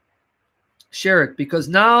it. Share it, because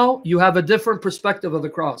now you have a different perspective of the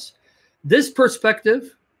cross. This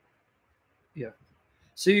perspective, yeah.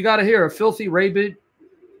 So you got to hear a filthy, rabid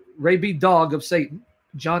dog of Satan,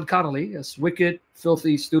 John Connolly, this wicked,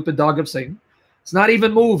 filthy, stupid dog of Satan. It's not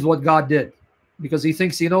even moved what God did, because he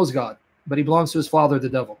thinks he knows God, but he belongs to his father, the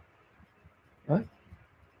devil. Right?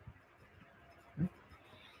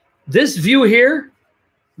 This view here,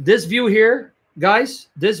 guys,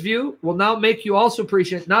 this view will now make you also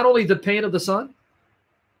appreciate not only the pain of the Son.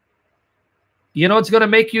 You know what it's going to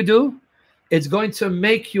make you do? It's going to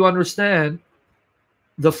make you understand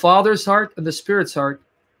the Father's heart and the Spirit's heart,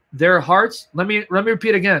 their hearts. Let me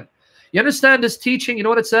repeat again. You understand this teaching? You know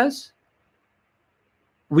what it says?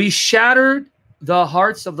 We shattered the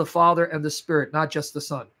hearts of the Father and the Spirit, not just the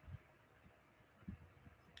Son.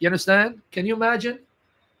 You understand? Can you imagine?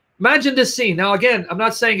 Imagine this scene. Now, again, I'm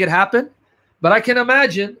not saying it happened, but I can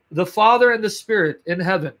imagine the Father and the Spirit in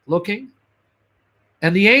heaven looking,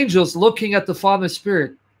 and the angels looking at the Father and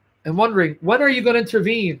Spirit and wondering, when are you going to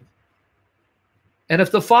intervene? And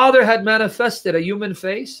if the Father had manifested a human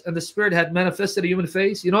face and the Spirit had manifested a human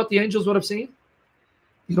face, you know what the angels would have seen?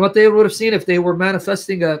 You know what they would have seen if they were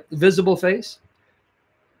manifesting a visible face?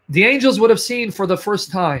 The angels would have seen for the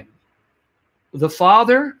first time the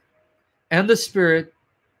Father and the Spirit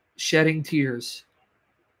shedding tears.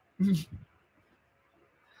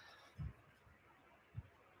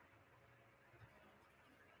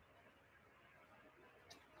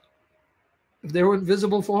 If they were in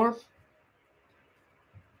visible form,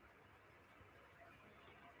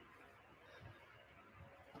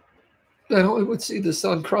 then we would see the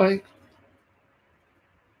Son crying.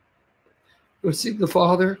 We would see the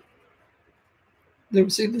Father. They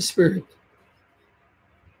would see the Spirit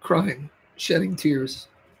crying, shedding tears.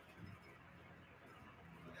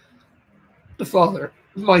 The Father,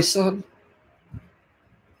 my Son,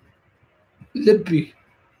 Libby,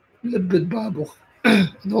 Libbid Babu,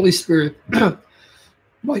 the Holy Spirit,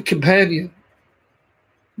 my companion,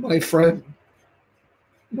 my friend,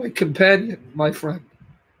 my companion, my friend.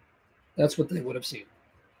 That's what they would have seen.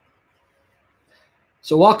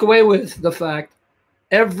 So walk away with the fact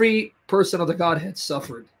every person of the Godhead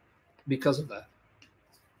suffered because of that.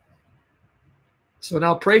 So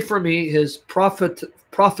now pray for me, his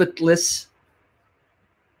profitless,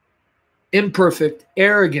 imperfect,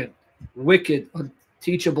 arrogant, wicked,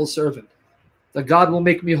 unteachable servant, that God will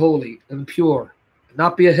make me holy and pure, and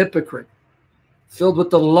not be a hypocrite, filled with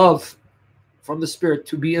the love from the Spirit,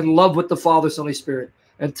 to be in love with the Father, Son, Holy Spirit,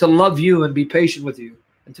 and to love you and be patient with you,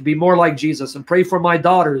 and to be more like Jesus. And pray for my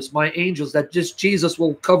daughters, my angels, that just Jesus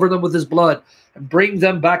will cover them with his blood and bring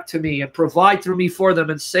them back to me and provide through me for them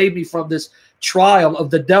and save me from this trial of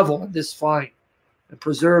the devil and this fine, and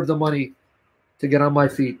preserve the money to get on my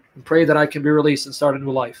feet, and pray that I can be released and start a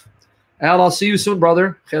new life. Al, I'll see you soon,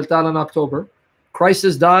 brother. Cheltal in October. Christ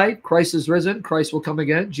has died. Christ is risen. Christ will come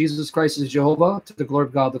again. Jesus Christ is Jehovah, to the glory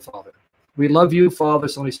of God the Father. We love you, Father,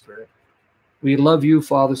 Son, Holy Spirit. We love you,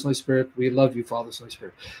 Father, Son, Holy Spirit. We love you, Father, Son, Holy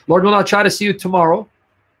Spirit. Lord, will I try to see you tomorrow?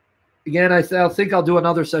 Again, I think I'll do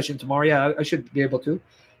another session tomorrow. Yeah, I should be able to.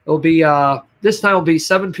 It'll be, this time will be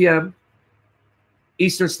 7 p.m.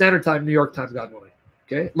 Eastern Standard Time, New York time, God willing.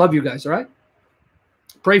 Okay? Love you guys, all right?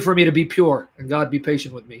 Pray for me to be pure, and God be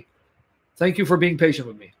patient with me. Thank you for being patient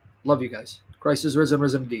with me. Love you guys. Christ is risen,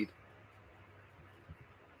 risen indeed.